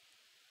together.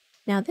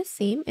 Now this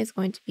seam is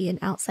going to be an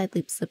outside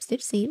loop slip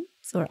stitch seam,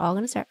 so we're all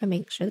going to start by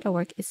making sure that our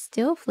work is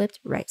still flipped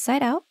right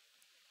side out.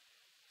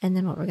 And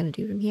then what we're going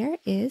to do from here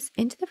is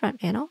into the front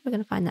panel, we're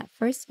going to find that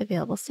first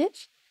available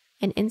stitch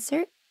and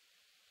insert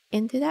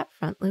into that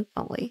front loop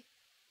only.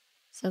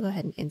 So go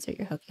ahead and insert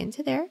your hook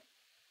into there.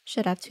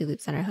 Should have 2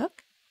 loops on our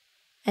hook.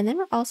 And then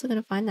we're also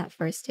going to find that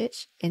first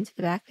stitch into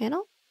the back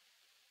panel.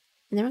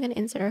 And then we're going to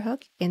insert our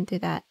hook into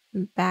that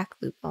back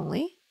loop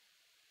only.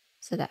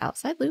 So the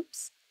outside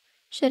loops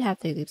should have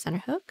 3 loops on our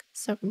hook.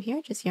 So from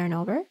here, just yarn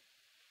over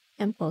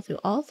and pull through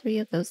all 3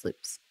 of those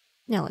loops.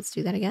 Now let's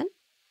do that again.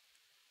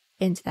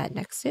 Into that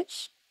next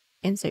stitch,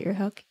 insert your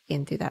hook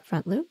in through that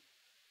front loop,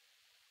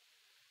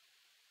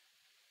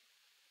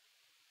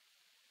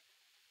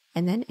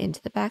 and then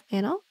into the back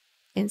panel,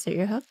 insert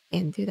your hook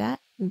in through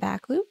that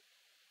back loop,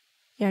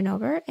 yarn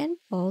over, and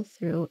pull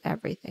through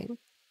everything.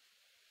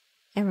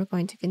 And we're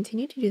going to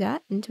continue to do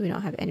that until we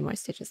don't have any more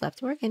stitches left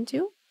to work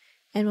into.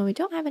 And when we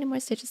don't have any more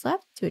stitches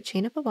left, do a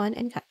chain up of 1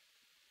 and cut.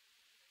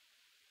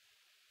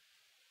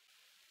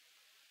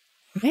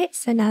 Alright,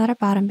 so now that our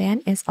bottom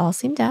band is all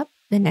seamed up,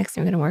 the next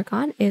thing we're going to work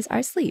on is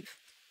our sleeve.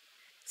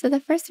 So the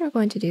first thing we're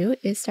going to do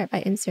is start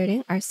by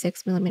inserting our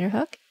 6mm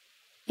hook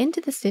into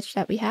the stitch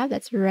that we have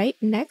that's right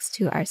next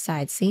to our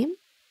side seam.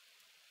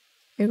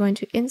 We're going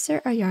to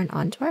insert our yarn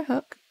onto our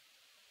hook,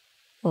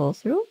 pull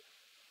through,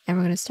 and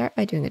we're going to start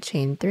by doing a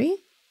chain 3.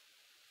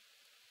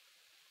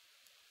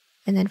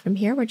 And then from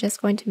here, we're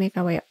just going to make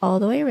our way all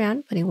the way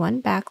around, putting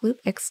one back loop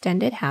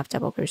extended half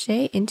double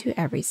crochet into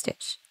every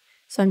stitch.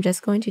 So I'm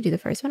just going to do the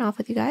first one off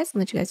with you guys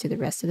and let you guys do the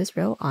rest of this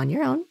row on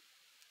your own.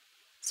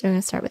 So we're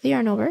going to start with the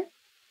yarn over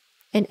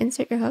and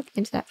insert your hook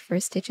into that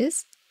first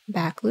stitch's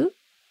back loop,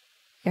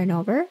 yarn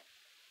over,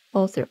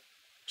 pull through.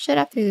 Should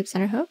have 3 loops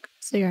on our hook,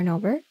 so yarn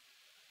over,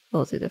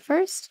 pull through the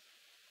first,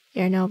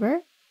 yarn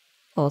over,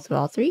 pull through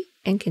all 3,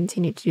 and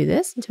continue to do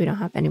this until we don't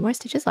have any more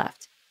stitches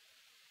left.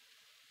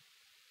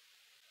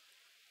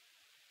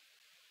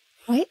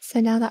 Alright, so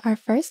now that our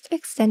first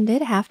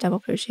extended half double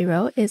crochet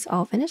row is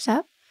all finished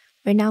up,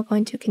 we're now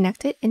going to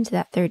connect it into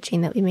that 3rd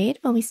chain that we made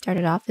when we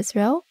started off this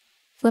row,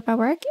 flip our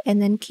work,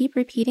 and then keep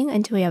repeating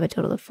until we have a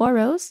total of 4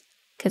 rows,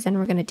 because then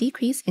we're going to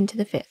decrease into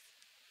the 5th.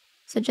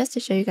 So just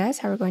to show you guys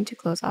how we're going to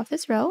close off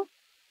this row,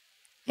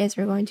 is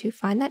we're going to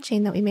find that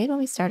chain that we made when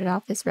we started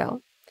off this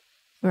row.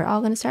 We're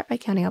all going to start by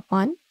counting up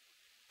 1,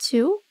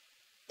 2,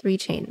 3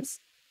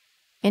 chains.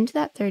 Into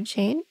that 3rd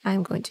chain,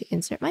 I'm going to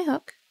insert my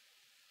hook,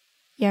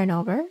 yarn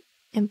over,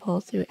 and pull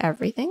through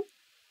everything,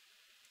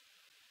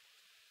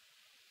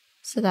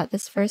 so that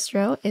this first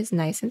row is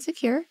nice and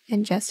secure.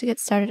 And just to get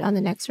started on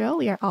the next row,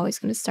 we are always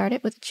going to start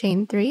it with a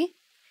chain 3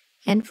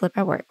 and flip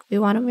our work. We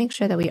want to make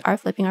sure that we are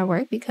flipping our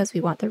work because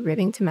we want the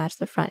ribbing to match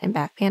the front and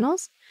back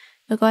panels.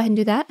 We'll go ahead and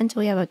do that until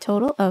we have a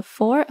total of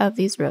 4 of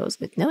these rows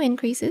with no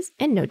increases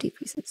and no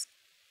decreases.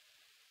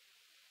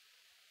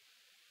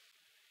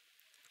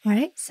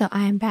 Alright, so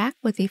I am back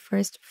with the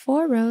first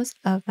 4 rows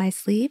of my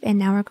sleeve, and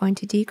now we're going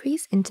to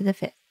decrease into the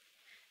 5th.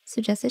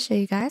 So just to show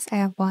you guys, I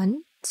have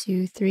 1,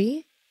 2,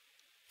 3,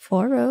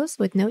 4 rows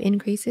with no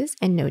increases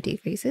and no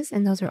decreases,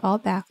 and those are all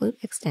back loop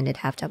extended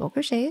half double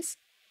crochets.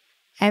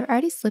 I've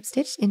already slip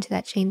stitched into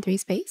that chain 3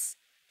 space.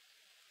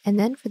 And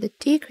then for the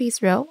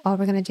decrease row, all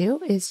we're going to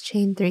do is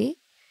chain 3,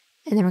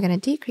 and then we're going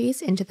to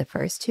decrease into the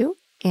first 2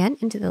 and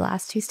into the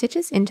last 2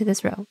 stitches into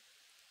this row.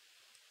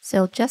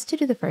 So just to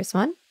do the first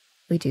one,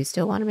 we do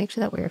still want to make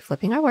sure that we're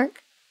flipping our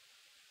work.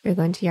 We're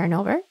going to yarn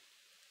over,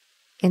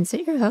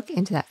 insert your hook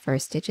into that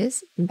first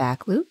stitch's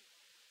back loop,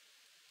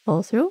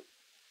 pull through,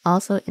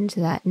 also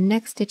into that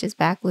next stitch's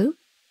back loop,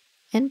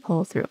 and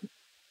pull through.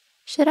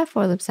 Should have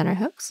 4 loops on our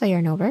hook, so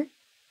yarn over,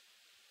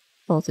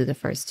 pull through the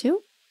first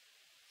 2,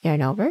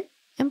 yarn over,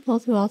 and pull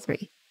through all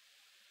 3.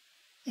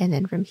 And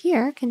then from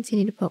here,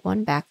 continue to put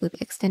one back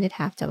loop extended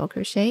half double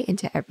crochet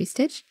into every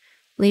stitch,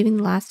 leaving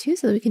the last two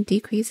so that we can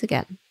decrease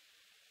again.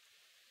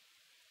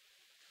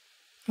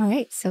 All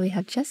right, so we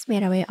have just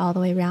made our way all the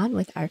way around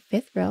with our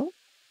 5th row,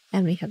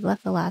 and we have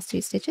left the last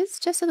 2 stitches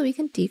just so that we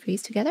can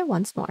decrease together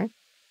once more.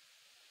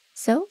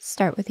 So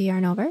start with the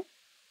yarn over,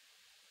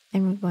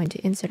 and we're going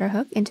to insert our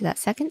hook into that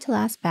second to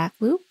last back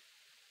loop,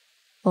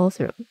 pull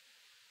through.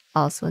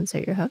 Also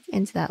insert your hook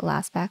into that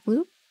last back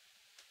loop,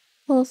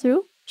 pull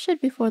through.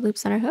 Should be 4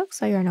 loops on our hook,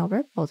 so yarn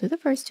over, pull through the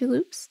first 2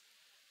 loops,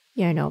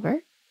 yarn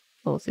over,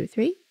 pull through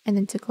 3, and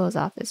then to close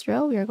off this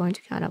row, we are going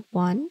to count up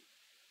 1,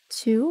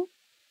 2,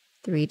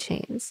 3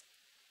 chains.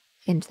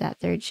 Into that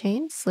 3rd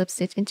chain, slip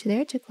stitch into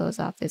there to close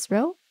off this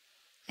row,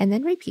 and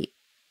then repeat.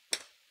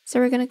 So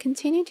we're going to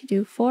continue to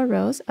do 4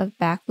 rows of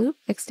back loop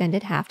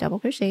extended half double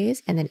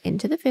crochets, and then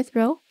into the 5th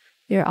row,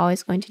 we are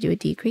always going to do a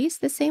decrease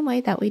the same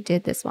way that we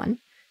did this one.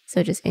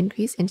 So just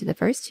increase into the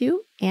first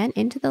 2 and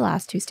into the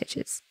last 2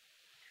 stitches.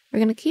 We're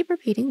going to keep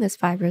repeating this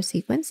 5-row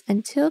sequence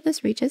until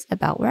this reaches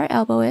about where our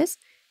elbow is,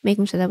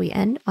 making sure that we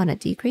end on a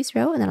decrease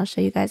row, and then I'll show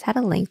you guys how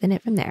to lengthen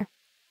it from there.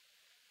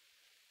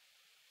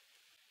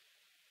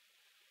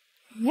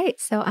 Alright,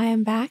 so I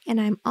am back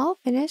and I'm all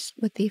finished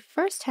with the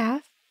first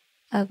half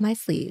of my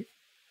sleeve.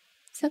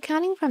 So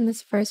counting from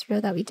this first row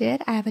that we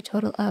did, I have a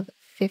total of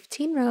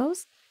 15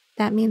 rows.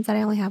 That means that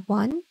I only have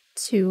 1,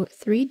 2,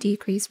 3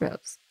 decrease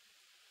rows.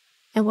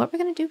 And what we're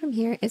going to do from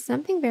here is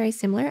something very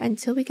similar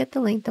until we get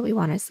the length that we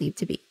want our sleeve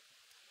to be.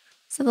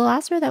 So the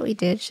last row that we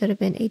did should have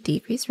been a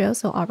decrease row,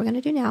 so all we're going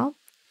to do now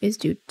is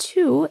do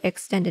 2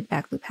 extended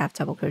back loop half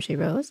double crochet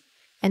rows,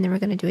 and then we're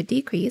going to do a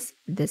decrease,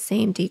 the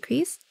same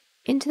decrease,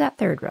 into that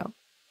 3rd row.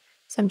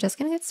 So I'm just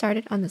going to get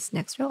started on this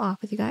next row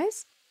off with you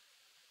guys.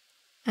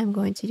 I'm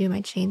going to do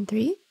my chain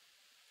 3,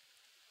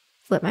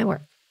 flip my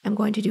work. I'm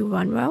going to do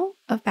 1 row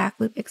of back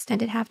loop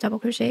extended half double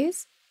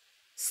crochets,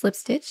 slip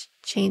stitch,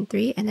 chain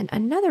 3, and then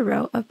another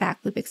row of back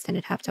loop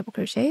extended half double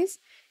crochets,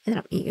 and then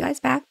I'll meet you guys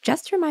back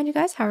just to remind you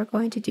guys how we're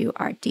going to do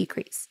our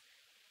decrease.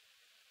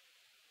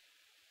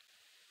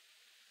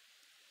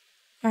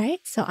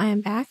 Alright, so I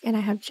am back and I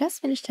have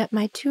just finished up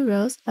my 2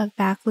 rows of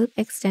back loop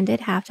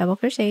extended half double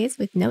crochets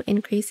with no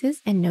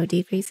increases and no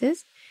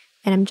decreases.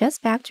 And I'm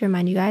just back to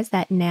remind you guys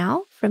that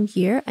now from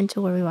here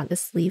until where we want the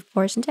sleeve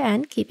portion to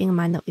end, keeping in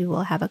mind that we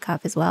will have a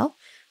cuff as well,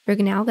 we're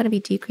now going to be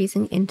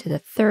decreasing into the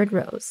 3rd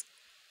rows.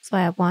 So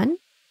I have 1,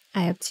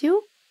 I have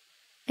 2,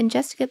 and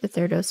just to get the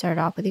 3rd row started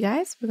off with you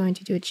guys, we're going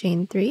to do a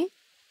chain 3,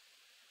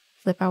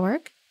 flip our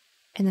work,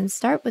 and then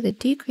start with a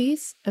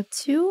decrease of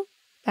 2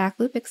 back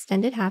loop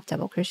extended half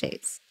double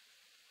crochets.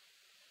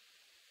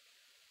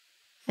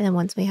 And then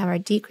once we have our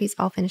decrease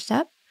all finished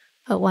up,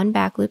 put 1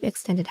 back loop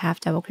extended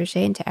half double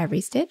crochet into every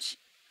stitch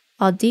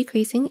while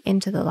decreasing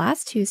into the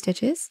last 2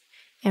 stitches,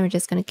 and we're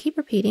just going to keep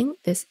repeating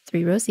this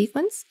 3-row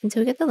sequence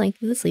until we get the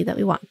length of the sleeve that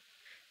we want.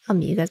 I'll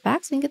meet you guys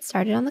back so we can get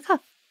started on the cuff.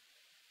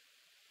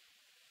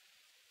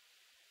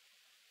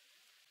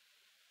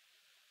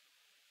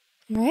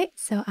 Alright,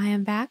 so I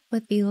am back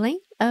with the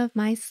length of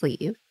my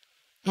sleeve.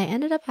 I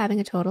ended up having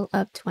a total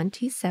of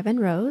 27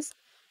 rows,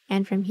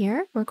 and from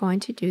here we're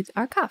going to do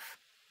our cuff.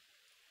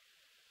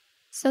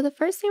 So the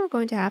first thing we're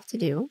going to have to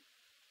do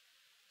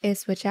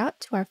is switch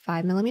out to our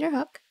 5mm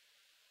hook,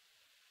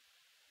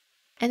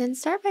 and then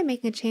start by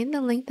making a chain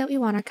the length that we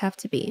want our cuff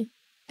to be.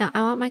 Now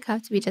I want my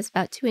cuff to be just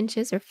about 2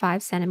 inches or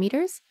 5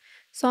 centimeters,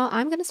 so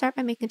I'm going to start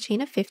by making a chain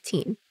of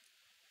 15.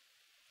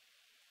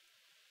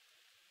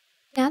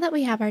 Now that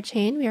we have our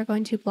chain, we are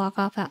going to block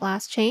off that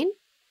last chain,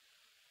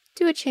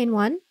 do a chain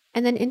 1,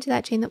 and then into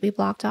that chain that we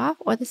blocked off,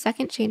 or the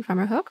second chain from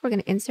our hook, we're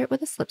going to insert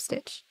with a slip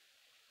stitch.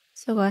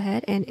 So go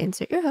ahead and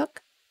insert your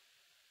hook,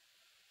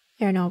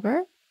 yarn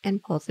over,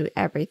 and pull through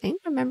everything,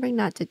 remembering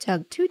not to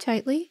tug too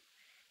tightly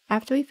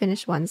after we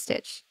finish 1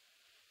 stitch.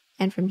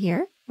 And from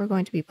here, we're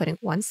going to be putting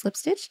 1 slip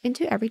stitch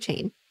into every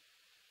chain.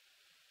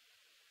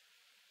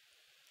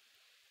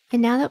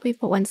 And now that we've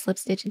put 1 slip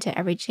stitch into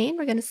every chain,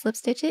 we're going to slip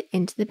stitch it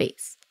into the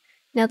base.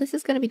 Now this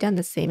is going to be done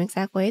the same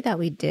exact way that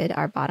we did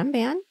our bottom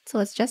band, so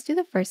let's just do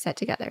the first set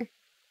together.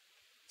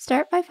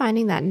 Start by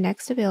finding that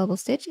next available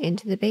stitch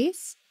into the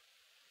base,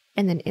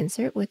 and then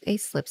insert with a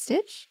slip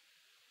stitch.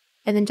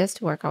 And then just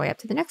to work our way up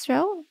to the next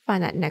row,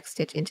 find that next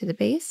stitch into the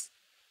base,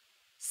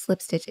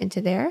 slip stitch into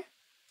there,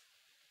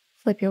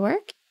 flip your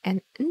work,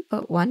 and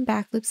put 1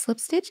 back loop slip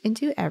stitch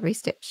into every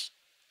stitch.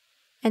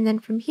 And then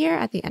from here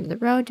at the end of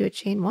the row, do a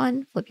chain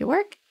 1, flip your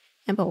work,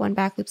 and put 1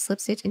 back loop slip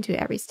stitch into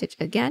every stitch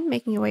again,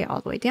 making your way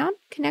all the way down,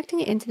 connecting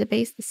it into the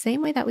base the same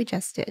way that we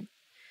just did.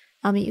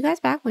 I'll meet you guys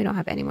back when we don't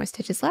have any more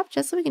stitches left,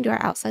 just so we can do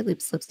our outside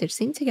loop slip stitch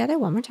seam together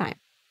one more time.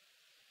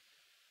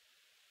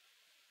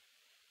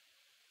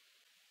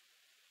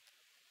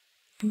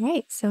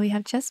 Alright, so we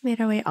have just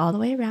made our way all the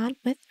way around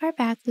with our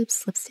back loop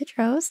slip stitch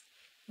rows.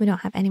 We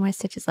don't have any more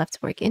stitches left to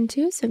work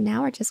into, so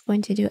now we're just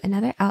going to do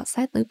another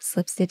outside loop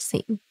slip stitch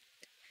seam.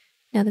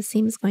 Now the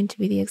seam is going to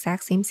be the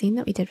exact same seam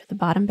that we did for the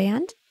bottom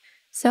band.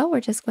 So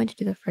we're just going to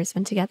do the first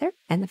one together,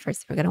 and the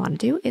first thing we're going to want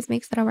to do is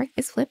make sure that our work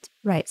is flipped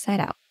right side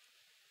out.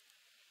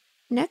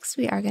 Next,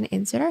 we are going to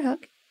insert our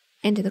hook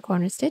into the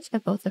corner stitch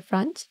of both the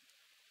front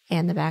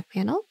and the back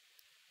panel,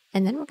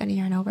 and then we're going to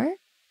yarn over,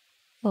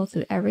 pull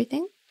through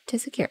everything to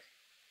secure.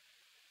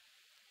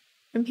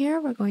 From here,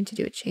 we're going to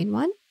do a chain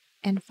 1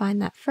 and find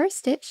that first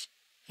stitch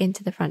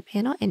into the front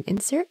panel and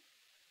insert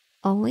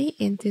only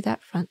in through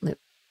that front loop.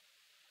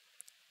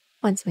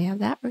 Once we have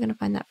that, we're going to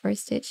find that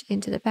first stitch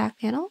into the back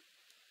panel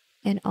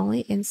and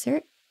only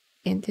insert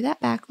into that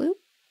back loop.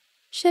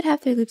 Should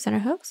have 3 loops on our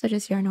hook, so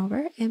just yarn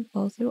over and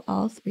pull through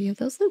all 3 of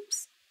those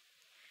loops.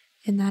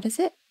 And that is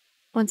it.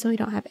 Once we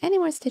don't have any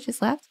more stitches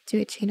left, do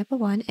a chain up of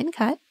 1 and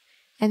cut,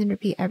 and then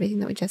repeat everything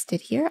that we just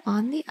did here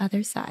on the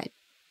other side.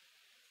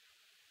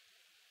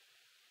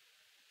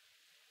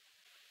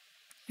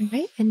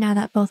 Alright, and now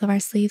that both of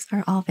our sleeves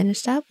are all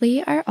finished up,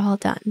 we are all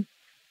done.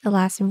 The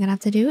last thing we're going to have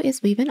to do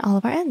is weave in all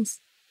of our ends.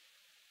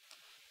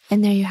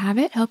 And there you have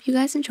it. Hope you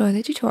guys enjoy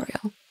the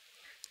tutorial.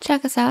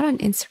 Check us out on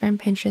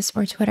Instagram, Pinterest,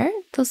 or Twitter.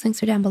 Those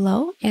links are down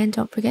below. And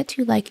don't forget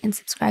to like and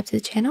subscribe to the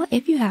channel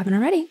if you haven't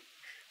already.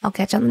 I'll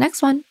catch you on the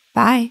next one.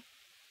 Bye!